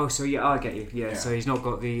see. Oh, so yeah, I get you. Yeah. So he's not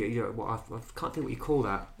got the... I can't think what you call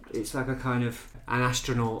that. It's like a kind of an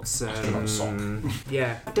astronaut's... astronaut sock.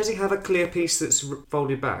 Yeah. Does he have a clear piece that's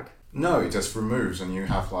folded back? No, it just removes and you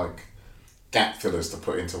have like gap fillers to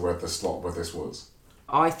put into where the slot where this was.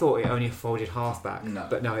 I thought it only folded half back. No.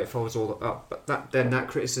 But no, it folds all up. But that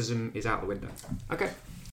criticism is out the window. Okay.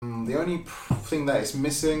 The only thing that is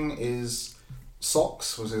missing is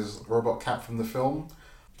Socks, was his robot cat from the film.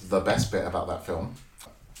 The best bit about that film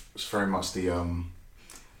was very much the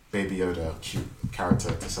Baby Yoda cute character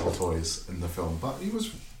to sell toys in the film, but he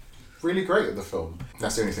was really great at the film.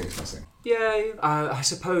 That's the only thing it's missing. Yeah, I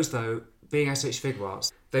suppose though, being SH Figure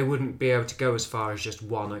Arts, they wouldn't be able to go as far as just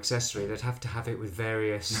one accessory. They'd have to have it with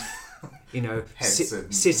various,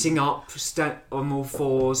 sitting up, on all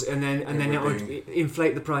fours, and then it would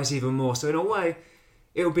inflate the price even more. So in a way,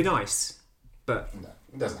 it would be nice, but No,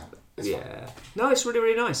 it doesn't happen. It's fine. No, it's really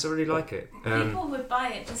really nice. I really like it. People would buy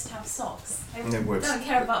it just to have socks. They would. don't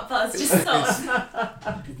care about buzz, just socks.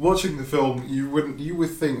 Watching the film, you would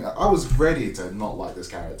think I was ready to not like this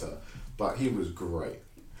character, but he was great.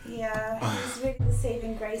 Yeah, it was really the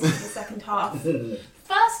saving grace of the second half.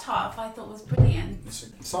 First half I thought was brilliant.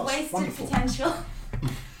 Wasted Wonderful. potential.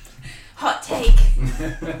 Hot take.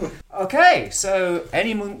 Okay, so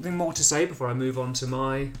anything more to say before I move on to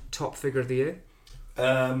my top figure of the year?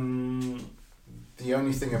 The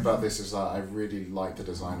only thing about this is that I really like the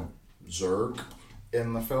design of Zurg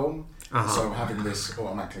in the film. So having this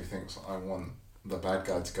automatically thinks I want the bad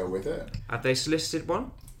guy to go with it. Have they solicited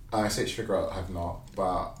one? SH Figure Out have not,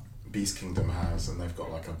 but Beast Kingdom has, and they've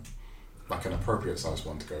got like an appropriate size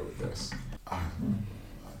one to go with this. I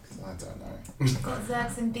don't know. Got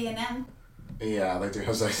Zergs and B&M. Yeah, they do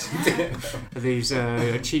have those. These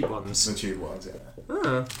cheap ones. The cheap ones, yeah.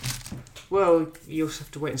 Ah. Well, you'll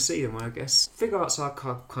have to wait and see them, I guess. Figure Arts are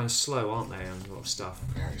kind of slow, aren't they, on a lot of stuff?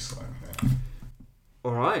 Very slow, yeah.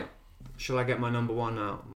 Alright, shall I get my number one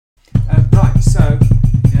out? Right, so,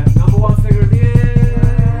 number one figure of the year!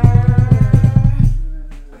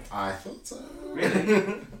 I thought so.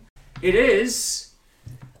 Really? It is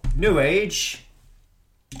New Age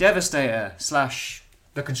Devastator /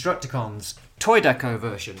 the Constructicons Toy Deco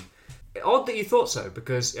version. Odd that you thought so,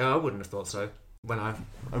 because I wouldn't have thought so when I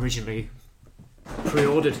originally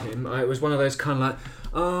pre-ordered him. It was one of those kind of like,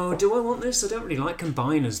 oh, do I want this? I don't really like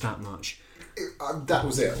combiners that much. That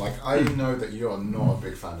was it. Like, I know that you are not a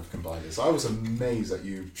big fan of combiners. I was amazed that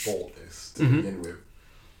you bought this to begin with.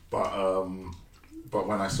 But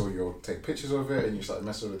when I saw you take pictures of it and you started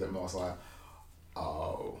messing with it, I was like,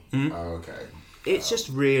 oh, okay. It's just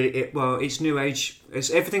really, it's New Age. It's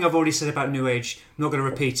everything I've already said about New Age. I'm not going to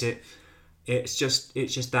repeat it. It's just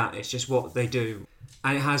that. It's just what they do.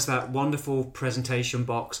 And it has that wonderful presentation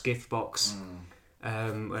box, gift box,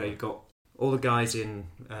 where you've got all the guys in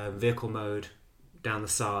vehicle mode down the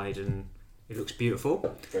side, and it looks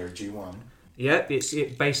beautiful. Very G1. Yeah, it's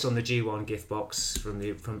based on the G1 gift box from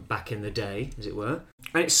back in the day, as it were.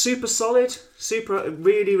 And it's super solid,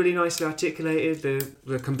 really, really nicely articulated,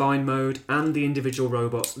 the combined mode and the individual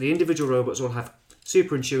robots. The individual robots all have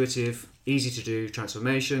super intuitive, easy to do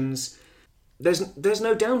transformations. There's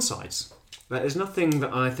no downsides. There's nothing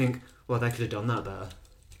that I think, well, they could have done that better.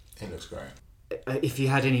 It looks great. If you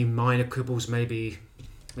had any minor quibbles, maybe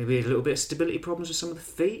a little bit of stability problems with some of the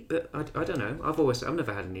feet, but I don't know. I've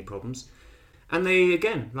never had any problems. And they,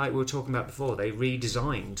 again, like we were talking about before, they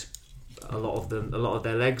redesigned a lot of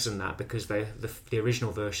their legs and that, because the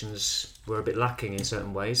original versions were a bit lacking in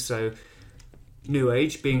certain ways. So New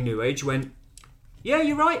Age, being New Age, went, yeah,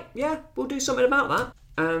 you're right, yeah, we'll do something about that.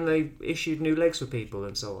 And they issued new legs for people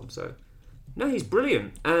and so on. So, no, he's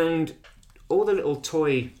brilliant. And all the little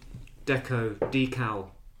toy deco decal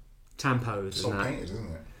tampos. It's all painted,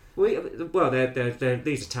 isn't it? Well, they're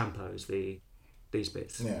these are tampos, these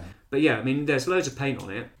bits. Yeah. But yeah, I mean, there's loads of paint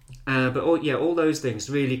on it. But all those things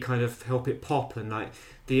really kind of help it pop. And like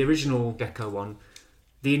the original deco one,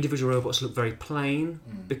 the individual robots look very plain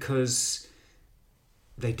because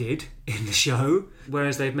they did in the show,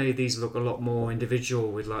 whereas they've made these look a lot more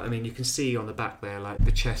individual with, like, I mean, you can see on the back there, like,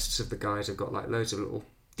 the chests of the guys have got like loads of little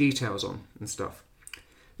details on and stuff.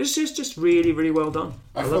 It's just really, really well done.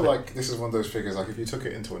 I feel like this is one of those figures, like if you took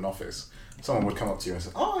it into an office, someone would come up to you and say,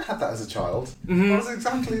 oh, I had that as a child. That's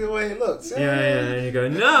exactly the way it looks. Yeah, and you go,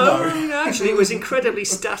 no, actually it was incredibly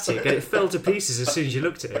static and it fell to pieces as soon as you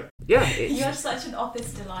looked at it. Yeah, You're such an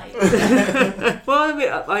office delight. Well, I mean,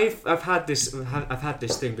 I've had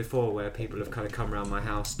this thing before where people have kind of come around my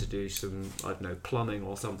house to do some, I don't know, plumbing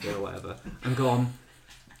or something or whatever, and gone,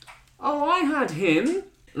 oh, I had him,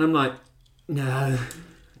 and I'm like, no,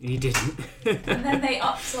 you didn't. And then they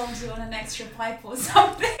upsold you on an extra pipe or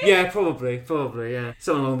something. Yeah, probably, yeah,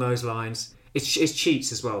 something along those lines. It's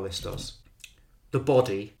cheats as well. This does. The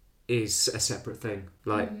body is a separate thing.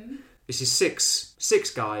 Like. This is six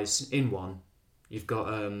guys in one. You've got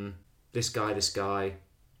this guy, this guy,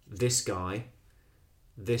 this guy,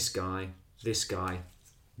 this guy, this guy,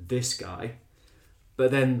 this guy. But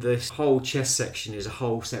then the whole chest section is a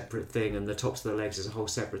whole separate thing, and the tops of the legs is a whole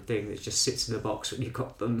separate thing that just sits in the box when you've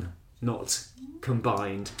got them not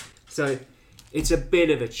combined. So it's a bit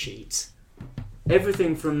of a cheat.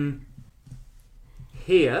 Everything from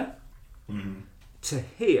here to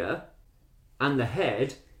here and the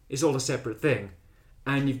head is all a separate thing.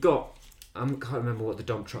 And you've got, I can't remember what the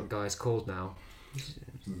dump truck guy is called now.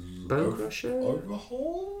 Bone Crusher?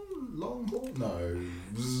 Overhaul? Long haul? No.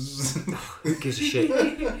 Who gives a shit?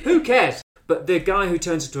 Who cares? But the guy who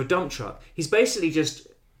turns into a dump truck, he's basically just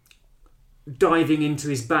diving into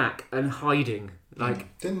his back and hiding. Like,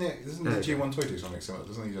 Isn't the G120 do something similar?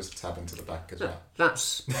 Doesn't he just tab into the back as well?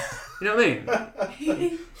 That's, you know what I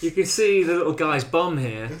mean? You can see the little guy's bum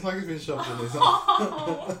here, It's like he's been shoved in his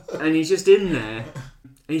and he's just in there,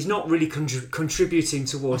 and he's not really contributing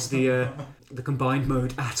towards the combined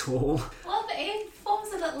mode at all. Well, but it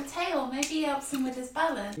forms a little tail. Maybe it helps him with his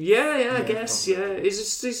balance. Yeah, I guess, yeah.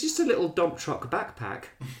 It's just a little dump truck backpack.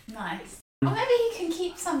 Nice. Or maybe he can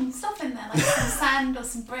keep some stuff in there, like some sand or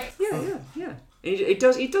some bricks. Yeah. It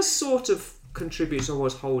does sort of contribute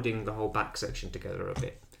towards holding the whole back section together a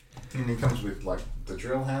bit. And he comes with like the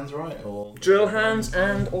drill hands, right? Or Drill hands,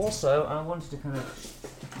 and also I wanted to kind of.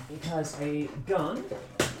 It has a gun.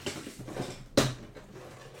 Is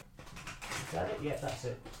that it? Yeah, that's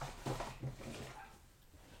it.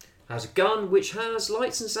 Has a gun which has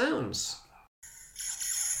lights and sounds.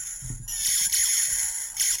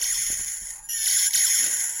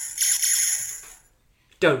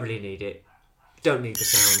 Don't really need it. Don't need the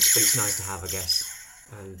sounds, but it's nice to have, I guess.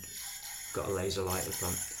 And got a laser light at the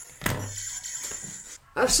front.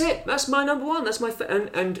 That's it. That's my number one. That's my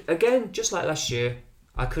and again, just like last year,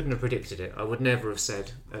 I couldn't have predicted it. I would never have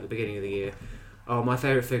said at the beginning of the year, "Oh, my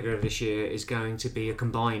favourite figure of this year is going to be a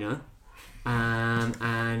Combiner,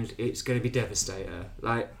 and it's going to be Devastator."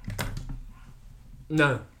 Like,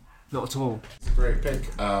 no, not at all. It's a great pick.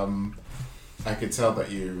 I could tell that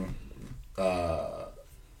you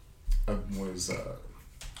was I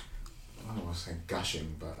don't want to say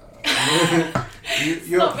gushing, but It's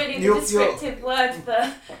not really the descriptive word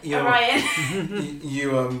for Orion.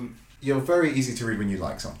 You're very easy to read when you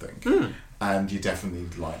like something, and you definitely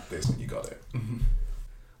liked this when you got it.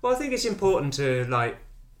 Well, I think it's important to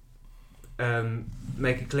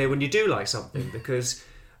make it clear when you do like something, because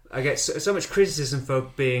I get so much criticism for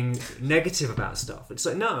being negative about stuff. It's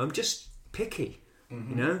like, no, I'm just picky,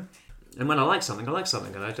 you know. And when I like something, and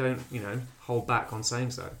I don't, hold back on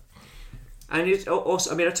saying so. And it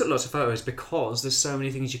also, I mean, I took lots of photos because there's so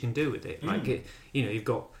many things you can do with it. Like, you've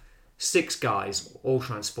got 6 guys all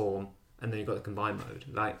transform, and then you've got the combined mode.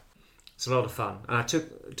 Like, it's a lot of fun. And I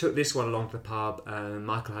took this one along to the pub, and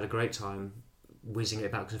Michael had a great time whizzing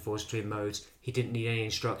it backwards and forwards between modes. He didn't need any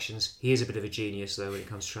instructions. He is a bit of a genius, though, when it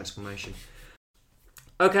comes to transformation.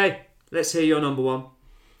 Okay, let's hear your number one.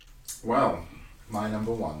 Well, my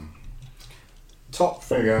number one. Top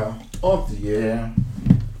figure of the year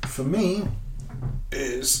for me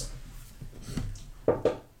is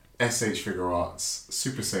SH Figure Arts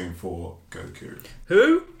Super Saiyan 4 Goku.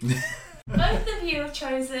 Who? Both of you have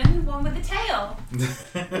chosen one with a tail.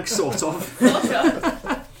 Sort of. Sort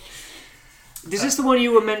of. Is this the one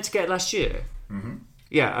you were meant to get last year? Mm-hmm.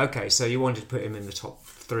 Yeah, okay, so you wanted to put him in the top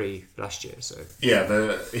 3 last year, so...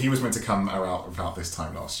 Yeah, he was meant to come out about this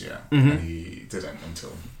time last year, and he didn't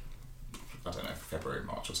until, I don't know, February,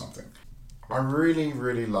 March or something. I really,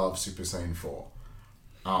 really love Super Saiyan 4.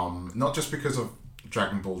 Not just because of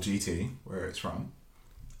Dragon Ball GT, where it's from.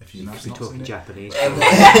 If you know, He's talking Japanese. I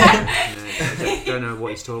don't know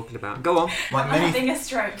what he's talking about. Go on. Like I'm having a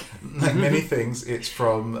stroke. Like many things, it's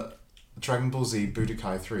from Dragon Ball Z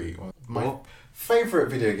Budokai 3. One of my favourite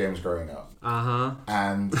video games growing up. Uh-huh.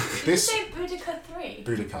 And Did this... you say Budokai 3?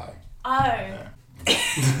 Budokai. Oh. Yeah.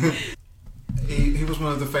 He was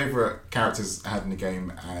one of the favourite characters I had in the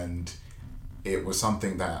game, and it was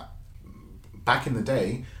something that back in the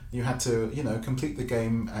day you had to, complete the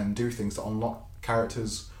game and do things to unlock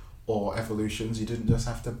characters or evolutions. You didn't just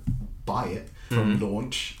have to buy it from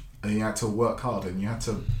launch, and you had to work hard, and you had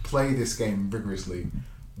to play this game rigorously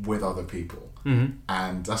with other people.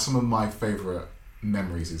 And that's some of my favourite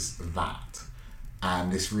memories, is that,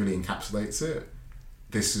 and this really encapsulates it.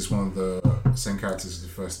 This is one of the same characters who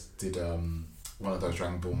first did one of those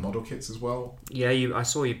Dragon Ball model kits as well. Yeah, I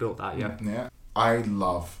saw you built that, yeah. Yeah. I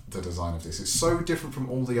love the design of this. It's so different from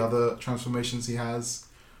all the other transformations he has.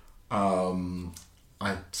 The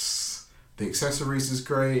accessories is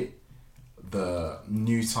great. The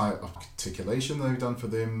new type of articulation they've done for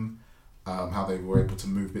them. How they were able to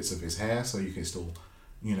move bits of his hair so you can still,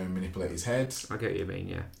 manipulate his head. I get what you mean,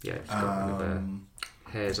 yeah. Yeah, it's got kind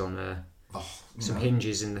of hairs on Some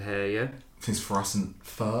hinges in the hair, yeah? His fluorescent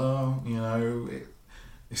fur,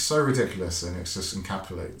 it's so ridiculous, and it just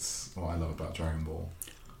encapsulates what I love about Dragon Ball.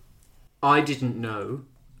 I didn't know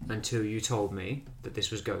until you told me that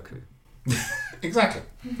this was Goku. Exactly.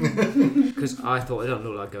 Because I thought it don't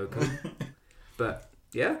look like Goku. But,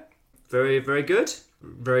 yeah, very, very good.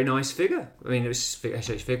 Very nice figure. I mean, it was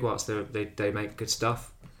SH Figuarts. They make good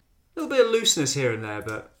stuff. A little bit of looseness here and there,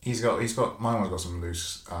 but... My one's got some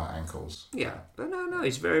loose ankles. Yeah, but no,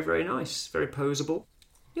 he's very, very nice. Very posable.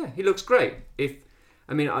 Yeah, he looks great.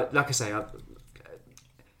 Like I say,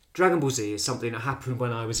 Dragon Ball Z is something that happened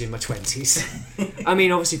when I was in my 20s. I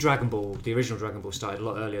mean, obviously the original Dragon Ball started a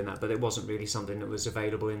lot earlier than that, but it wasn't really something that was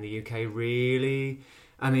available in the UK, really.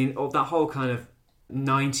 I mean, that whole kind of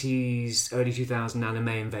 90s, early 2000 anime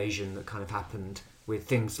invasion that kind of happened with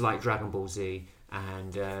things like Dragon Ball Z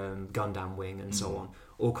and Gundam Wing and so on,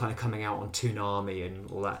 all kind of coming out on Toonami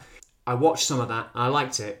and all that. I watched some of that, I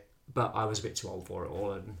liked it, but I was a bit too old for it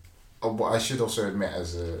all. And I should also admit,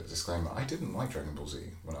 as a disclaimer, I didn't like Dragon Ball Z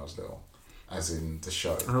when I was little, as in the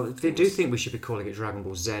show. I do think we should be calling it Dragon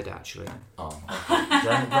Ball Z, actually. Oh, okay.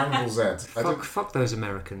 Dragon Ball Z. Fuck those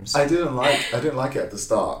Americans. I didn't like it at the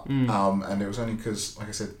start, and it was only because, like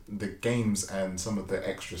I said, the games and some of the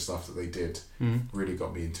extra stuff that they did really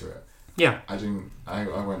got me into it. Yeah.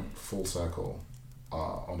 I went full circle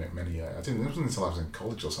on it many years. It wasn't until I was in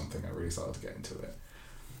college or something I really started to get into it.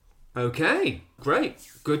 Okay, great.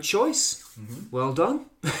 Good choice. Mm-hmm. Well done.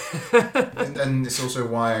 and it's also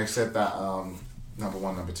why I said that number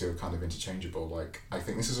 1, number 2 are kind of interchangeable. Like, I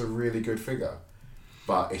think this is a really good figure,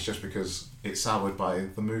 but it's just because it's soured by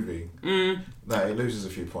the movie that it loses a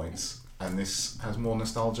few points, and this has more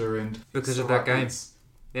nostalgia and... Because of that game.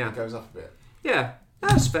 Yeah. It goes up a bit. Yeah.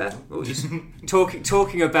 That's fair. Well, just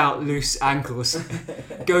talking about loose ankles,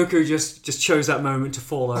 Goku just chose that moment to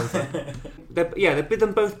fall over.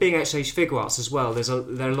 Them both being SH Figuarts as well.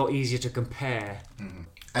 They're a lot easier to compare. Mm.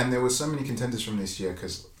 And there were so many contenders from this year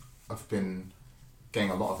because I've been getting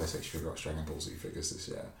a lot of SH Figuarts Dragon Ball Z figures this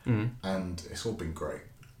year, and it's all been great.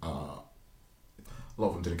 A lot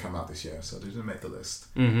of them didn't come out this year, so they didn't make the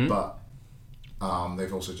list. Mm-hmm. But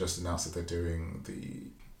they've also just announced that they're doing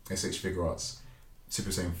the SH Figuarts Super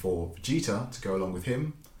Saiyan 4 Vegeta to go along with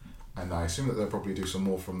him, and I assume that they'll probably do some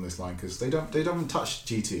more from this line because they don't touch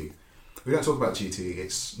GT. We don't talk about GT.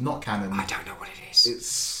 It's not canon. I don't know what it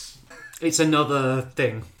is. It's another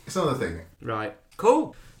thing. It's another thing. Right.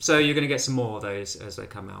 Cool. So you're going to get some more of those as they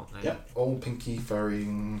come out. Yeah. All pinky furry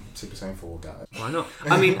Super Saiyan 4 guys. Why not?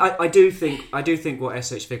 I mean, I do think what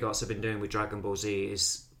SH Figuarts have been doing with Dragon Ball Z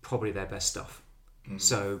is probably their best stuff. Mm.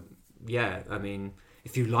 So yeah, I mean,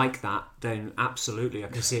 if you like that, then absolutely, I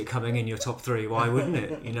can see it coming in your top 3. Why wouldn't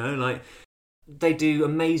it? They do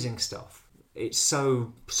amazing stuff. It's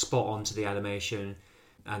so spot on to the animation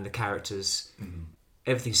and the characters. Mm-hmm.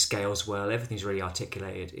 Everything scales well. Everything's really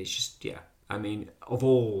articulated. It's just, yeah. I mean, of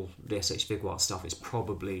all the SH Figuarts stuff, it's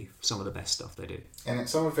probably some of the best stuff they do. And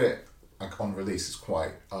some of it, like on release, is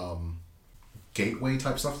quite gateway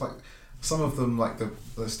type stuff. Like some of them, like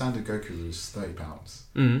the standard Goku is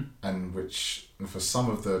 £30, and which for some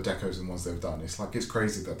of the decos and ones they've done, it's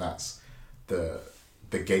crazy that that's the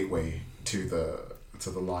gateway to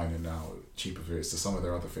the line, and now cheaper figures to some of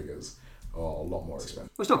their other figures are a lot more expensive.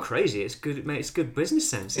 Well, it's not crazy. It's good. It's good business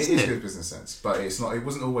sense. It is good business sense, but it's not. It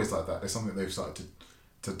wasn't always like that. It's something they've started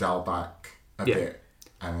to dial back a bit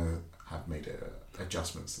and have made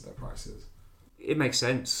adjustments to their prices. It makes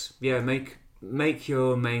sense. Yeah, make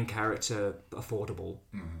your main character affordable,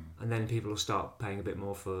 and then people will start paying a bit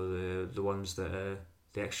more for the ones that are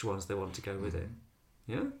the extra ones they want to go with it.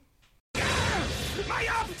 Yeah. My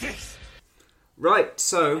optics. Right.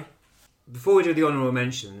 So, before we do the honourable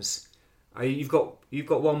mentions, you've got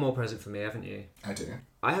one more present for me, haven't you? I do.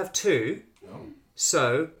 I have 2. Oh.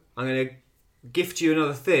 So I'm going to gift you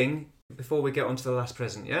another thing before we get on to the last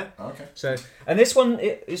present. Yeah. Okay. So, and this one,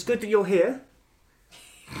 it's good that you're here.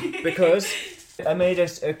 Because I made a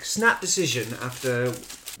snap decision after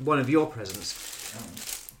one of your presents.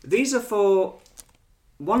 Oh. These are for...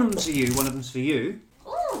 One of them's for you, one of them's for you.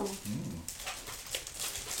 Ooh.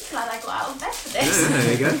 Glad I got out of bed for this. Yeah,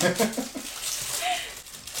 there you go.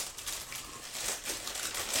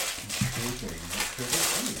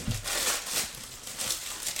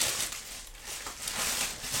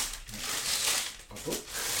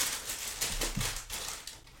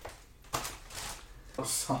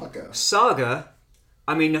 Saga.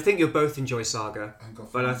 I mean, I think you'll both enjoy Saga,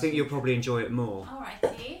 but I think you'll probably enjoy it more.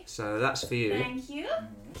 Alrighty. So that's for you. Thank you.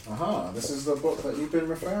 Aha, this is the book that you've been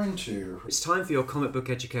referring to. It's time for your comic book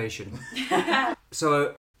education.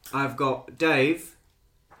 So I've got Dave,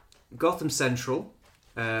 Gotham Central,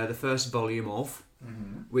 the first volume of,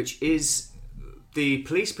 which is the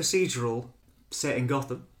police procedural set in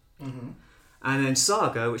Gotham. And then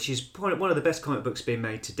Saga, which is one of the best comic books being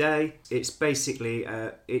made today. It's basically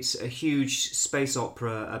it's a huge space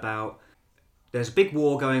opera about there's a big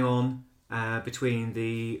war going on between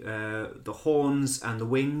the Horns and the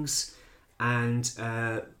Wings, and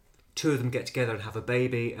two of them get together and have a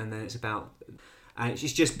baby, and then it's about. And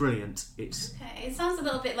it's just brilliant. It's okay. It sounds a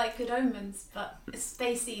little bit like Good Omens, but it's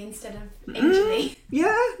spacey instead of angely.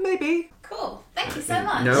 Yeah, maybe. Cool. Thank you so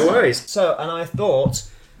much. No worries. So, and I thought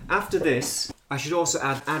after this, I should also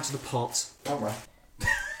add to the pot. All right.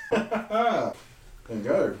 There you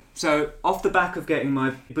go. So, off the back of getting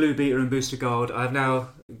my Blue Beta and Booster Gold, I've now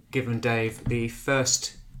given Dave the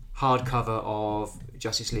first hardcover of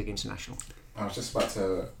Justice League International. I was just about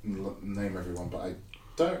to name everyone, but I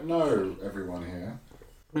don't know everyone here.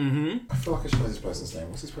 I feel like I should know this person's name.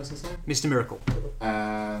 What's this person's name? Mr. Miracle.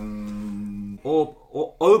 Or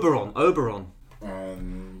Oberon.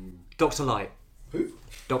 Dr. Light. Who?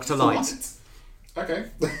 Dr. Light. Okay.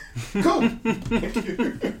 Cool. Thank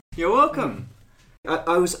you. You're welcome.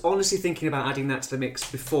 I was honestly thinking about adding that to the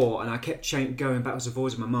mix before, and I kept going backwards and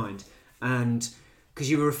forwards in my mind. And because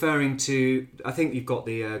you were referring to, I think you've got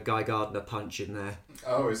the Guy Gardner punch in there.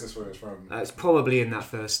 Oh, is this where it's from? It's probably in that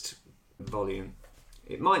first volume.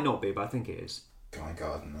 It might not be, but I think it is. Guy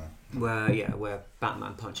Gardner. Where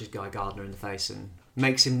Batman punches Guy Gardner in the face and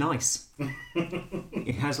makes him nice.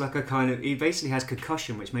 He has he basically has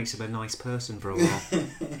concussion, which makes him a nice person for a while.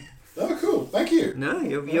 Oh, cool. Thank you. No,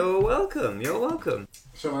 you're welcome. You're welcome.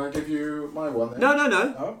 Shall I give you my one then?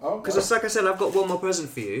 No. Oh, because like I said, I've got one more present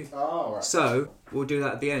for you. Oh, right. So we'll do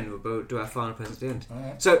that at the end. We'll do our final present at the end.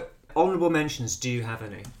 Right. So, honourable mentions, do you have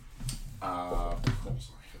any? Of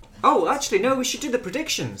course. Oh, actually, no, we should do the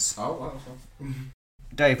predictions. Oh, well.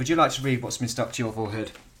 Dave, would you like to read what's been stuck to your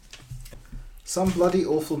forehead? Some bloody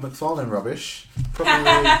awful McFarlane rubbish.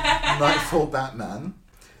 Probably Nightfall Batman.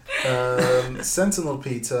 Sentinel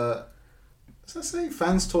Peter. Does that say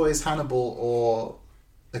Fans Toys, Hannibal, or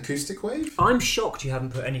Acoustic Wave? I'm shocked you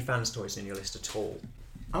haven't put any Fans Toys in your list at all.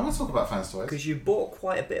 I want to talk about Fans Toys. Because you bought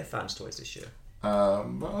quite a bit of Fans Toys this year.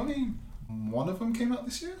 But only one of them came out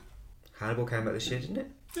this year? Hannibal came out this year, didn't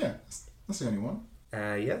it? Yeah, that's the only one.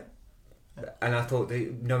 Yeah. And I thought,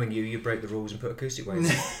 knowing you break the rules and put Acoustic Waves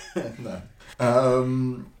in.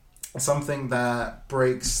 No. Something that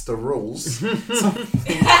breaks the rules. something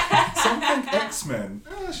X-Men.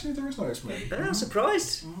 Oh, actually, there is no X-Men. I'm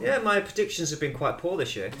surprised. Yeah, my predictions have been quite poor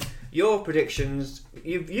this year. Your predictions,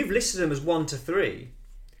 you've listed them as 1 to 3.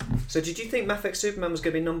 So did you think Mafex Superman was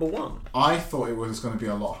going to be number 1? I thought it was going to be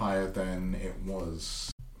a lot higher than it was.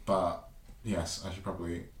 But, yes, I should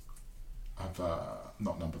probably have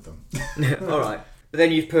not numbered them. Alright. But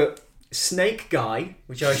then you've put Snake Guy,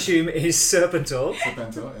 which I assume is Serpentor.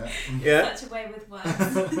 Serpentor, yeah. Yeah. Such a way with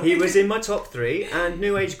words. He was in my top 3. And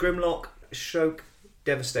New Age Grimlock stroke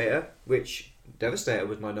Devastator, which Devastator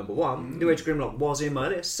was my number 1. New Age Grimlock was in my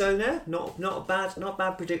list. So no, not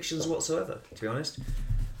bad predictions whatsoever, to be honest.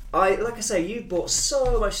 Like I say, you bought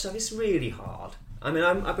so much stuff, it's really hard. I mean,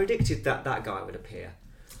 I predicted that guy would appear.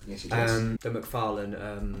 Yes, you did. The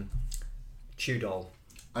McFarlane Tudor.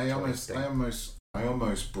 I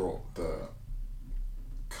almost brought the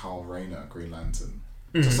Carl Rayner Green Lantern.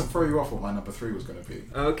 Just to throw you off what my number 3 was going to be.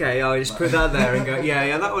 Okay, I'll just put that there and go,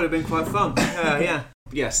 yeah, that would have been quite fun. Yeah.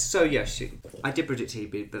 Yes, I did predict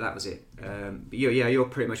he'd but that was it. You're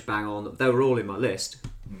pretty much bang on. They were all in my list.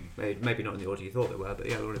 Maybe not in the order you thought they were, but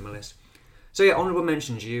yeah, they were all in my list. So yeah, honourable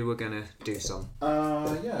mentions, you were going to do some.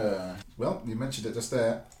 Yeah. Well, you mentioned it just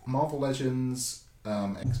there. Marvel Legends,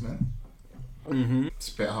 X-Men. It's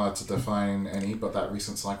a bit hard to define any, but that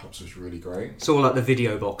recent Cyclops was really great. It's all like the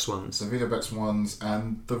video box ones. The video box ones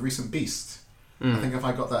and the recent Beast. I think if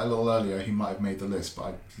I got that a little earlier, he might have made the list, but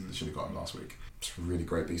I literally got him last week. It's a really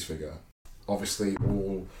great Beast figure. Obviously,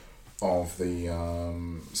 all of the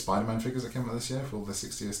Spider-Man figures that came out this year for all the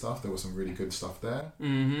 60-year stuff, there was some really good stuff there.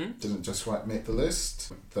 Didn't just quite make the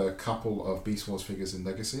list. The couple of Beast Wars figures in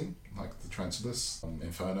Legacy, like the Transilus,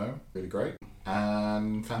 Inferno, really great.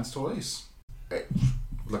 And Fans Toys.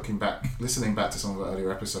 Listening back to some of the earlier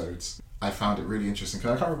episodes, I found it really interesting.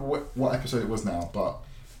 Cause I can't remember what episode it was now, but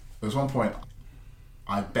there was one point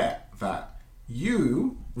I bet that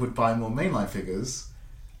you would buy more mainline figures,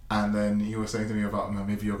 and then you were saying to me about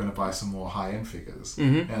maybe you're going to buy some more high-end figures.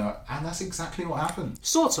 You know, and that's exactly what happened.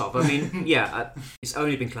 Sort of. I mean, yeah, it's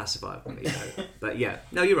only been classified for me, but yeah,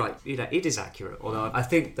 no, you're right. It is accurate. Although I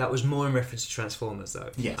think that was more in reference to Transformers,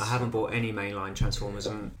 though. Yes. I haven't bought any mainline Transformers,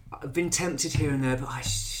 and I've been tempted here and there, but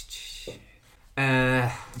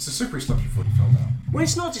It's a slippery stuff before you fell down. Well,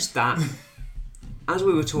 it's not just that. As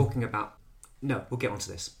we were talking about... No, we'll get onto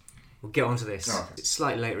this. Oh, okay. It's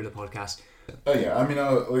slightly later in the podcast. Oh yeah, I mean,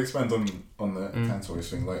 I'll expand on the Tantoys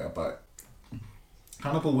thing later, but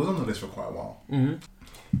Hannibal was on the list for quite a while. Mm-hmm.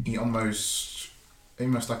 He almost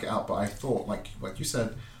stuck it out, but I thought, like you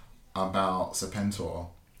said about Serpentor,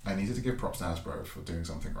 I needed to give props to Hasbro for doing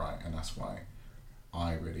something right, and that's why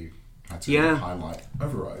I really had to highlight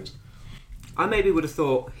Override. I maybe would have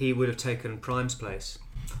thought he would have taken Prime's place.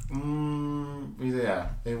 Yeah,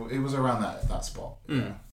 it was around that spot.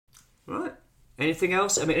 Yeah. Right. Anything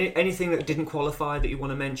else? I mean, anything that didn't qualify that you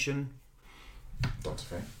want to mention? Dr.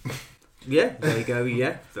 Fate. Yeah, there you go.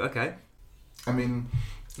 Yeah, okay. I mean,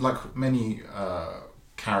 like many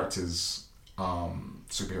characters,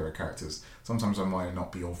 superhero characters, sometimes I might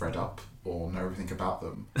not be all read up or know everything about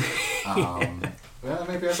them. Yeah,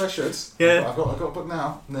 maybe as I should. Yeah. I've got a book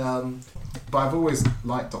now. But I've always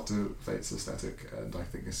liked Dr. Fate's aesthetic, and I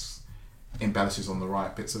think this embellishes on the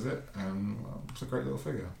right bits of it, and it's a great little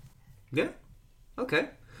figure. Yeah. Okay.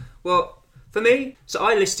 Well, for me, so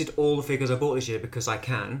I listed all the figures I bought this year because I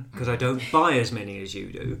can, because I don't buy as many as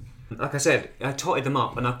you do. Like I said, I totted them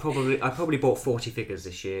up, and I probably bought 40 figures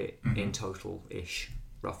this year in total-ish,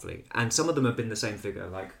 roughly. And some of them have been the same figure.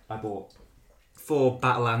 Like, I bought 4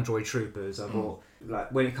 Battle Android Troopers. I bought,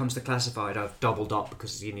 like, when it comes to classified, I've doubled up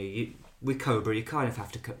because, with Cobra, you kind of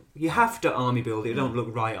have to army build it. It don't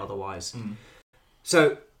look right otherwise.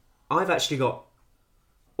 So, I've actually got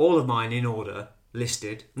all of mine in order,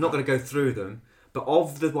 listed. I'm not going to go through them, but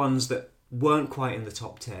of the ones that weren't quite in the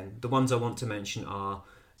top 10, the ones I want to mention are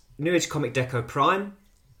New Age Comic Deco Prime.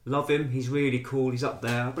 Love him. He's really cool. He's up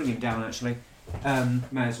there. I'll bring him down, actually.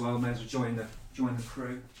 May as well join the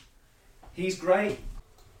crew. He's great,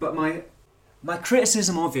 but my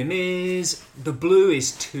criticism of him is the blue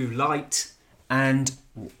is too light and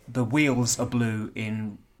the wheels are blue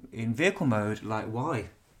in vehicle mode. Like, why?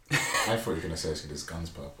 I thought you were going to say it's because his gun's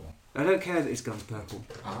purple. I don't care that his gun's purple.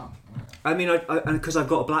 Okay. I mean, because I've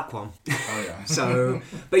got a black one. Oh yeah. So,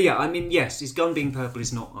 but yeah, I mean, yes, his gun being purple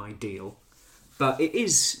is not ideal, but it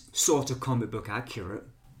is sort of comic book accurate.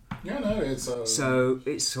 Yeah, no, it's so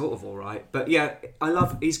it's sort of all right. But yeah,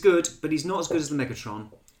 he's good, but he's not as good as the Megatron.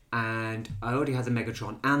 And I already had the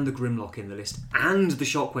Megatron and the Grimlock in the list and the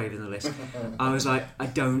Shockwave in the list. I was like, I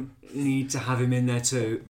don't need to have him in there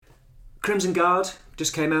too. Crimson Guard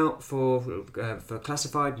just came out for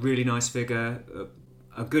classified. Really nice figure.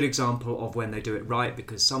 A good example of when they do it right,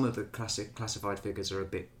 because some of the classic classified figures are a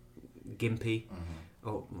bit gimpy.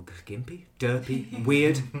 Oh, gimpy? Derpy?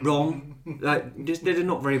 Weird? Wrong? Like, they're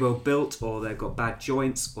not very well built, or they've got bad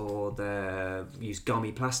joints, or they use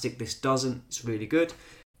gummy plastic. This doesn't. It's really good.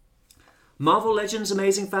 Marvel Legends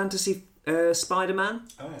Amazing Fantasy Spider-Man.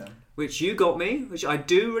 Oh yeah. Which you got me, which I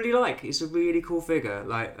do really like. It's a really cool figure.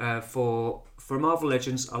 Like, for Marvel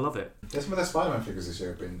Legends, I love it. Yeah, some of their Spider-Man figures this year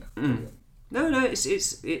have been brilliant. No,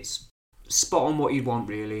 it's spot on what you'd want,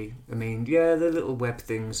 really. I mean, yeah, the little web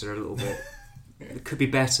things are a little bit... It could be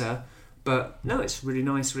better, but no, it's really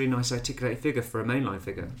nice articulated figure for a mainline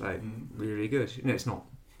figure. Like, really good. It's not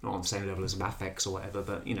on the same level as Mafex or whatever,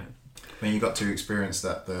 but I mean, you got to experience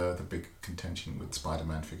that the big contention with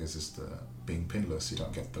Spider-Man figures is the being pinless. You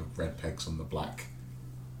don't get the red pegs on the black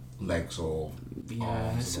legs or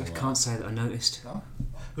arms. I can't say that I noticed. No?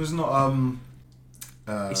 It was not.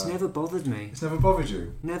 It's never bothered me. It's never bothered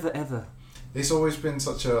you. Never ever. It's always been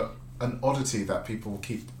such an oddity that people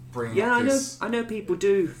keep bringing. Yeah, up this. I know people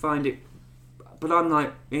do find it, but I'm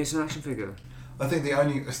like, it's an action figure. I think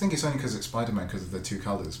it's only because it's Spider-Man because of the 2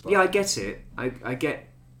 colours. But yeah, I get it.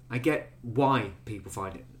 I get why people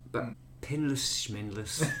find it, but pinless,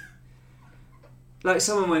 schminless. Like,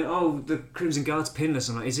 someone went, "Oh, the Crimson Guard's pinless."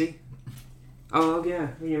 I'm like, "Is he?" Oh yeah,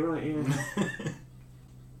 you're right. Yeah.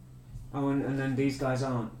 Oh, and then these guys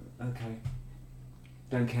aren't. Okay,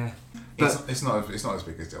 don't care. But it's not as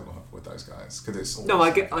big as Diablo with those guys because it's. No,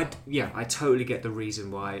 I totally get the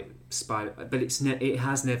reason why Spider, but it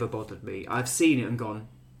has never bothered me. I've seen it and gone,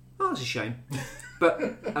 "Oh, that's a shame," but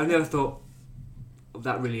I never thought,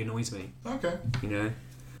 that really annoys me. Okay.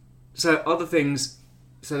 So other things.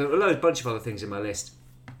 So there are a bunch of other things in my list,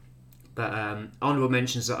 but honourable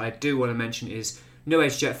mentions that I do want to mention is No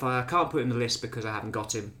Age Jetfire. I can't put him in the list because I haven't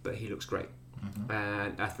got him, but he looks great.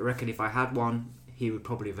 And I reckon if I had one, he would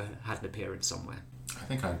probably have had an appearance somewhere. I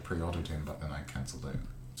think I pre-ordered him, but then I cancelled it.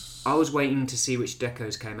 I was waiting to see which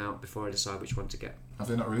decos came out before I decide which one to get. Have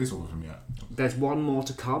they not released all of them yet? There's one more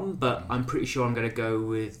to come, but I'm pretty sure I'm going to go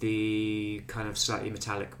with the kind of slightly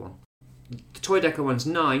metallic one. The toy deco one's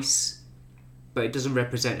nice, but it doesn't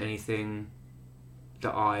represent anything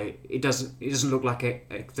that it doesn't look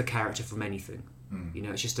like the character from anything. You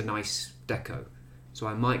know, it's just a nice deco. So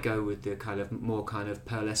I might go with the kind of more kind of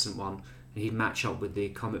pearlescent one, and he'd match up with the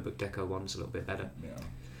comic book deco ones a little bit better. Yeah.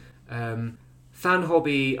 Fan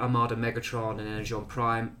Hobby, Armada Megatron and Energon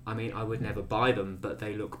Prime. I mean, I would never buy them, but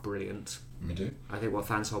they look brilliant. Me too. I think what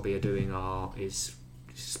Fans Hobby are doing is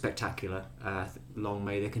spectacular. Long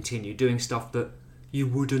may they continue doing stuff that you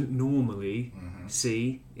wouldn't normally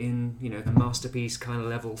see in, you know, the masterpiece kind of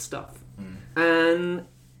level stuff. And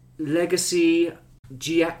Legacy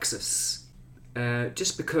G-Axis,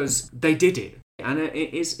 just because they did it, and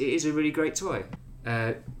it is a really great toy.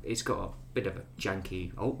 It's got a bit of a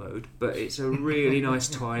janky alt mode, but it's a really nice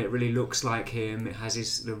toy. It really looks like him. It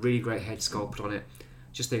has the really great head sculpt on it.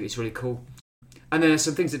 Just think it's really cool. And then there's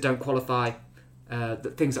some things that don't qualify.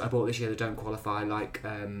 The things that I bought this year that don't qualify, like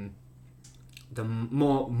the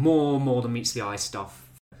more than meets the eye stuff.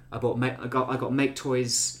 I got Make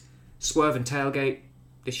Toys Swerve and Tailgate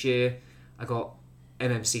this year. I got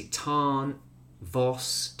MMC Tarn,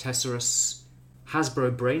 Voss, Tesserus,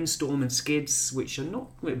 Hasbro Brainstorm and Skids, which are not...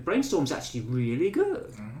 Brainstorm's actually really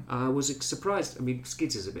good. I was surprised. I mean,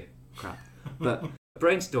 Skids is a bit crap, but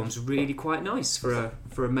Brainstorm's really quite nice for a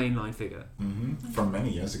mainline figure. From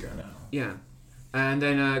many years ago now. Yeah. And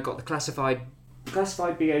then got the classified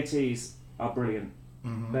BATs are brilliant.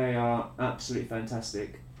 They are absolutely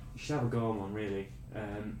fantastic. You should have a go on one, really.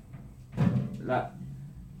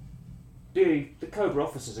 The Cobra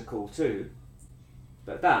officers are cool too,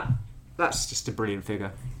 but that's just a brilliant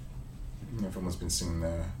figure. Everyone's been singing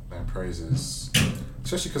their praises,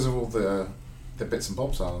 especially because of all the bits and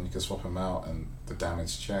bobs on. You can swap them out, and the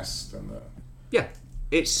damaged chest and the... Yeah,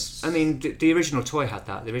 it's... I mean, the original toy had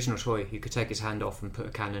that. The original toy, you could take his hand off and put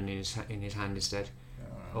a cannon in his hand instead,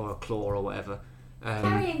 or a claw or whatever.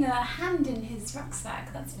 Carrying a hand in his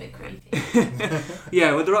rucksack, that's a bit creepy.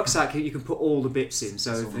 Yeah, with the rucksack you can put all the bits in,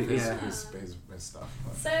 so his stuff.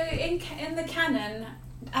 So in the canon,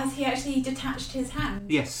 has he actually detached his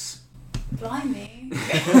hand? Yes. Blimey.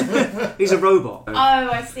 He's a robot. Oh,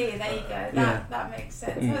 I see. There you go. That makes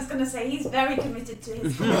sense. I was going to say he's very committed to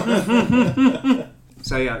his cause.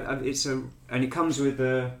 So yeah, and it comes with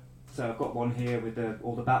the. So I've got one here with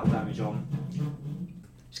all the battle damage on.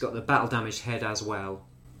 It's got the battle damaged head as well.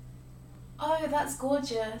 Oh, that's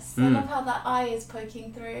gorgeous. I love how that eye is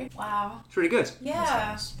poking through. Wow. It's really good. Yeah.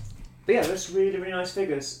 Nice. But yeah, that's really, really nice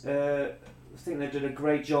figures. I think they did a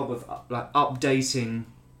great job of updating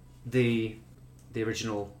the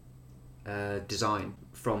original design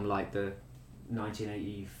from like the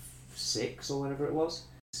 1986 or whatever it was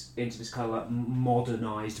into this kind of like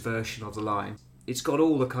modernised version of the line. It's got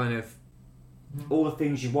all the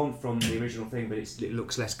things you want from the original thing, but it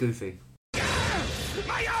looks less goofy.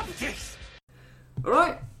 My optics!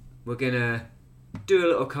 Alright, we're gonna do a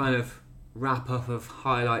little kind of wrap up of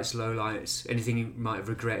highlights, lowlights, anything you might have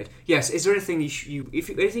regretted. Yes, is there anything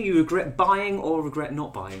anything you regret buying or regret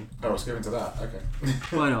not buying? Oh, let's get into that. Okay.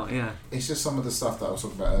 Why not? Yeah. It's just some of the stuff that I was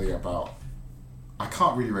talking about earlier about. I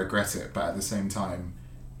can't really regret it, but at the same time,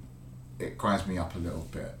 it grinds me up a little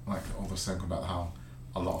bit. Like all of a sudden about how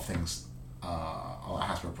a lot of things, a lot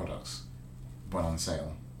of Hasbro products went on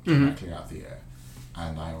sale directly out of the year,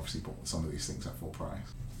 and I obviously bought some of these things at full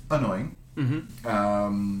price. Annoying.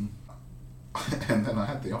 And then I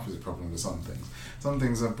had the opposite problem with some things. Some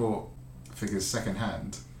things I bought figures second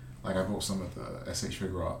hand. Like I bought some of the SH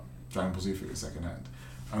Figure Art Dragon Ball Z figures second hand,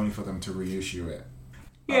 only for them to reissue it.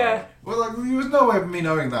 Yeah. Well, like there was no way of me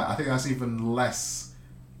knowing that. I think that's even less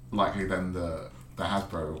likely than the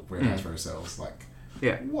Hasbro weird Hasbro sales. Like,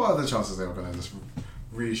 what are the chances they were going to just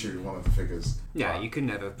reissue one of the figures? Yeah, you can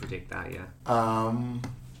never predict that. Yeah.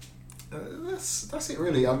 That's it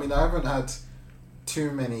really. I mean, I haven't had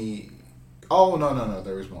too many. Oh no!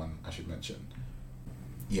 There is one I should mention.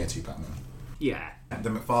 Year 2 Batman. Yeah. The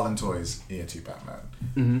McFarlane Toys Year 2 Batman.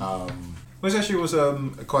 Which actually was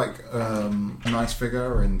quite a nice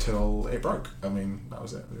figure until it broke. I mean, that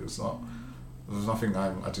was it. There was nothing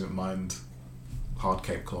I didn't mind. Hard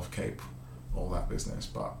cape, cloth cape, all that business,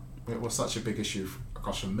 but it was such a big issue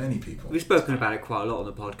across for many people. We've spoken about it quite a lot on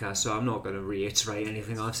the podcast, so I'm not going to reiterate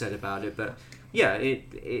anything I've said about it. But yeah,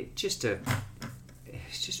 it's just the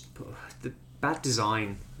bad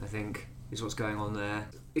design, I think, is what's going on there.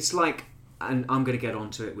 It's like, and I'm going to get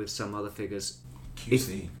onto it with some other figures.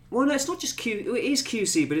 QC. Well, no, it's not just Q. It is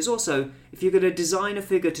QC, but it's also if you're going to design a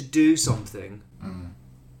figure to do something,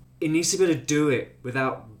 it needs to be able to do it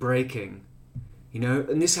without breaking. You know,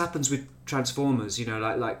 and this happens with Transformers. You know,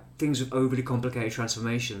 like things with overly complicated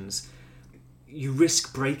transformations, you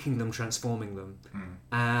risk breaking them, transforming them.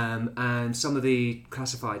 And some of the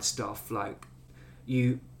classified stuff, like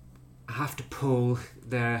you have to pull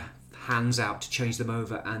their hands out to change them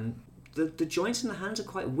over, and the joints in the hands are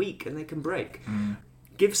quite weak and they can break.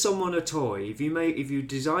 Give someone a toy. If you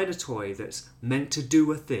design a toy that's meant to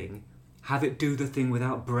do a thing, have it do the thing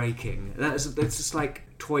without breaking. That's just like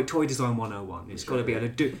toy design 101. It's got to be able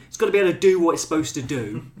to do what it's supposed to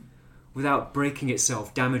do without breaking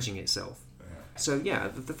itself, damaging itself. So yeah,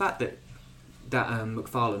 the fact that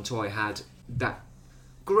McFarlane toy had that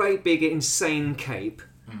great big insane cape,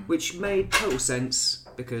 which made total sense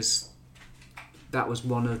because that was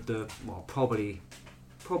one of the probably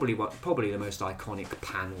the most iconic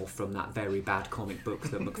panel from that very bad comic book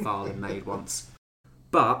that McFarlane made once.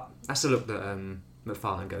 But that's the look that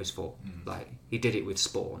McFarlane goes for. Like, he did it with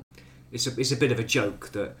Spawn. It's a bit of a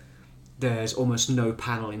joke that there's almost no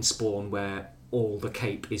panel in Spawn where all the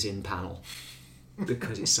cape is in panel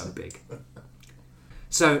because it's so big.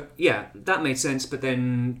 So yeah, that made sense. But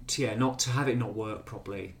then not to have it not work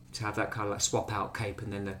properly, to have that kind of like swap out cape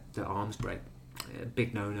and then the arms break.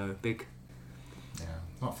 Big no. Big. Yeah,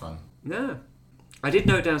 not fun. No. I did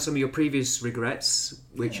note down some of your previous regrets,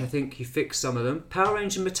 which I think you fixed some of them. Power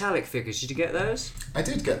Ranger metallic figures, did you get those? I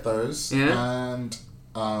did get those, and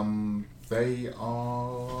they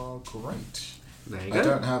are great. There you go. I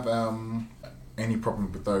don't have any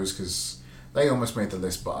problem with those because they almost made the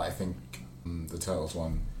list, but I think the Turtles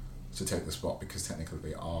one should take the spot because technically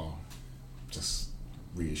they are just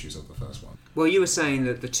reissues of the first one. Well, you were saying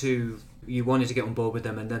that the two, you wanted to get on board with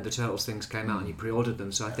them, and then the Turtles things came out and you pre-ordered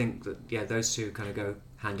them, so I think that those two kind of go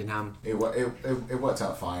hand in hand. It worked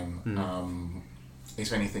out fine.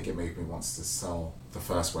 If anything, it made me want to sell the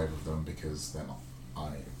first wave of them because then I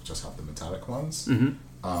just have the metallic ones.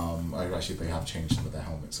 They have changed some of their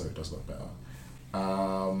helmets, so it does look better.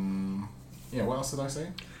 What else did I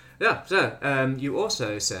say? Yeah, so you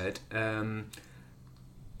also said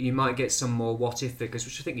you might get some more What If figures,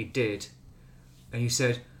 which I think you did, and you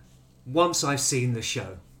said, once I've seen the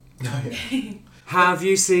show. Oh, yeah. Have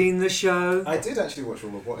you seen the show? I did actually watch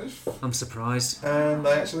all of What If. I'm surprised. And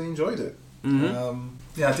I actually enjoyed it.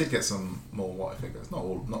 I did get some more What If figures. Not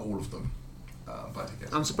all of them. But I did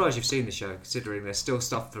get I'm surprised you've seen the show, considering there's still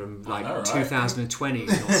stuff from like 2020 you've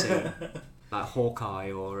not seen. Like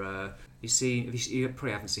Hawkeye or... You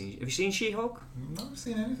probably haven't seen... Have you seen She-Hulk? No, I've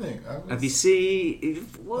seen anything. Have you seen...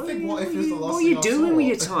 What are what are you doing with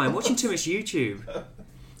your time? Watching too much YouTube?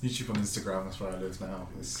 YouTube on Instagram, that's where I live now.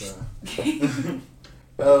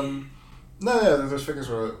 Those figures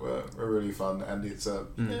were really fun, and it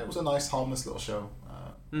was a nice, harmless little show.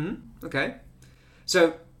 Okay.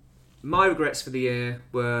 So, my regrets for the year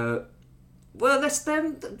were... Well, that's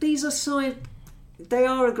them. These are side... They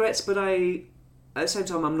are regrets, but at the same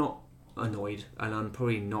time, I'm not annoyed, and I'm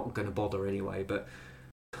probably not going to bother anyway, but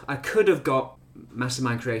I could have got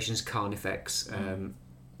Mastermind Creations Carnifex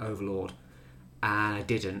Overlord, and I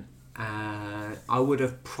didn't. I would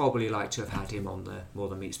have probably liked to have had him on the More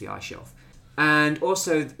Than Meets the Eye shelf. And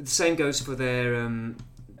also, the same goes for their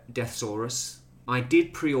Deathsaurus. I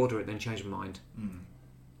did pre-order it, then changed my mind.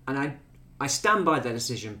 And I stand by that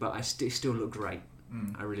decision, but it still looked great.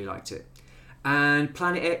 I really liked it. And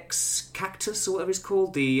Planet X Cactus, or whatever it's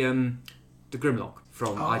called, the Grimlock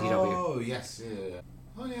from IDW. Oh, yes, yeah.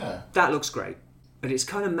 Oh, yeah. That looks great. But it's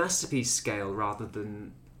kind of masterpiece scale rather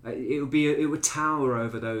than... It would tower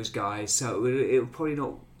over those guys, so it would probably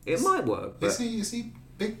not... It might work, but... Is he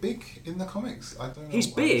big in the comics? I don't know. He's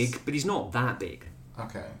big, but he's not that big.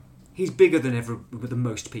 Okay. He's bigger than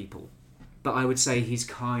most people. But I would say he's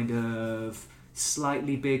kind of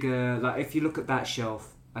slightly bigger. Like, if you look at that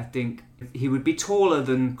shelf, I think he would be taller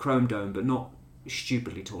than Chrome Dome, but not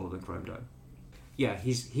stupidly taller than Chrome Dome. Yeah,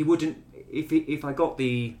 he wouldn't... If I got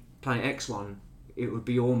the Planet X one, it would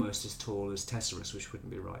be almost as tall as Tesserus, which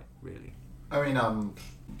wouldn't be right, really. I mean,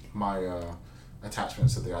 my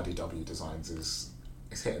attachments to the IDW designs is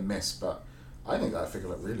hit and miss, but I think that figure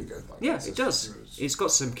looked really good. Yeah, it does. It's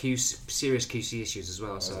got some serious QC issues as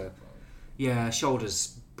well, so... Yeah,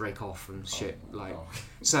 shoulders break off and shit.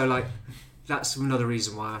 So, that's another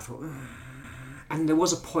reason why I thought... And there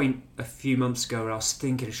was a point a few months ago where I was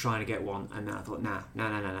thinking of trying to get one, and then I thought,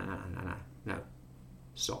 no,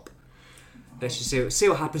 stop. Let's just see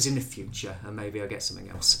what happens in the future, and maybe I'll get something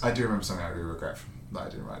else. I do remember something I really regret that I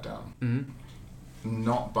didn't write down.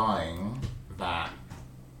 Not buying that.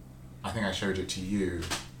 I think I showed it to you.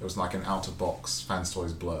 It was like an out-of-box Fans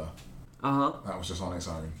Toys Blur. That was just on its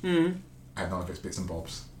own. I had none of its bits and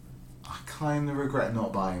bobs. I kind of regret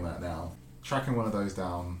not buying that now. Tracking one of those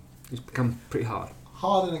down... It's become pretty hard.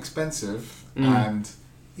 Hard and expensive, and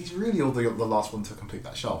he's really the last one to complete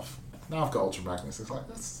that shelf. Now I've got Ultra Magnus. It's like,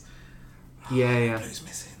 Yeah. Blue's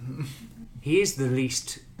missing. He is the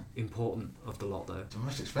least important of the lot, though. The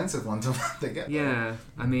most expensive one to get. Yeah,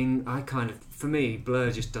 I mean, for me,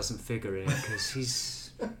 Blur just doesn't figure in because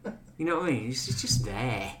he's, you know what I mean? He's just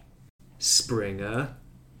there. Springer,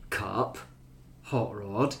 Cup, Hot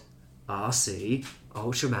Rod, RC,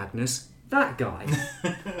 Ultra Magnus, that guy.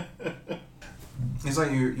 It's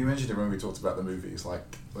like you mentioned it when we talked about the movies, like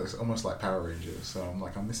it's almost like Power Rangers. So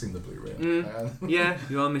I'm missing the Blue Ranger. Yeah,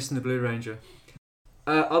 you are missing the Blue Ranger.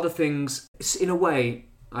 Other things, in a way,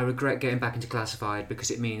 I regret getting back into Classified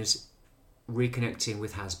because it means reconnecting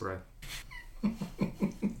with Hasbro.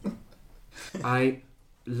 I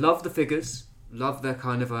love the figures, love their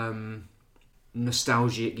kind of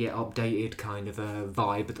nostalgic yet updated kind of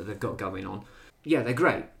vibe that they've got going on. Yeah, they're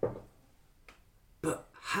great. But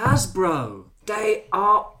Hasbro, they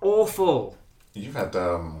are awful. You've had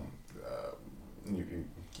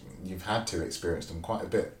you've had to experience them quite a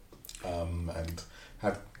bit, and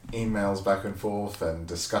had emails back and forth and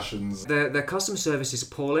discussions. Their customer service is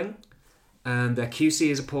appalling, and their QC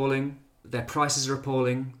is appalling. Their prices are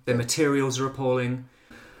appalling. Their materials are appalling.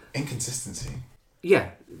 Inconsistency.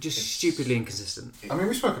 Yeah, just stupidly inconsistent. I mean,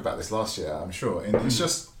 we spoke about this last year, I'm sure, and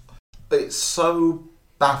it's so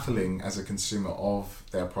baffling as a consumer of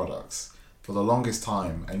their products for the longest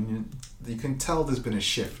time, and you can tell there's been a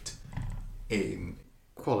shift in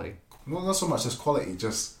quality. Well, not so much as quality,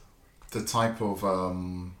 just the type of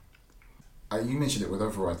you mentioned it with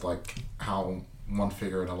Override, like how one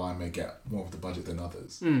figure in a line may get more of the budget than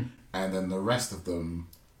others, and then the rest of them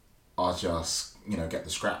are just, get the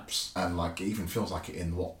scraps, and like it even feels like it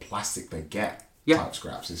in what plastic they get type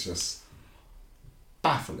scraps. It's just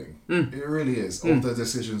baffling. It really is. All the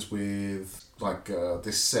decisions with like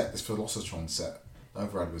this Velocitron set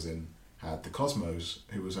Override was in had the Cosmos,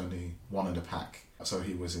 who was only one in a pack, so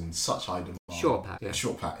he was in such high demand. Short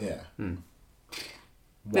pack, yeah.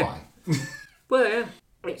 Why? Yeah. Well, yeah.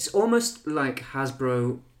 It's almost like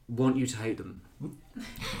Hasbro want you to hate them.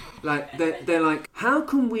 Like they're like, how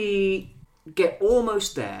can we get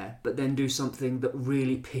almost there, but then do something that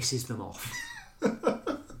really pisses them off?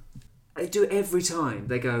 They do it every time.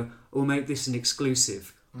 They go, "We'll make this an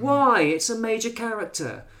exclusive." Why? It's a major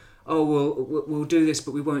character. Oh, we'll do this,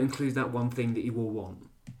 but we won't include that one thing that you all want.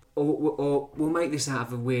 Or we'll make this out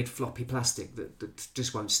of a weird floppy plastic that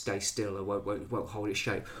just won't stay still or won't hold its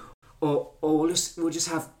shape. Or we'll just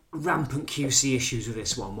have rampant QC issues with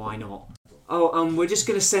this one. Why not? Oh, we're just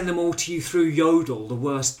going to send them all to you through Yodel, the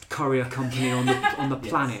worst courier company on the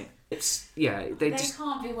planet. It's they just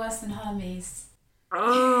can't be worse than Hermes.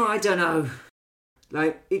 Oh, I don't know.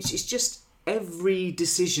 Like it's just every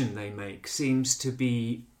decision they make seems to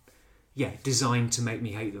be designed to make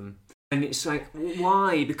me hate them. And it's like,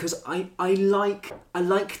 why? Because I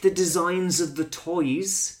like the designs of the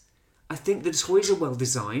toys. I think the toys are well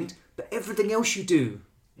designed, but everything else you do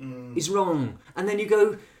is wrong. And then you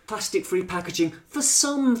go plastic-free packaging for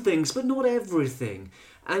some things, but not everything.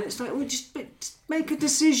 And it's like, well, just make a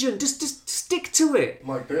decision. Just stick to it.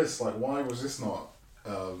 Like this. Like, why was this not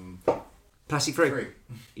plastic-free?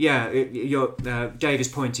 Yeah, Dave is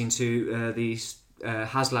pointing to these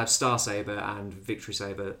HasLab Star Saber and Victory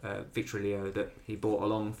Saber, Victory Leo that he bought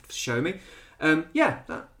along to show me.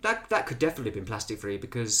 That could definitely have been plastic-free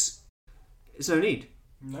because there's no need.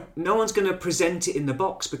 No one's going to present it in the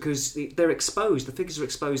box because they're exposed. The figures are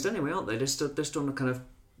exposed anyway, aren't they? They're still kind of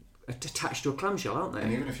attached to a clamshell, aren't they?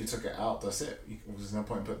 And even if you took it out, that's it. There's no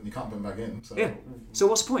point. You can't put them back in. So. Yeah. So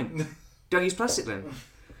what's the point? Don't use plastic then.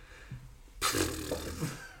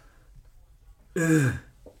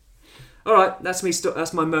 All right, that's me.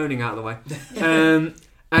 That's my moaning out of the way.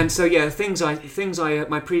 And so things I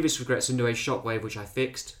my previous regrets into a Shockwave, which I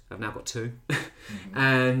fixed. I've now got 2,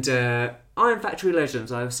 and Iron Factory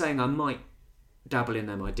Legends. I was saying I might dabble in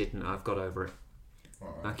them. I didn't. I've got over it.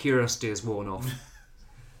 Right. My curiosity has worn off.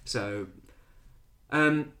 So,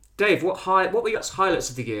 Dave, what were your highlights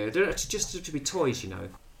of the year? Just to be toys,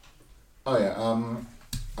 Oh yeah,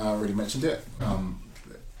 I already mentioned it.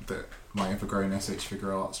 My ever-growing SH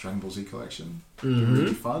Figure Arts Dragon Ball Z collection.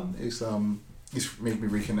 Really fun. It's made me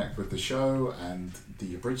reconnect with the show and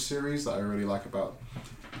the Abridged series that I really like about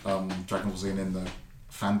Dragon Ball Z and in the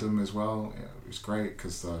fandom as well. Yeah, it was great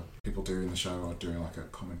because people doing the show are doing like a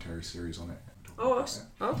commentary series on it. Oh,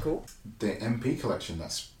 cool. The MP collection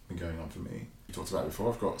that's been going on for me. We talked about it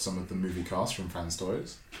before. I've got some of the movie cast from Fans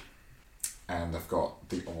Toys, and I've got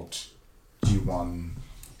the odd G1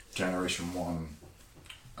 Generation 1.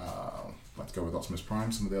 Let's go with Optimus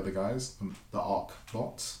Prime, some of the other guys, the ARC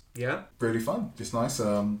bots. Yeah. Really fun. Just nice.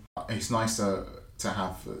 It's nice to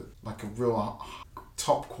have like a real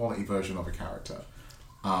top quality version of a character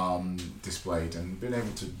displayed, and been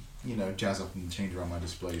able to jazz up and change around my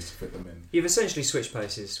displays to fit them in. You've essentially switched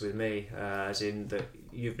places with me, as in that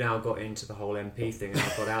you've now got into the whole MP thing and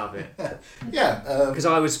I've got out of it. Yeah, because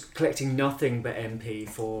I was collecting nothing but MP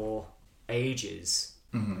for ages,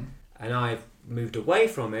 and I've moved away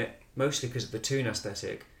from it mostly because of the toon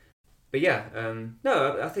aesthetic. But yeah,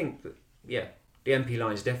 no, I think that, the MP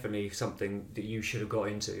line is definitely something that you should have got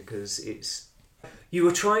into, because you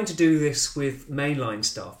were trying to do this with mainline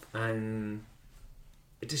stuff, and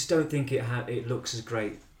I just don't think it looks as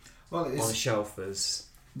great on a shelf as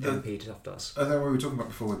MP stuff does. I know we were talking about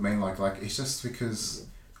before with mainline, like it's just because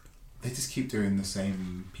they just keep doing the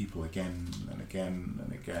same people again and again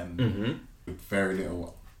and again with very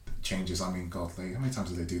little changes. I mean, God, how many times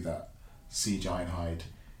did they do that? Siege Ironhide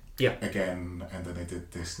again, and then they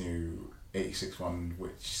did this new 86 one,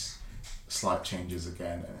 which slight changes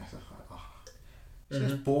again, and it's like, it's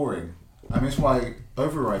just boring. I mean, it's why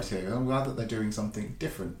Override here, I'm glad that they're doing something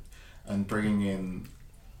different and bringing in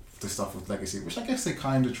the stuff with Legacy, which I guess they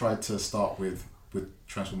kind of tried to start with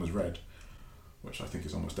Transformers Red, which I think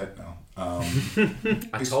is almost dead now.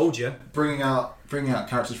 I told you. Bringing out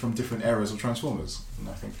characters from different eras of Transformers, and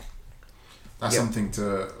I think that's something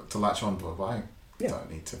to latch on to. I don't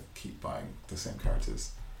need to keep buying the same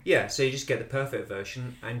characters. Yeah, so you just get the perfect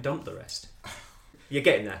version and dump the rest. You're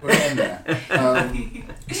getting there. We're getting there.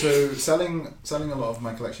 So selling a lot of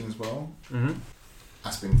my collection as well.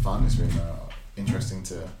 That's been fun. It's been interesting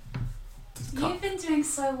to cut. You've been doing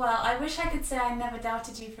so well. I wish I could say I never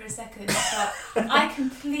doubted you for a second, but I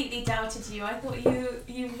completely doubted you. I thought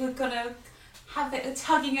you were gonna have it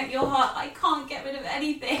tugging at your heart. I can't get rid of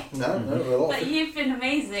anything. No, but you've been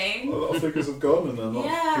amazing. A lot of figures have gone, and a lot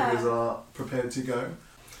of figures are prepared to go.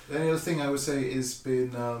 The only other thing I would say has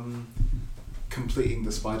been completing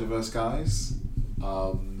the Spider-Verse guys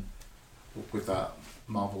with that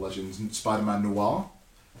Marvel Legends Spider-Man Noir.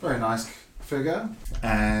 Very nice figure.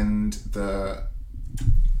 And the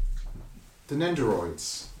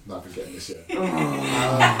Nendoroids that I've been getting this year.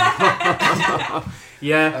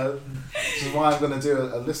 Which is why I'm going to do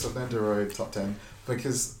a list of Nendoroid top 10,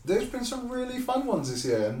 because there's been some really fun ones this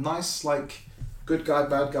year. Nice, like, good guy,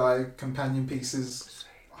 bad guy, companion pieces.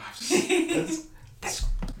 They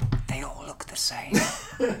all look the same.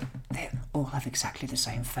 They all have exactly the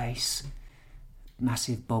same face.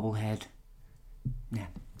 Massive bobble head. Yeah,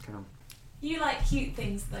 come on. You like cute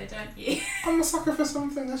things though, don't you? I'm a sucker for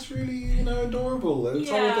something that's really, adorable. Some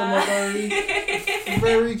of them are very,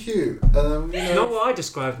 very cute. Not what I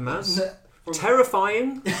described them as.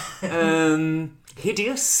 Terrifying,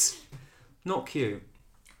 hideous, not cute,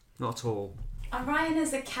 not at all. Orion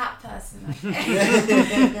is a cat person. Okay?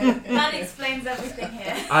 That explains everything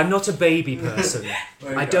here. I'm not a baby person.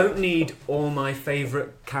 I don't need all my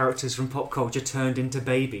favourite characters from pop culture turned into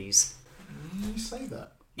babies. You say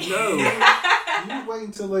that. No. You wait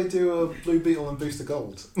until they do a Blue Beetle and Booster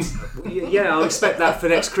Gold. Yeah, I'll expect that for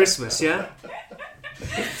next Christmas, yeah?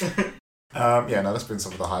 That's been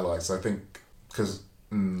some of the highlights. I think, because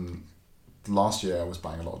last year I was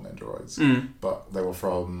buying a lot of Nendoroids, but they were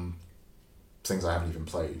from things I haven't even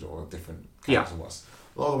played or different characters and what's.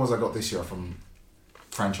 A lot of the ones I got this year are from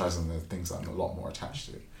franchise and the things that I'm a lot more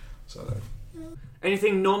attached to. So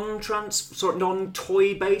anything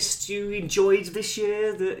non-toy based you enjoyed this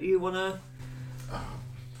year that you wanna?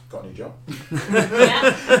 Got a new job.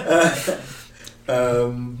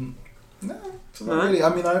 No, so not really.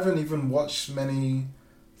 I mean, I haven't even watched many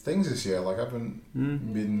things this year. Like, I haven't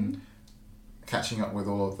been catching up with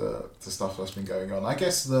all of the stuff that's been going on. I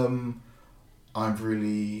guess I've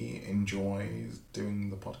really enjoyed doing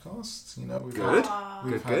the podcast.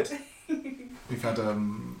 We've had a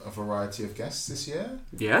variety of guests this year.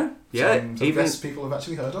 Yeah. Some guests people have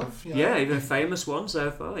actually heard of. Yeah, even a famous one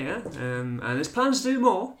so far. Yeah, and there's plans to do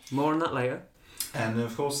more. More on that later. And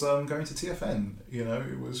of course, going to TFN.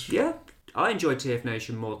 It was. Yeah, I enjoyed TF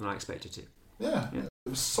Nation more than I expected to. Yeah. It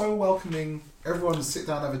was so welcoming. Everyone would sit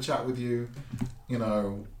down and have a chat with you.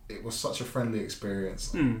 It was such a friendly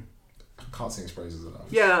experience. I can't sing its praises enough.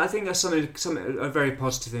 Yeah, I think that's something a very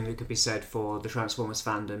positive thing that could be said for the Transformers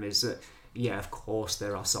fandom is that, of course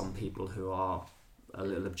there are some people who are a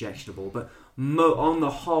little objectionable, but on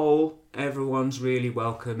the whole, everyone's really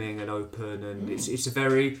welcoming and open, and it's a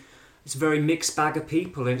very mixed bag of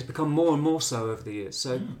people, and it's become more and more so over the years.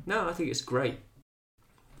 So no, I think it's great.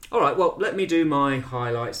 All right, well, let me do my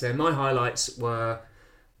highlights then. My highlights were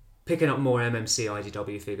picking up more MMC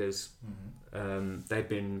IDW figures.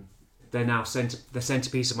 They're now the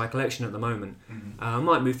centerpiece of my collection at the moment. I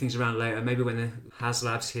might move things around later, maybe when the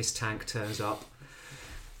HasLab's His Tank turns up.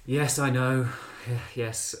 Yes, I know,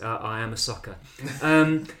 Yes, I am a sucker.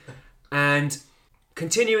 And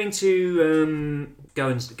continuing to go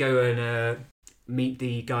and meet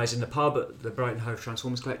the guys in the pub at the Brighton Hove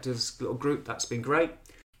Transformers Collectors little group. That's been great.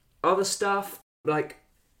 Other stuff, like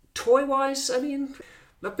toy-wise, I mean,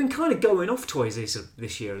 I've been kind of going off toys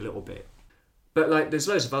this year a little bit. But like, there's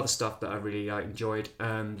loads of other stuff that I really enjoyed.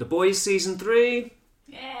 The Boys Season 3,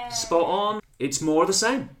 Yeah. spot on. It's more of the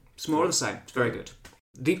same. It's more of the same. It's very good.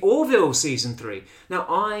 The Orville Season 3. Now,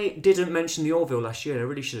 I didn't mention the Orville last year. I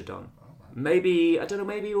really should have done. Maybe, I don't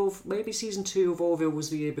know, maybe Season 2 of Orville was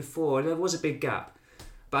the year before. There was a big gap.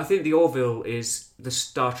 But I think the Orville is the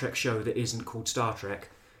Star Trek show that isn't called Star Trek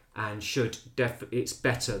and it's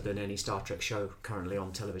better than any Star Trek show currently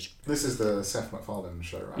on television. This is the Seth MacFarlane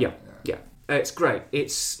show, right? Yeah. It's great.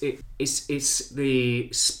 It's the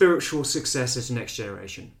spiritual successor to Next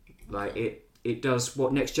Generation. Like it does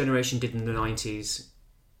what Next Generation did in the 90s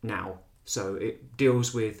now. So it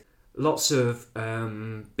deals with lots of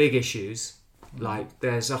big issues. Like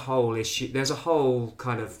there's a whole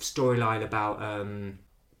kind of storyline about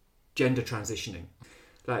gender transitioning.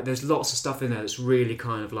 Like there's lots of stuff in there that's really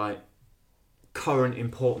kind of like current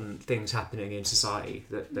important things happening in society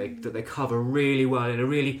that they cover really well in a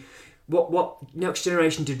really what Next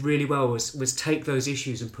Generation did really well was take those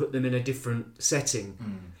issues and put them in a different setting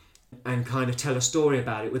and kind of tell a story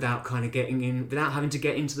about it without having to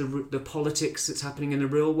get into the politics that's happening in the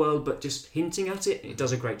real world, but just hinting at it. It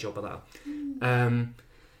does a great job of that. And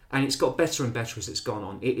it's got better and better as it's gone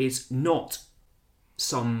on. It is not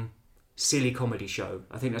some silly comedy show.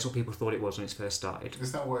 I think that's what people thought it was when it first started.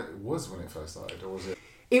 Is that what it was when it first started, or was it?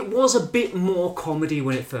 It was a bit more comedy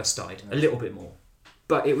when it first started, a little bit more,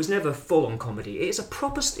 but it was never full-on comedy. It's a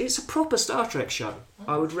proper Star Trek show.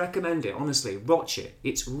 I would recommend it, honestly. Watch it.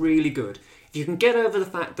 It's really good. If you can get over the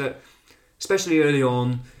fact that, especially early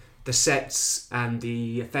on, the sets and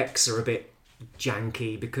the effects are a bit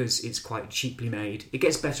janky because it's quite cheaply made. It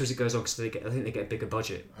gets better as it goes on because I think they get a bigger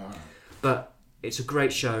budget. But it's a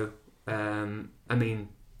great show. I mean,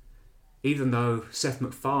 even though Seth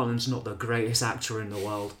MacFarlane's not the greatest actor in the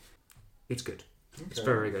world, it's good. Okay. It's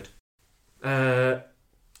very good.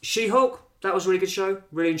 She-Hulk, that was a really good show.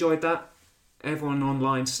 Really enjoyed that. Everyone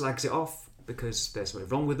online slags it off because there's something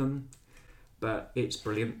wrong with them, but it's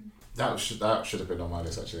brilliant. That should have been on my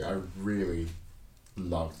list, actually. I really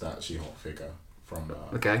loved that She-Hulk figure from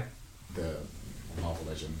the Marvel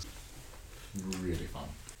Legends. Really fun.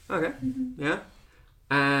 Okay, yeah.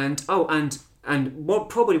 And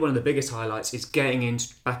probably one of the biggest highlights is getting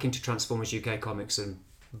back into Transformers UK comics and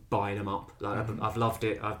buying them up. Like I've loved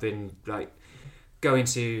it. I've been like going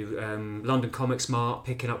to London Comics Mart,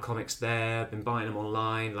 picking up comics there. I've been buying them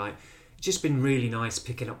online. Like it's just been really nice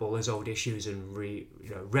picking up all those old issues and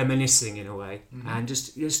reminiscing in a way. And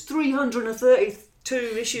just there's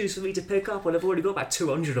 332 issues for me to pick up, and I've already got about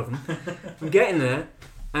 200 of them. I'm getting there.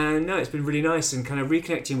 And no, it's been really nice and kind of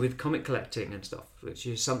reconnecting with comic collecting and stuff, which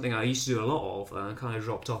is something I used to do a lot of and kind of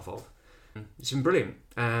dropped off of. It's been brilliant.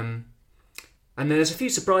 And then there's a few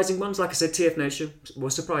surprising ones. Like I said, TF Nation.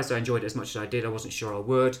 Was surprised I enjoyed it as much as I did. I wasn't sure I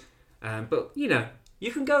would. But,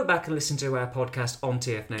 you can go back and listen to our podcast on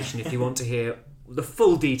TF Nation if you want to hear the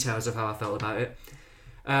full details of how I felt about it.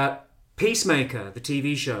 Peacemaker, the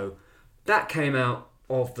TV show, that came out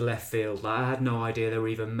of the left field. Like, I had no idea they were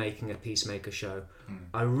even making a Peacemaker show.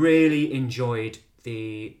 I really enjoyed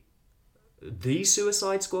the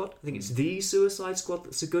Suicide Squad. I think it's the Suicide Squad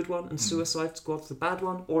that's a good one and Suicide Squad's the bad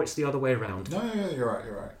one, or it's the other way around. No, you're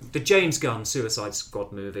right. The James Gunn Suicide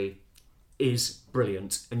Squad movie is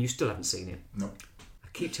brilliant, and you still haven't seen it. No. I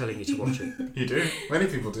keep telling you to watch it. You do. Many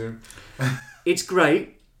people do. It's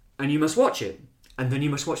great, and you must watch it, and then you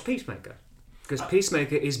must watch Peacemaker, because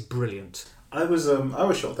Peacemaker is brilliant. I was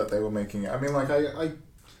shocked that they were making it. I mean, like I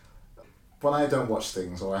when I don't watch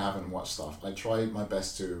things or I haven't watched stuff, I try my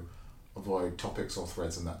best to avoid topics or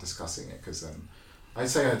threads and that discussing it, because then I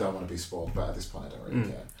say I don't want to be spoiled, but at this point I don't really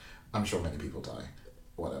care. I'm sure many people die,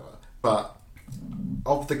 whatever. But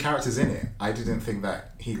of the characters in it, I didn't think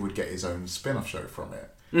that he would get his own spin-off show from it,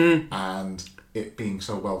 and it being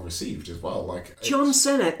so well received as well. Like John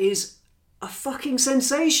Cena is a fucking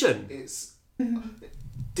sensation. It's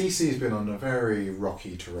DC's been on a very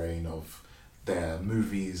rocky terrain of their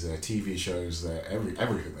movies, their TV shows, their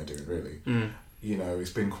everything they're doing, really.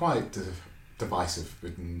 It's been quite divisive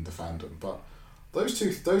within the fandom, but those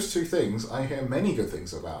two things I hear many good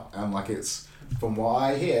things about, and like it's from what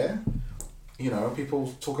I hear,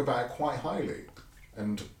 people talk about it quite highly,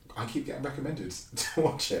 and I keep getting recommended to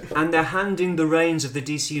watch it. And they're handing the reins of the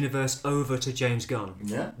DC universe over to James Gunn.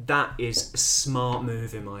 Yeah, that is a smart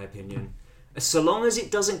move in my opinion. So long as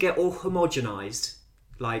it doesn't get all homogenized,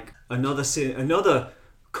 like another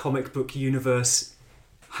comic book universe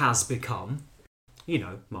has become,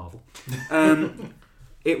 Marvel.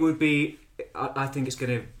 It would be. I think it's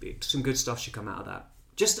going to be some good stuff should come out of that.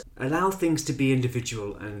 Just allow things to be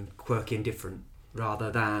individual and quirky and different,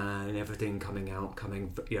 rather than everything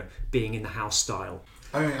being in the house style.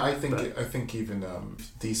 I mean, I think even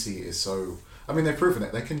DC is so. I mean, they've proven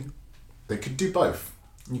it. They could do both.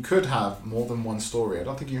 You could have more than one story. I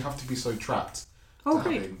don't think you have to be so trapped to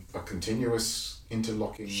having a continuous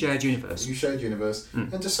interlocking shared universe.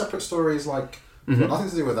 And just separate stories like got nothing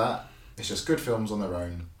to do with that. It's just good films on their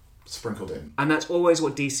own, sprinkled in. And that's always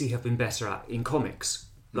what DC have been better at in comics.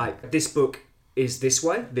 Like, this book is this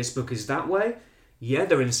way, this book is that way. Yeah,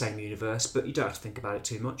 they're in the same universe, but you don't have to think about it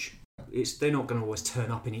too much. They're not going to always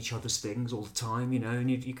turn up in each other's things all the time,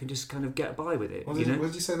 and you can just kind of get by with it. What did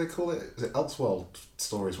you say they call it? Is it Elseworld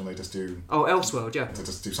stories when they just do... Oh, Elseworld, yeah. To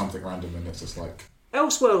just do something random and it's just like...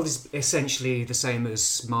 Elseworld is essentially the same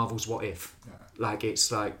as Marvel's What If. Yeah. Like,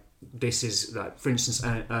 it's like... This is, like, for instance,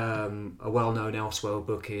 a well-known Elseworld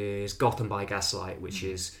book is Gotham by Gaslight, which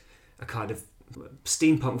is a kind of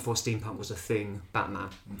steampunk before steampunk was a thing, Batman.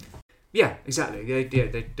 Yeah, exactly. They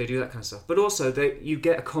do that kind of stuff. But also, you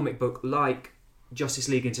get a comic book like Justice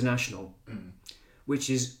League International, which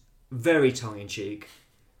is very tongue-in-cheek,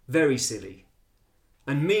 very silly.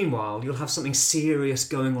 And meanwhile, you'll have something serious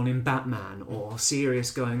going on in Batman or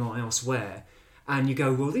serious going on elsewhere. And you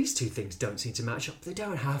go, well, these two things don't seem to match up. They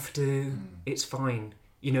don't have to. It's fine.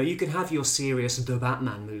 You can have your serious The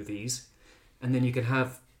Batman movies, and then you can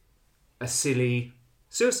have a silly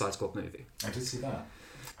Suicide Squad movie. I did see that.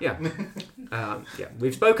 Yeah.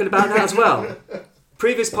 We've spoken about that as well.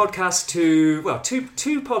 Previous podcast two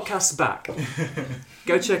podcasts back.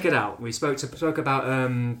 Go check it out. We spoke about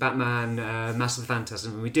Batman, Mask of the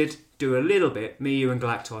Phantasm, and we did do a little bit, me, you and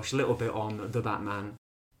Galactosh, a little bit on The Batman.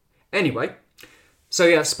 Anyway, so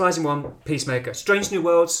yeah, surprising one, Peacemaker. Strange New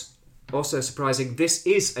Worlds, also surprising. This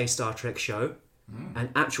is a Star Trek show, an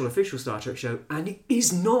actual official Star Trek show, and it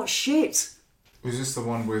is not shit. Was this the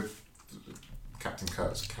one with Captain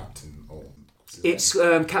Kurtz, Captain, or... It's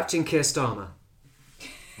Captain Keir Starmer.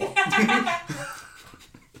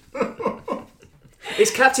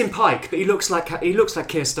 It's Captain Pike, but he looks like Keir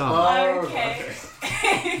Starmer. Oh, okay.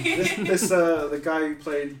 This the guy who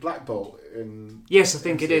played Black Bolt in... Yes, I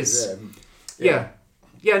think it is. Yeah.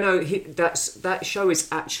 No, that show is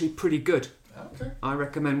actually pretty good. Okay. I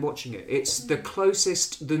recommend watching it. It's the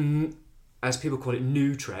closest, as people call it,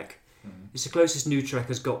 new Trek. It's the closest new Trek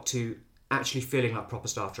has got to actually feeling like proper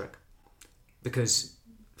Star Trek. Because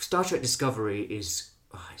Star Trek Discovery is...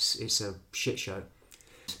 it's a shit show.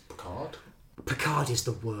 Picard is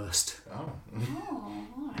the worst. Oh,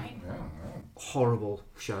 alright. yeah. Horrible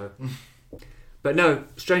show. But no,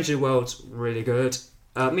 Strange New Worlds, really good.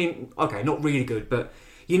 Not really good, but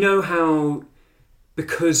you know how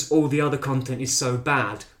because all the other content is so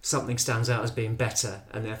bad, something stands out as being better,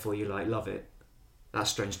 and therefore you love it. That's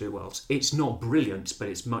Strange New Worlds. It's not brilliant, but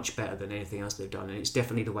it's much better than anything else they've done, and it's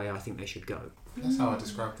definitely the way I think they should go. That's how I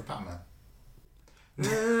describe the Batman.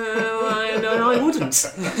 I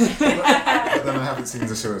wouldn't. But then I haven't seen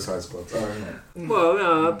the Suicide Squad.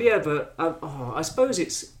 Well, but I suppose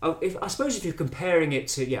it's. If you're comparing it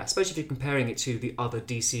to, the other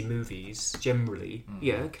DC movies generally,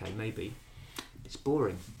 okay, maybe it's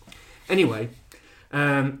boring. Anyway,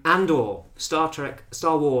 Andor, Star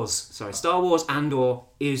Wars Andor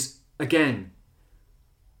is again.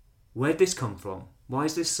 Where'd this come from? Why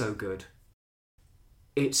is this so good?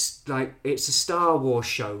 It's a Star Wars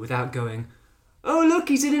show without going, oh look,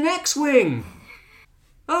 he's in an X-Wing.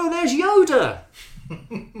 Oh, there's Yoda.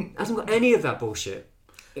 Hasn't got any of that bullshit.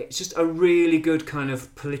 It's just a really good kind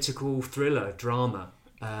of political thriller drama.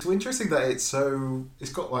 It's interesting that it's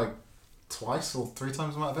got like twice or three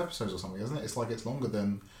times the amount of episodes or something, isn't it? It's like it's longer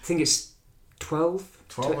than... I think it's 12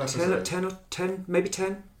 episodes. 10, maybe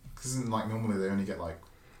 10. Because normally they only get like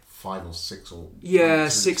 5 or 6 or... Yeah,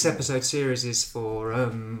 6 episode series is for,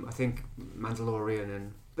 I think,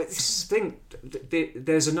 Mandalorian. But this is the thing,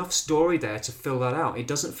 there's enough story there to fill that out. It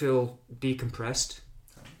doesn't feel decompressed.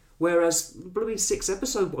 Whereas bloody 6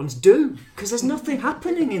 episode ones do, because there's nothing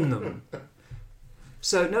happening in them.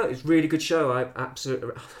 So, no, it's a really good show. I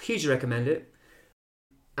absolutely, hugely recommend it.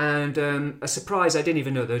 And a surprise, I didn't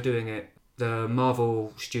even know they were doing it. The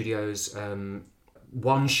Marvel Studios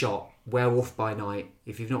one-shot Werewolf by Night.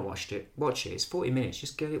 If you've not watched it, watch it. It's 40 minutes.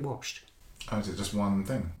 Just get it watched. Oh, is it just one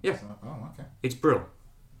thing? Yeah. Okay. It's brilliant.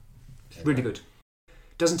 Really good.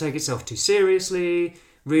 Doesn't take itself too seriously.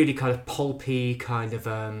 Really kind of pulpy, kind of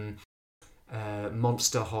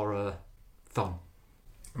monster horror fun.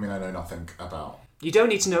 I mean, I know nothing about... You don't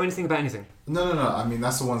need to know anything about anything. No. I mean,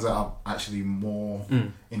 that's the ones that are actually more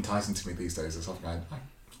enticing to me these days. It's something I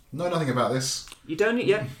know nothing about this. You don't need...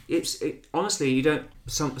 Yeah, honestly, you don't...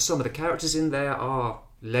 Some of the characters in there are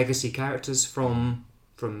legacy characters from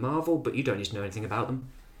Marvel, but you don't need to know anything about them.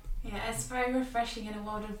 Yeah, it's very refreshing in a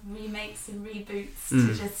world of remakes and reboots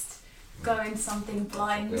to just go in something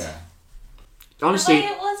blind. Yeah. Honestly... The way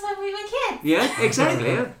it was when we were kids. Yeah, exactly,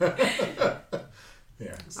 yeah.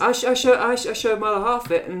 Yeah. I showed my other half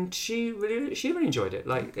it, and she really enjoyed it.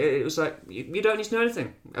 Like, it was like, you don't need to know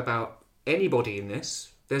anything about anybody in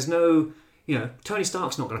this. There's no, Tony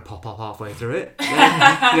Stark's not going to pop up halfway through it.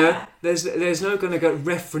 There's no going to go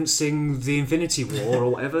referencing the Infinity War or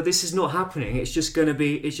whatever. This is not happening. It's just going to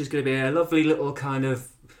be a lovely little kind of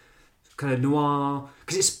noir,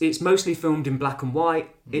 because it's mostly filmed in black and white.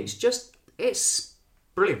 It's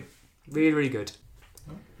brilliant, really, really good.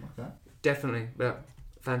 Okay. Definitely, yeah,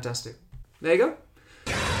 fantastic. There you go.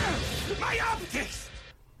 My optics!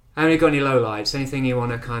 Have you got any lowlights? Anything you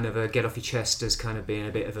want to kind of get off your chest as kind of being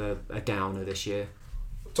a bit of a downer this year?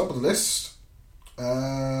 Top of the list,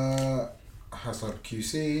 HasLab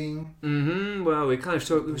QC. Well, we kind of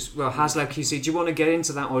talked. HasLab QC. Do you want to get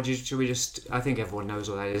into that, or should we just? I think everyone knows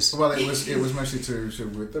what that is. Well, it was mostly to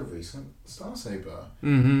with the recent Star Saber.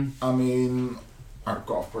 I mean, I've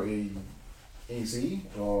got off pretty easy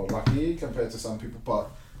or lucky compared to some people, but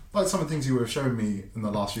like some of the things you have shown me in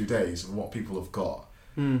the last few days and what people have got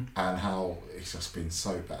and how it's just been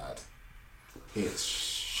so bad, it's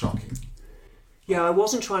shocking. Yeah, I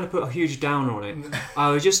wasn't trying to put a huge downer on it.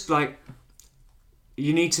 I was just like,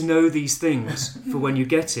 you need to know these things for when you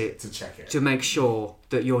get it To check it. to make sure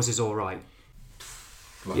that yours is all right.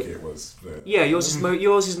 Lucky it was. But Yeah, yours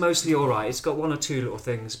is mostly all right. It's got one or two little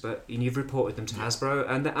things, but you've reported them to Hasbro,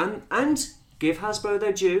 and give Hasbro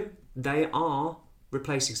their due. They are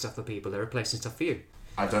replacing stuff for people. They're replacing stuff for you.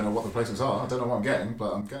 I don't know what the replacements are. I don't know what I'm getting,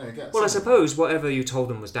 but I'm going to get Well, I some. suppose whatever you told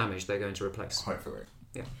them was damaged, they're going to replace. Hopefully.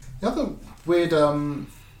 Yeah. The other weird,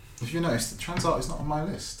 if you noticed, the Transart is not on my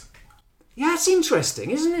list. Yeah, it's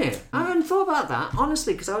interesting, isn't it? I hadn't thought about that,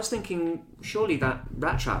 honestly, because I was thinking surely that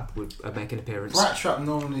Rat Trap would make an appearance. Rat Trap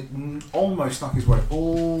normally almost snuck his way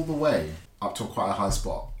all the way up to quite a high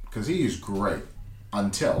spot because he is great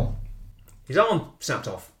until His arm snapped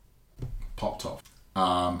off. popped off,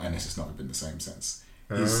 and it's just never been the same since.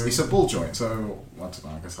 It's a ball joint, so I don't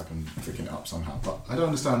know. I guess I can thicken it up somehow, but I don't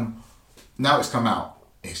understand. Now it's come out,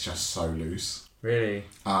 it's just so loose, Really?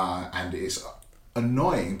 and it's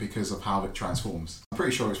annoying because of how it transforms. I'm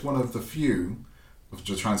pretty sure it's one of the few of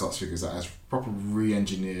the Transart figures that has properly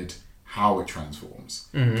re-engineered how it transforms.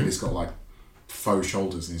 Mm-hmm. It's got like faux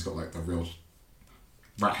shoulders and he's got like the real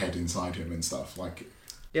rat head inside him and stuff. Like,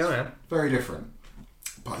 Yeah. very different.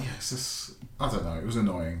 But yeah, it's just, I don't know, it was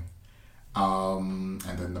annoying. And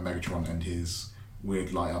then the Megatron and his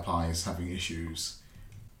weird light up eyes having issues.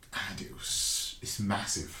 And it's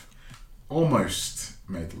massive. Almost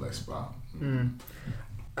made the list, but...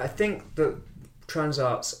 I think that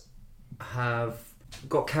Transarts have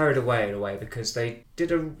got carried away in a way because they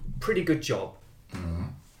did a pretty good job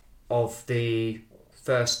of the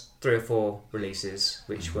first 3 or 4 releases,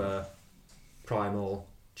 which were Primal,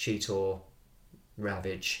 Cheetor,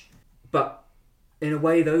 Ravage. But in a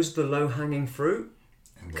way, those are the low-hanging fruit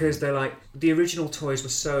because they're like, the original toys were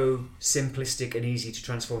so simplistic and easy to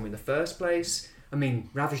transform in the first place. I mean,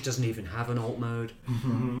 Ravage doesn't even have an alt mode.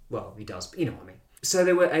 Mm-hmm. Well, he does, but you know what I mean. So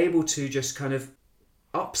they were able to just kind of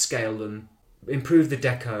upscale them, improve the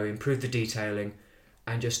deco, improve the detailing,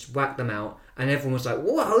 and just whack them out. And everyone was like,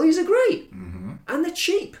 wow, these are great. Mm-hmm. And they're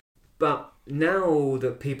cheap. But now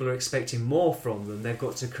that people are expecting more from them, they've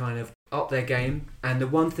got to kind of up their game. And the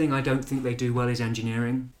one thing I don't think they do well is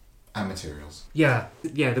engineering. And materials. Yeah,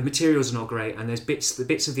 the materials are not great. And there's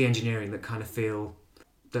bits of the engineering that kind of feel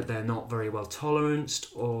that they're not very well toleranced,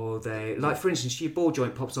 or they, like for instance, your ball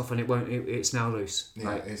joint pops off and it's now loose. Yeah,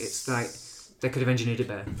 like, it's like they could have engineered it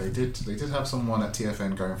better. They did have someone at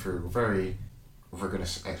TFN going through a very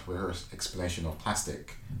rigorous explanation of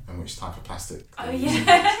plastic and which type of plastic. Oh they yeah. use.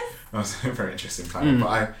 That was very interesting kind of.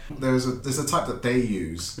 But there's a type that they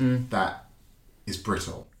use that is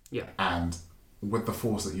brittle. Yeah. And with the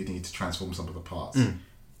force that you need to transform some of the parts,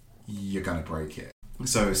 you're gonna break it.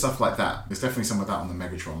 So stuff like that. There's definitely some of that on the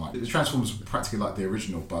Megatron. Like it transforms practically like the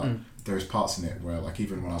original, but there's parts in it where, like,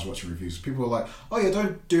 even when I was watching reviews, people were like, "Oh yeah,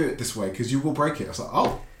 don't do it this way because you will break it." I was like,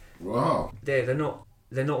 "Oh, wow." They're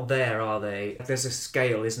not there, are they? There's a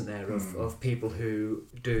scale, isn't there, of people who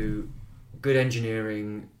do good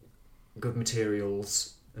engineering, good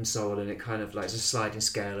materials, and so on, and it kind of like it's a sliding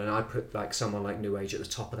scale, and I put like someone like New Age at the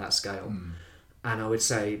top of that scale, and I would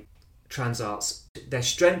say Transart's, their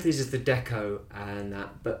strength is the deco and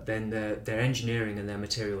that, but then their engineering and their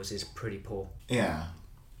materials is pretty poor. Yeah,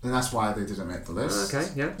 and that's why they didn't make the list. Okay,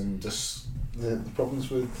 yeah. And just the problems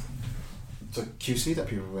with the QC that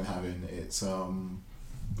people have been having. It's I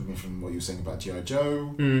mean, from what you were saying about G.I.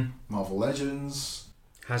 Joe, Marvel Legends,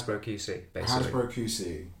 Hasbro QC, basically. Hasbro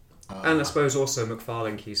QC. And I suppose also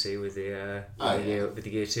McFarlane QC with the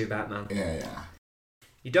year 2 Batman. Yeah.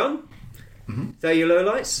 You done? They're your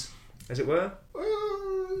lowlights, as it were?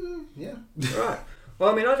 yeah. Right. Well,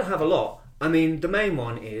 I mean, I don't have a lot. I mean, the main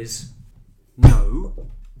one is no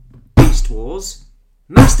Beast Wars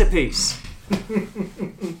Masterpiece.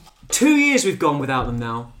 2 years we've gone without them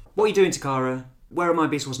now. What are you doing, Takara? Where are my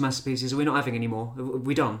Beast Wars Masterpieces? Are we not having any more? Are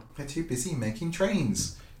we done? They're too busy making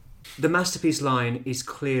trains. The Masterpiece line is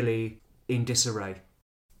clearly in disarray.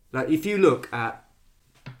 Like, if you look at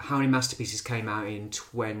how many Masterpieces came out in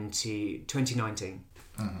 2019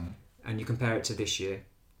 and you compare it to this year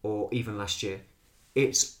or even last year,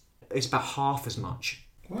 it's about half as much.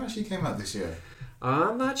 What actually came out this year?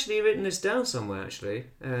 I've actually written this down somewhere, actually.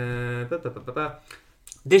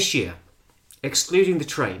 This year, excluding the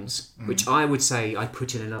trains, which I would say I'd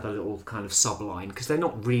put in another little kind of sub-line, because they're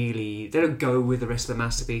not really... They don't go with the rest of the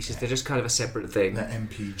Masterpieces. They're just kind of a separate thing. They're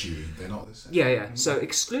MPG. They're not the same. Yeah. So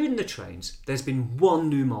excluding the trains, there's been one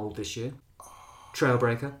new mould this year.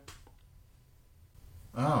 Trailbreaker.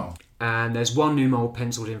 Oh. And there's one new mould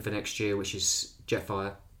penciled in for next year, which is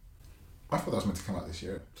Jetfire. I thought that was meant to come out this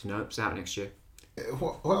year. So no, it's out next year.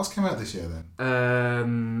 What else came out this year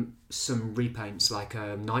then? Some repaints like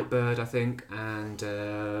Nightbird, I think, and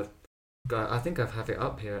I think I have it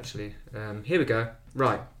up here actually. Here we go.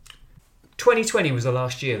 Right, 2020 was the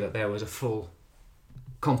last year that there was a full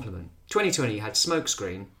complement. 2020 you had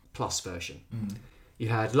Smokescreen Plus version. You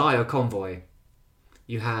had Lio Convoy.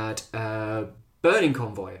 You had Burning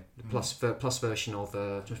Convoy, the plus version of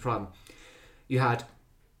Prime. You had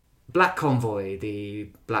Black Convoy, the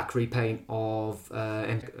black repaint of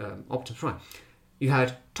Optimus Prime. You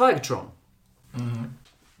had Tigatron.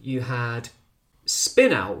 You had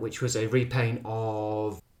Spin Out, which was a repaint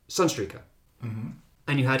of Sunstreaker.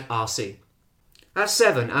 And you had RC. That's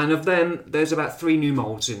 7, and of them, there's about 3 new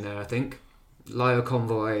moulds in there, I think. Lio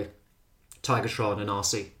Convoy, Tigatron, and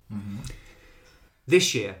RC.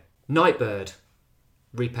 This year, Nightbird,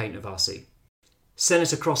 repaint of RC.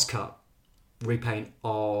 Senator Crosscut, repaint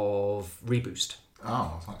of Reboost. Oh,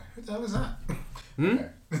 I was like, who the hell is that?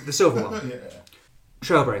 The silver one. Yeah.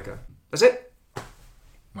 Trailbreaker. That's it.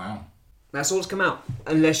 Wow. That's all that's come out,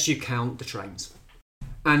 unless you count the trains.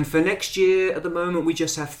 And for next year, at the moment, we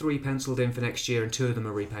just have 3 penciled in for next year, and 2 of them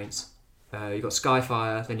are repaints. You've got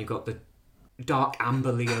Skyfire, then you've got the Dark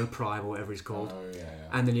Amber Leo Prime, or whatever it's called. Oh, yeah.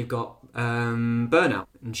 And then you've got Burnout,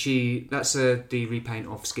 and that's the repaint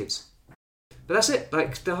of Skids. But that's it.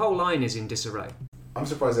 Like, the whole line is in disarray. I'm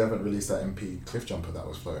surprised they haven't released that MP Cliff Jumper that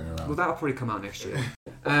was floating around. Well, that'll probably come out next year.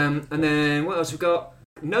 And then what else we've got?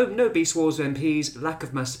 No Beast Wars MPs, lack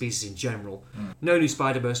of masterpieces in general. No new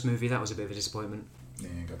Spider-Verse movie, that was a bit of a disappointment. Yeah,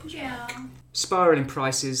 go push Yeah. back. Spiraling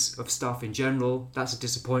prices of stuff in general, that's a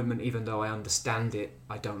disappointment, even though I understand it,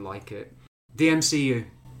 I don't like it. The MCU.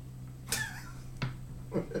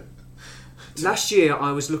 Last year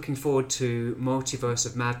I was looking forward to Multiverse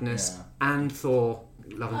of Madness and Thor,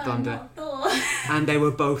 Love and Thunder, not Thor. and they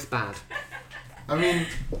were both bad. I mean,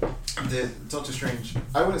 the Doctor Strange,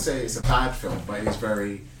 I wouldn't say it's a bad film, but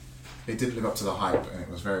it didn't live up to the hype and it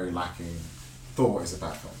was very lacking. Thor is a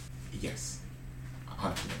bad film. Yes.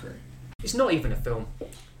 100% agree. It's not even a film.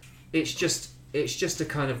 It's just a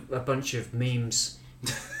kind of a bunch of memes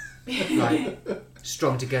like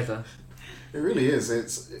strung together. It really is.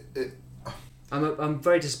 I'm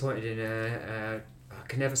very disappointed in I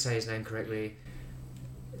can never say his name correctly.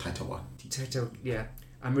 Taika Waititi. Yeah,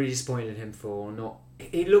 I'm really disappointed in him for not.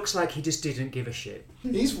 It looks like he just didn't give a shit.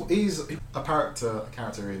 He's a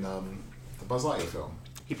character in the Buzz Lightyear film.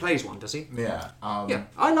 He plays one, does he? Yeah. Yeah,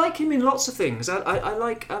 I like him in lots of things. I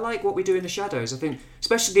like What We Do in the Shadows. I think,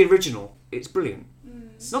 especially the original, it's brilliant.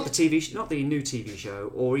 Not the new TV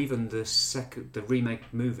show, or even the remake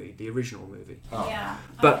movie, the original movie. Oh. Yeah,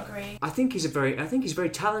 But I agree. I think he's very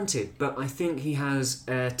talented, but I think he has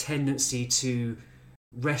a tendency to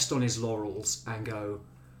rest on his laurels and go,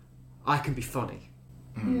 I can be funny.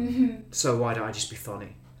 So why don't I just be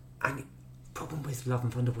funny? And the problem with Love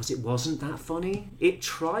and Thunder was it wasn't that funny. It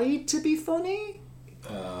tried to be funny,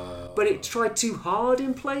 but it tried too hard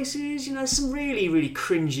in places. You know, some really, really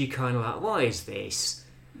cringy kind of like, why is this?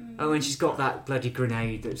 Oh, and she's got that bloody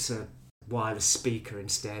grenade that's a wireless speaker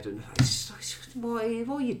instead, and it's just, what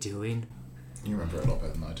are you doing? You remember it a lot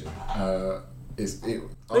better than I do. There's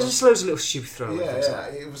just loads of little stupid throwaway things. Yeah,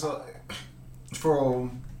 it was for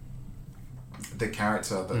the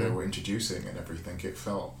character that they were introducing and everything. It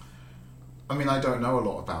felt. I mean, I don't know a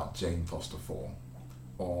lot about Jane Foster 4,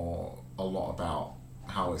 or a lot about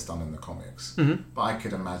how it's done in the comics, but I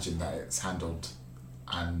could imagine that it's handled,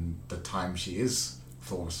 and the time she is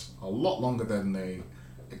for a lot longer than they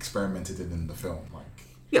experimented in the film.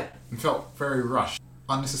 Yeah, it felt very rushed,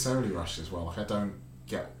 unnecessarily rushed as well. I don't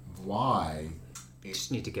get why. They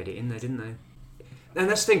just need to get it in there, didn't they? And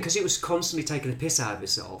that's the thing, because it was constantly taking the piss out of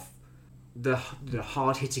itself. The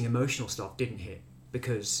hard-hitting emotional stuff didn't hit,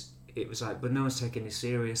 because it was like, but no one's taking this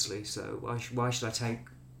seriously, so why should I take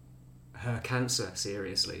her cancer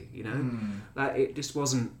seriously, you know? Like, it just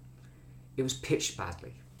wasn't... It was pitched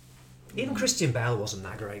badly. Even Christian Bale wasn't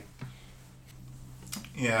that great.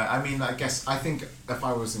 Yeah, I mean, I think if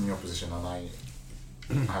I was in your position and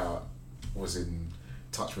I was in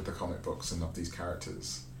touch with the comic books and of these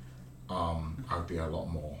characters, I would be a lot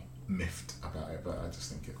more miffed about it, but I just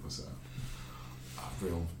think it was a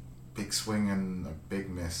real big swing and a big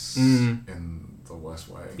miss in the worst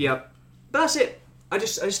way. Yep. But that's it. I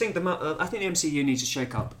just think the MCU needs to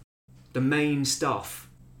shake up. The main stuff,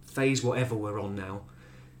 phase whatever we're on now,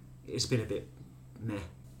 it's been a bit meh.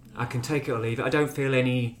 I can take it or leave it. I don't feel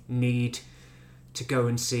any need to go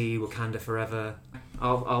and see Wakanda Forever.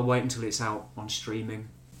 I'll wait until it's out on streaming.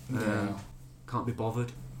 Can't be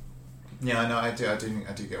bothered. Yeah, I know. I do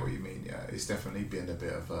get what you mean. Yeah, it's definitely been a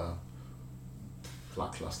bit of a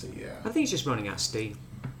lackluster year. I think it's just running out of steam.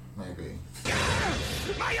 Maybe.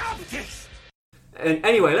 My optics! And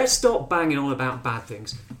anyway, let's stop banging on about bad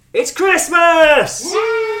things. It's Christmas!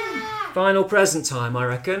 Yeah! Final present time, I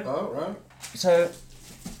reckon. Oh, right. So,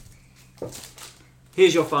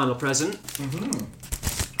 here's your final present.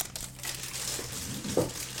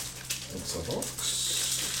 It's a box.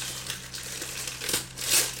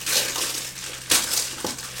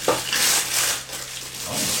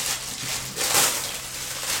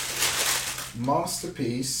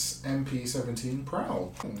 Masterpiece MP17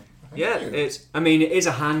 Prowl. Yeah, it is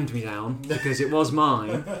a hand-me-down because it was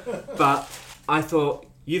mine, but I thought,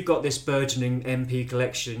 you've got this burgeoning MP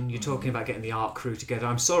collection, you're talking about getting the art crew together.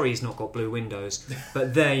 I'm sorry he's not got blue windows,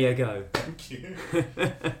 but there you go. Thank you.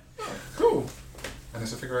 Cool. And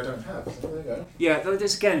it's a figure I don't have, so there you go. Yeah,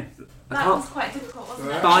 this again. That was quite difficult,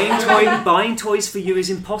 wasn't it? Buying toys for you is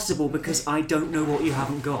impossible because I don't know what you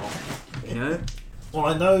haven't got. You know? Well,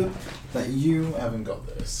 I know that you haven't got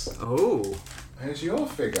this. Oh. Here's your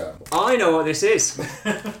figure. I know what this is.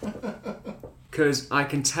 Because I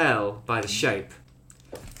can tell by the shape.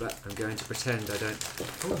 But I'm going to pretend I don't...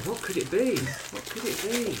 Oh, what could it be? What could it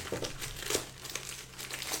be?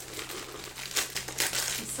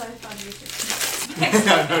 It's so funny with this. I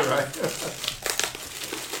know, right?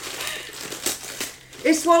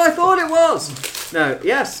 It's what I thought it was! No,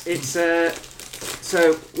 yes, it's...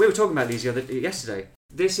 So, we were talking about these yesterday.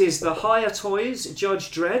 This is the Higher Toys Judge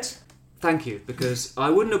Dredd. Thank you, because I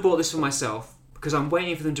wouldn't have bought this for myself, because I'm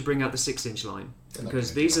waiting for them to bring out the 6-inch line.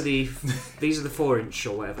 Because these are the 4-inch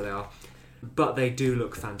or whatever they are. But they do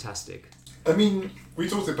look fantastic. I mean, we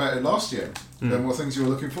talked about it last year, and what things you were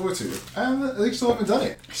looking forward to, and they still haven't done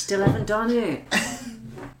it. Still haven't done it.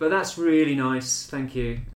 But that's really nice, thank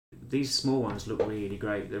you. These small ones look really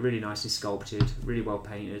great. They're really nicely sculpted, really well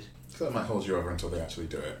painted. So that might hold you over until they actually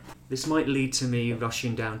do it. This might lead to me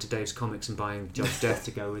rushing down to Dave's Comics and buying Judge Death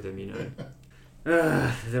to go with him, you know.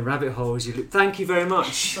 The rabbit holes you look. Thank you very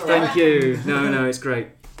much. Thank you. No, it's great.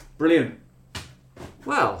 Brilliant.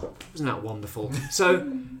 Well, wasn't that wonderful? So,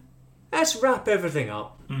 let's wrap everything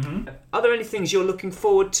up. Are there any things you're looking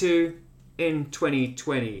forward to in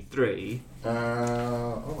 2023?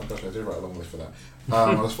 Oh my gosh, I did write a long list for that.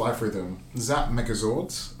 Let's fly through them. Zap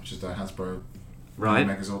Megazords, which is the Hasbro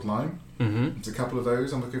Megazord line. There's a couple of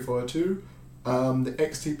those I'm looking forward to. The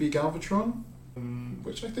XTB Galvatron,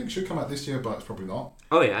 which I think should come out this year, but it's probably not.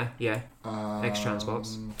 Oh yeah.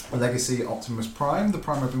 X-Transbots. Legacy Optimus Prime, the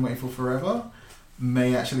Prime I've been waiting for forever,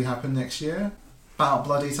 may actually happen next year. About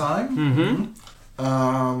bloody time.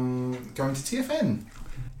 Going to TFN.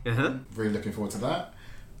 Really looking forward to that.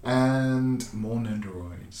 And more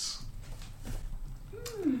Nendoroids.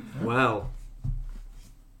 Well.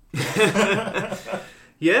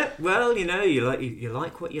 Yeah, well, you know, you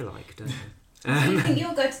like what you like, don't you? Do you think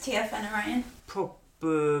you'll go to TFN, Orion?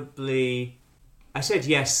 Probably. I said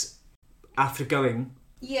yes after going.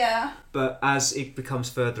 Yeah. But as it becomes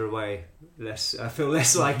further away, I feel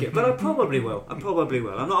less like it. But I probably will. I've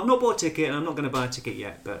not bought a ticket, and I'm not going to buy a ticket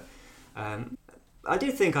yet. But I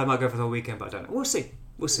did think I might go for the whole weekend, but I don't know. We'll see.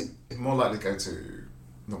 More likely to go to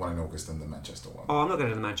the one in August than the Manchester one. Oh, I'm not going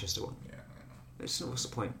to the Manchester one. Yeah. What's the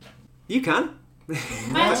point? You can.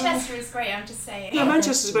 Manchester is great, I'm just saying. Yeah,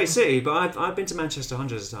 Manchester's a great city, but I've been to Manchester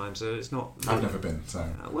hundreds of times, so it's not... I've never been, so...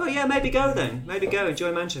 Well, yeah, maybe go then. Maybe go,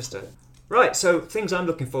 enjoy Manchester. Right, so things I'm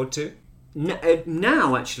looking forward to.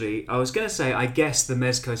 Now, actually, I was going to say, I guess the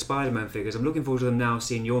Mezco Spider-Man figures. I'm looking forward to them now,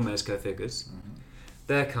 seeing your Mezco figures. Mm-hmm.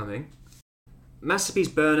 They're coming. Masterpiece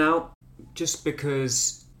Burnout, just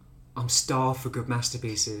because I'm starved for good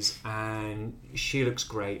masterpieces, and she looks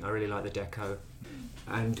great. I really like the deco.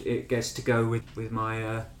 And it gets to go with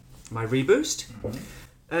my my reboost.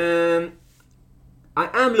 Mm-hmm. I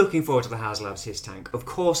am looking forward to the HasLabs His Tank. Of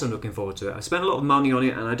course I'm looking forward to it. I spent a lot of money on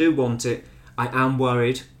it and I do want it. I am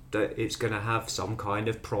worried that it's going to have some kind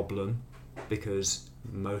of problem because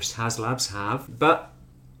most HasLabs have. But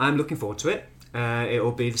I'm looking forward to it. It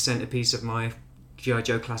will be the centrepiece of my G.I.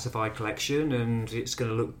 Joe Classified collection, and it's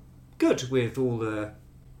going to look good with all the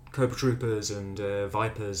Cobra Troopers and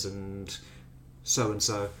Vipers and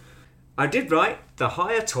so. I did write the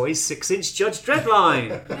Higher Toys 6-inch Judge Dredd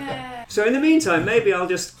line. Yeah. So in the meantime, maybe I'll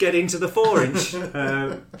just get into the 4-inch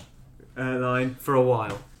line for a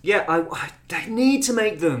while. Yeah, they need to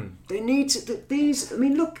make them. They need to. These. I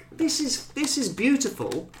mean, look. This is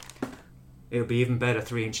beautiful. It would be even better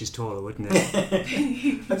 3 inches taller, wouldn't it?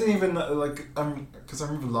 I didn't even because I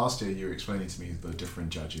remember last year you were explaining to me the different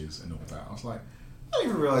judges and all that. I was like, I didn't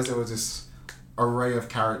even realise there was this array of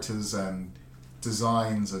characters and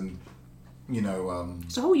designs and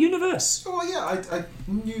it's a whole universe. Oh yeah, I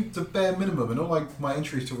knew the bare minimum, and all my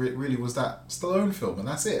entry to it really was that Stallone film, and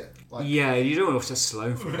that's it. Yeah, you don't watch a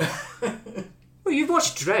Stallone film. Well, you've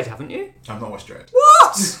watched Dredd, haven't you? I've not watched Dredd.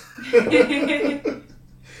 What?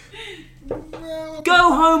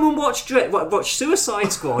 Go home and watch Dredd. Watch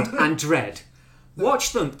Suicide Squad and Dredd.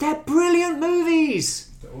 Watch them. They're brilliant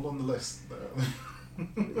movies. They're all on the list.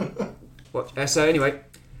 So anyway,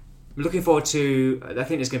 I'm looking forward to... I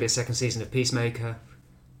think there's going to be a second season of Peacemaker.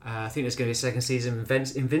 I think there's going to be a second season of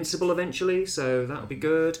Invincible eventually, so that'll be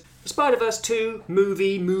good. Spider-Verse 2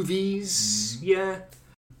 movies. Mm-hmm. Yeah.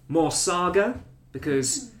 More Saga,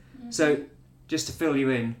 because... So, just to fill you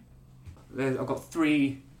in, I've got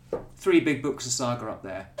three big books of Saga up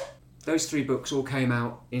there. Those 3 books all came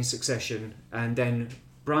out in succession, and then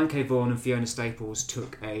Brian K. Vaughan and Fiona Staples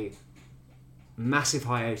took a massive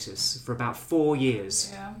hiatus for about 4 years.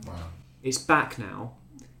 Yeah. Wow. It's back now,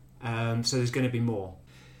 so there's going to be more.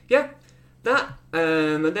 Yeah, that,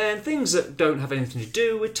 and then things that don't have anything to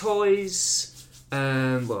do with toys.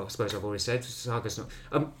 Well, I suppose I've already said, Saga's not.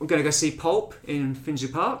 I'm going to go see Pulp in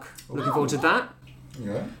Finsbury Park. Looking forward to that.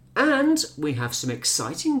 Yeah. And we have some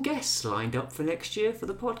exciting guests lined up for next year for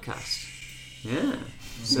the podcast. Yeah.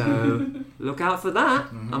 So look out for that.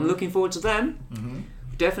 Mm-hmm. I'm looking forward to them. Mm-hmm.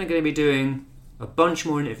 Definitely going to be doing a bunch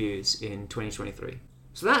more interviews in 2023.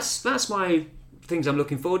 So that's my things I'm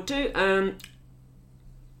looking forward to.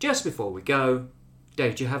 Just before we go,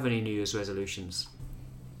 Dave, do you have any New Year's resolutions?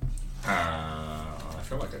 I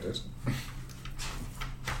feel like I did.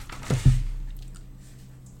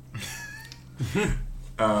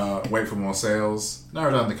 Wait for more sales, narrow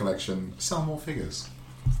down the collection, sell more figures.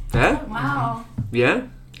 Yeah? Wow. Yeah?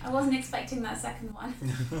 I wasn't expecting that second one.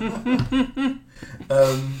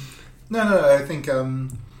 No, I think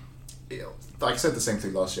like I said the same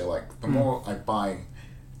thing last year, like the more I buy,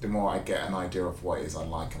 the more I get an idea of what it is I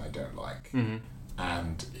like and I don't like. Mm-hmm.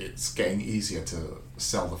 And it's getting easier to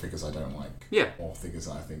sell the figures I don't like. Yeah. Or figures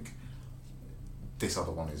that I think this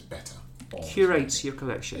other one is better. Curate your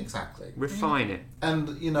collection. Exactly. Refine it. And,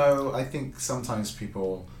 I think sometimes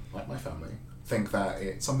people, like my family, think that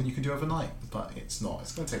it's something you can do overnight, but it's not.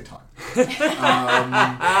 It's going to take time.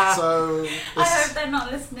 So... I hope they're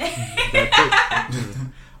not listening.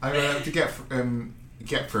 I have to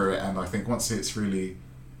get through it, and I think once it's really,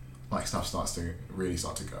 stuff starts to really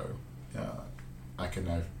start to go, I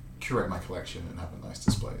can curate my collection and have nice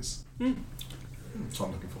displays. That's what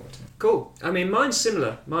I'm looking forward to. Cool. I mean, mine's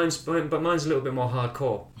similar. But mine's a little bit more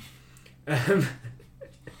hardcore.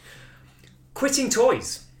 Quitting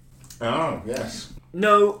toys. Oh, yes.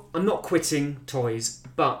 No, I'm not quitting toys,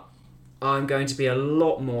 but I'm going to be a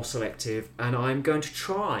lot more selective, and I'm going to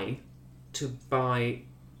try to buy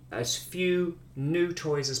as few new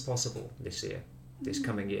toys as possible this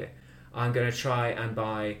coming year. I'm going to try and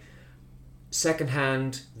buy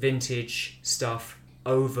second-hand, vintage stuff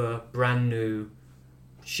over brand new,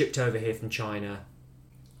 shipped over here from China,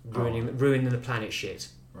 ruining the planet shit.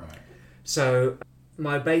 Right. So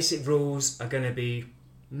my basic rules are going to be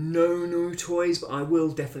no new toys, but I will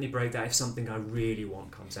definitely break that if something I really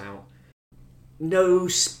want comes out. no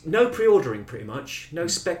pre-ordering, pretty much. No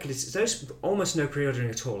speculative. Almost no pre-ordering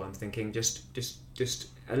at all. I'm thinking just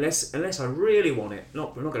unless I really want it. I'm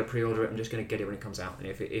not going to pre-order it. I'm just going to get it when it comes out. And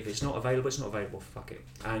if it's not available, it's not available. Fuck it.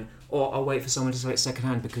 Or I'll wait for someone to sell it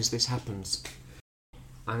secondhand, because this happens.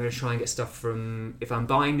 I'm going to try and get stuff from. If I'm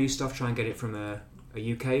buying new stuff, try and get it from a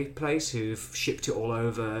UK place who've shipped it all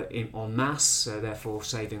over en masse. So therefore,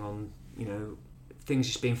 saving on things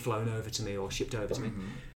just being flown over to me or shipped over to me.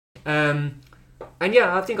 And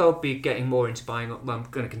yeah, I think I'll be getting more into buying. Well, I'm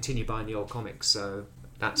going to continue buying the old comics, so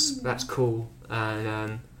that's cool. And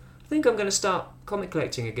I think I'm going to start comic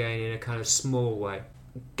collecting again in a kind of small way,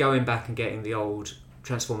 going back and getting the old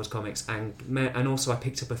Transformers comics, and also I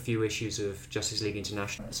picked up a few issues of Justice League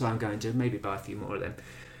International, so I'm going to maybe buy a few more of them.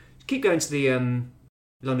 Keep going to the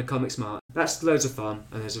London Comics Mart. That's loads of fun,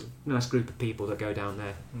 and there's a nice group of people that go down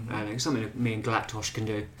there, and it's something that me and Galactosh can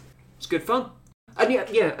do. It's good fun. And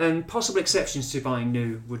yeah, and possible exceptions to buying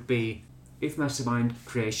new would be if Mastermind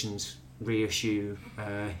Creations reissue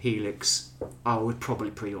Helix. I would probably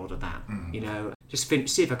pre-order that. Just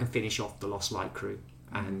see if I can finish off the Lost Light Crew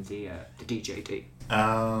and the DJD.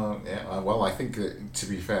 Well, I think that, to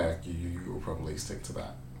be fair, you will probably stick to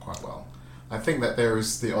that quite well. I think that there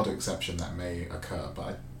is the odd exception that may occur, but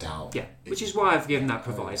I doubt. Yeah, which is why I've given that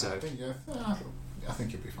proviso. I think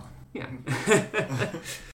you'll be fine. Yeah.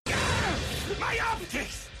 My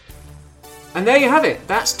optics! And there you have it.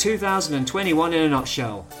 That's 2021 in a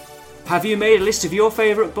nutshell. Have you made a list of your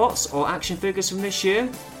favourite bots or action figures from this year?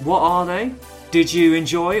 What are they? Did you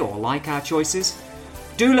enjoy or like our choices?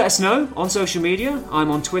 Do let us know on social media.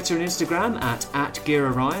 I'm on Twitter and Instagram at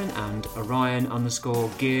GearOrion and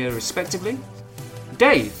Orion_Gear respectively.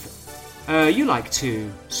 Dave, you like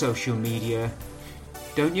to social media,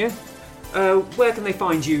 don't you? Where can they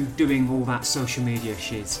find you doing all that social media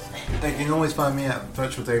shit? You can always find me at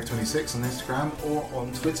VirtualDave26 on Instagram or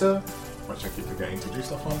on Twitter, which I keep forgetting to do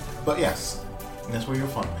stuff on. But yes, that's where you'll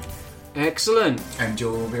find me. Excellent. And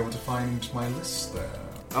you'll be able to find my list there.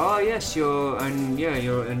 Oh yes, your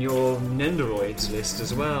Nendoroids list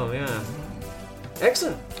as well. Yeah.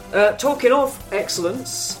 Excellent. Talking of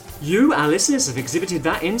excellence, you, our listeners, have exhibited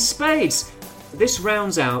that in spades. This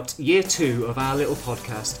rounds out year 2 of our little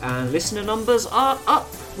podcast, and listener numbers are up.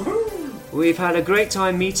 Woohoo! We've had a great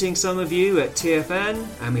time meeting some of you at TFN,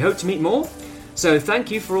 and we hope to meet more. So thank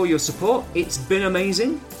you for all your support. It's been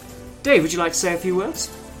amazing. Dave, would you like to say a few words?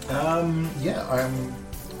 Yeah, I'm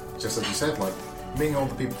just as you said, like meeting all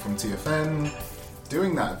the people from TFN,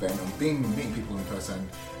 doing that event, and meeting people in person.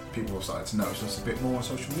 People have started to notice us a bit more on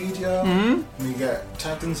social media. Mm-hmm. We get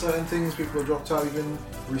tagged in certain things. People have dropped out even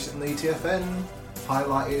recently. TFN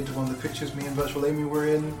highlighted one of the pictures me and Virtual Amy were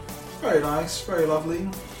in. Very nice, very lovely.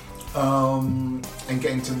 And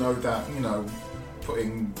getting to know that,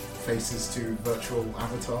 putting faces to virtual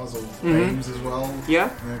avatars or names as well.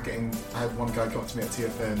 Yeah. I had one guy come up to me at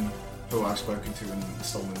TFN who I've spoken to and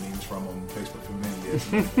stolen memes from on Facebook for many years.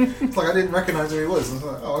 It's like I didn't recognise who he was. I was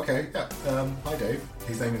like, oh, okay, yeah. Hi, Dave.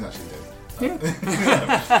 His name is actually Dave.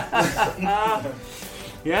 Yeah.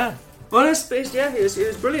 Yeah. Well, it was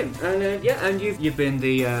brilliant, and and you've been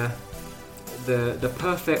the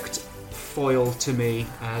perfect foil to me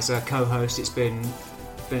as a co-host. It's been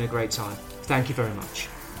a great time. Thank you very much.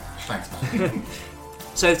 Thanks, man.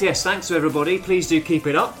 So yes, thanks to everybody. Please do keep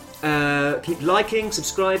it up. Keep liking,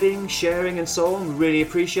 subscribing, sharing and so on. We really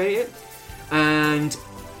appreciate it. And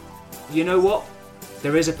you know what?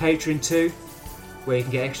 There is a Patreon too, where you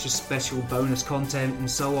can get extra special bonus content and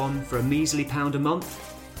so on for a measly £1 a month.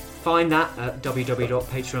 Find that at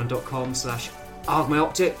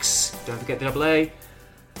www.patreon.com/ArgMyOptics. Don't forget the AA.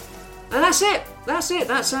 And that's it.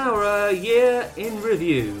 That's our year in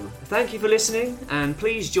review. Thank you for listening, and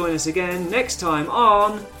please join us again next time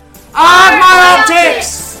on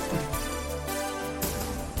ArgMyOptics!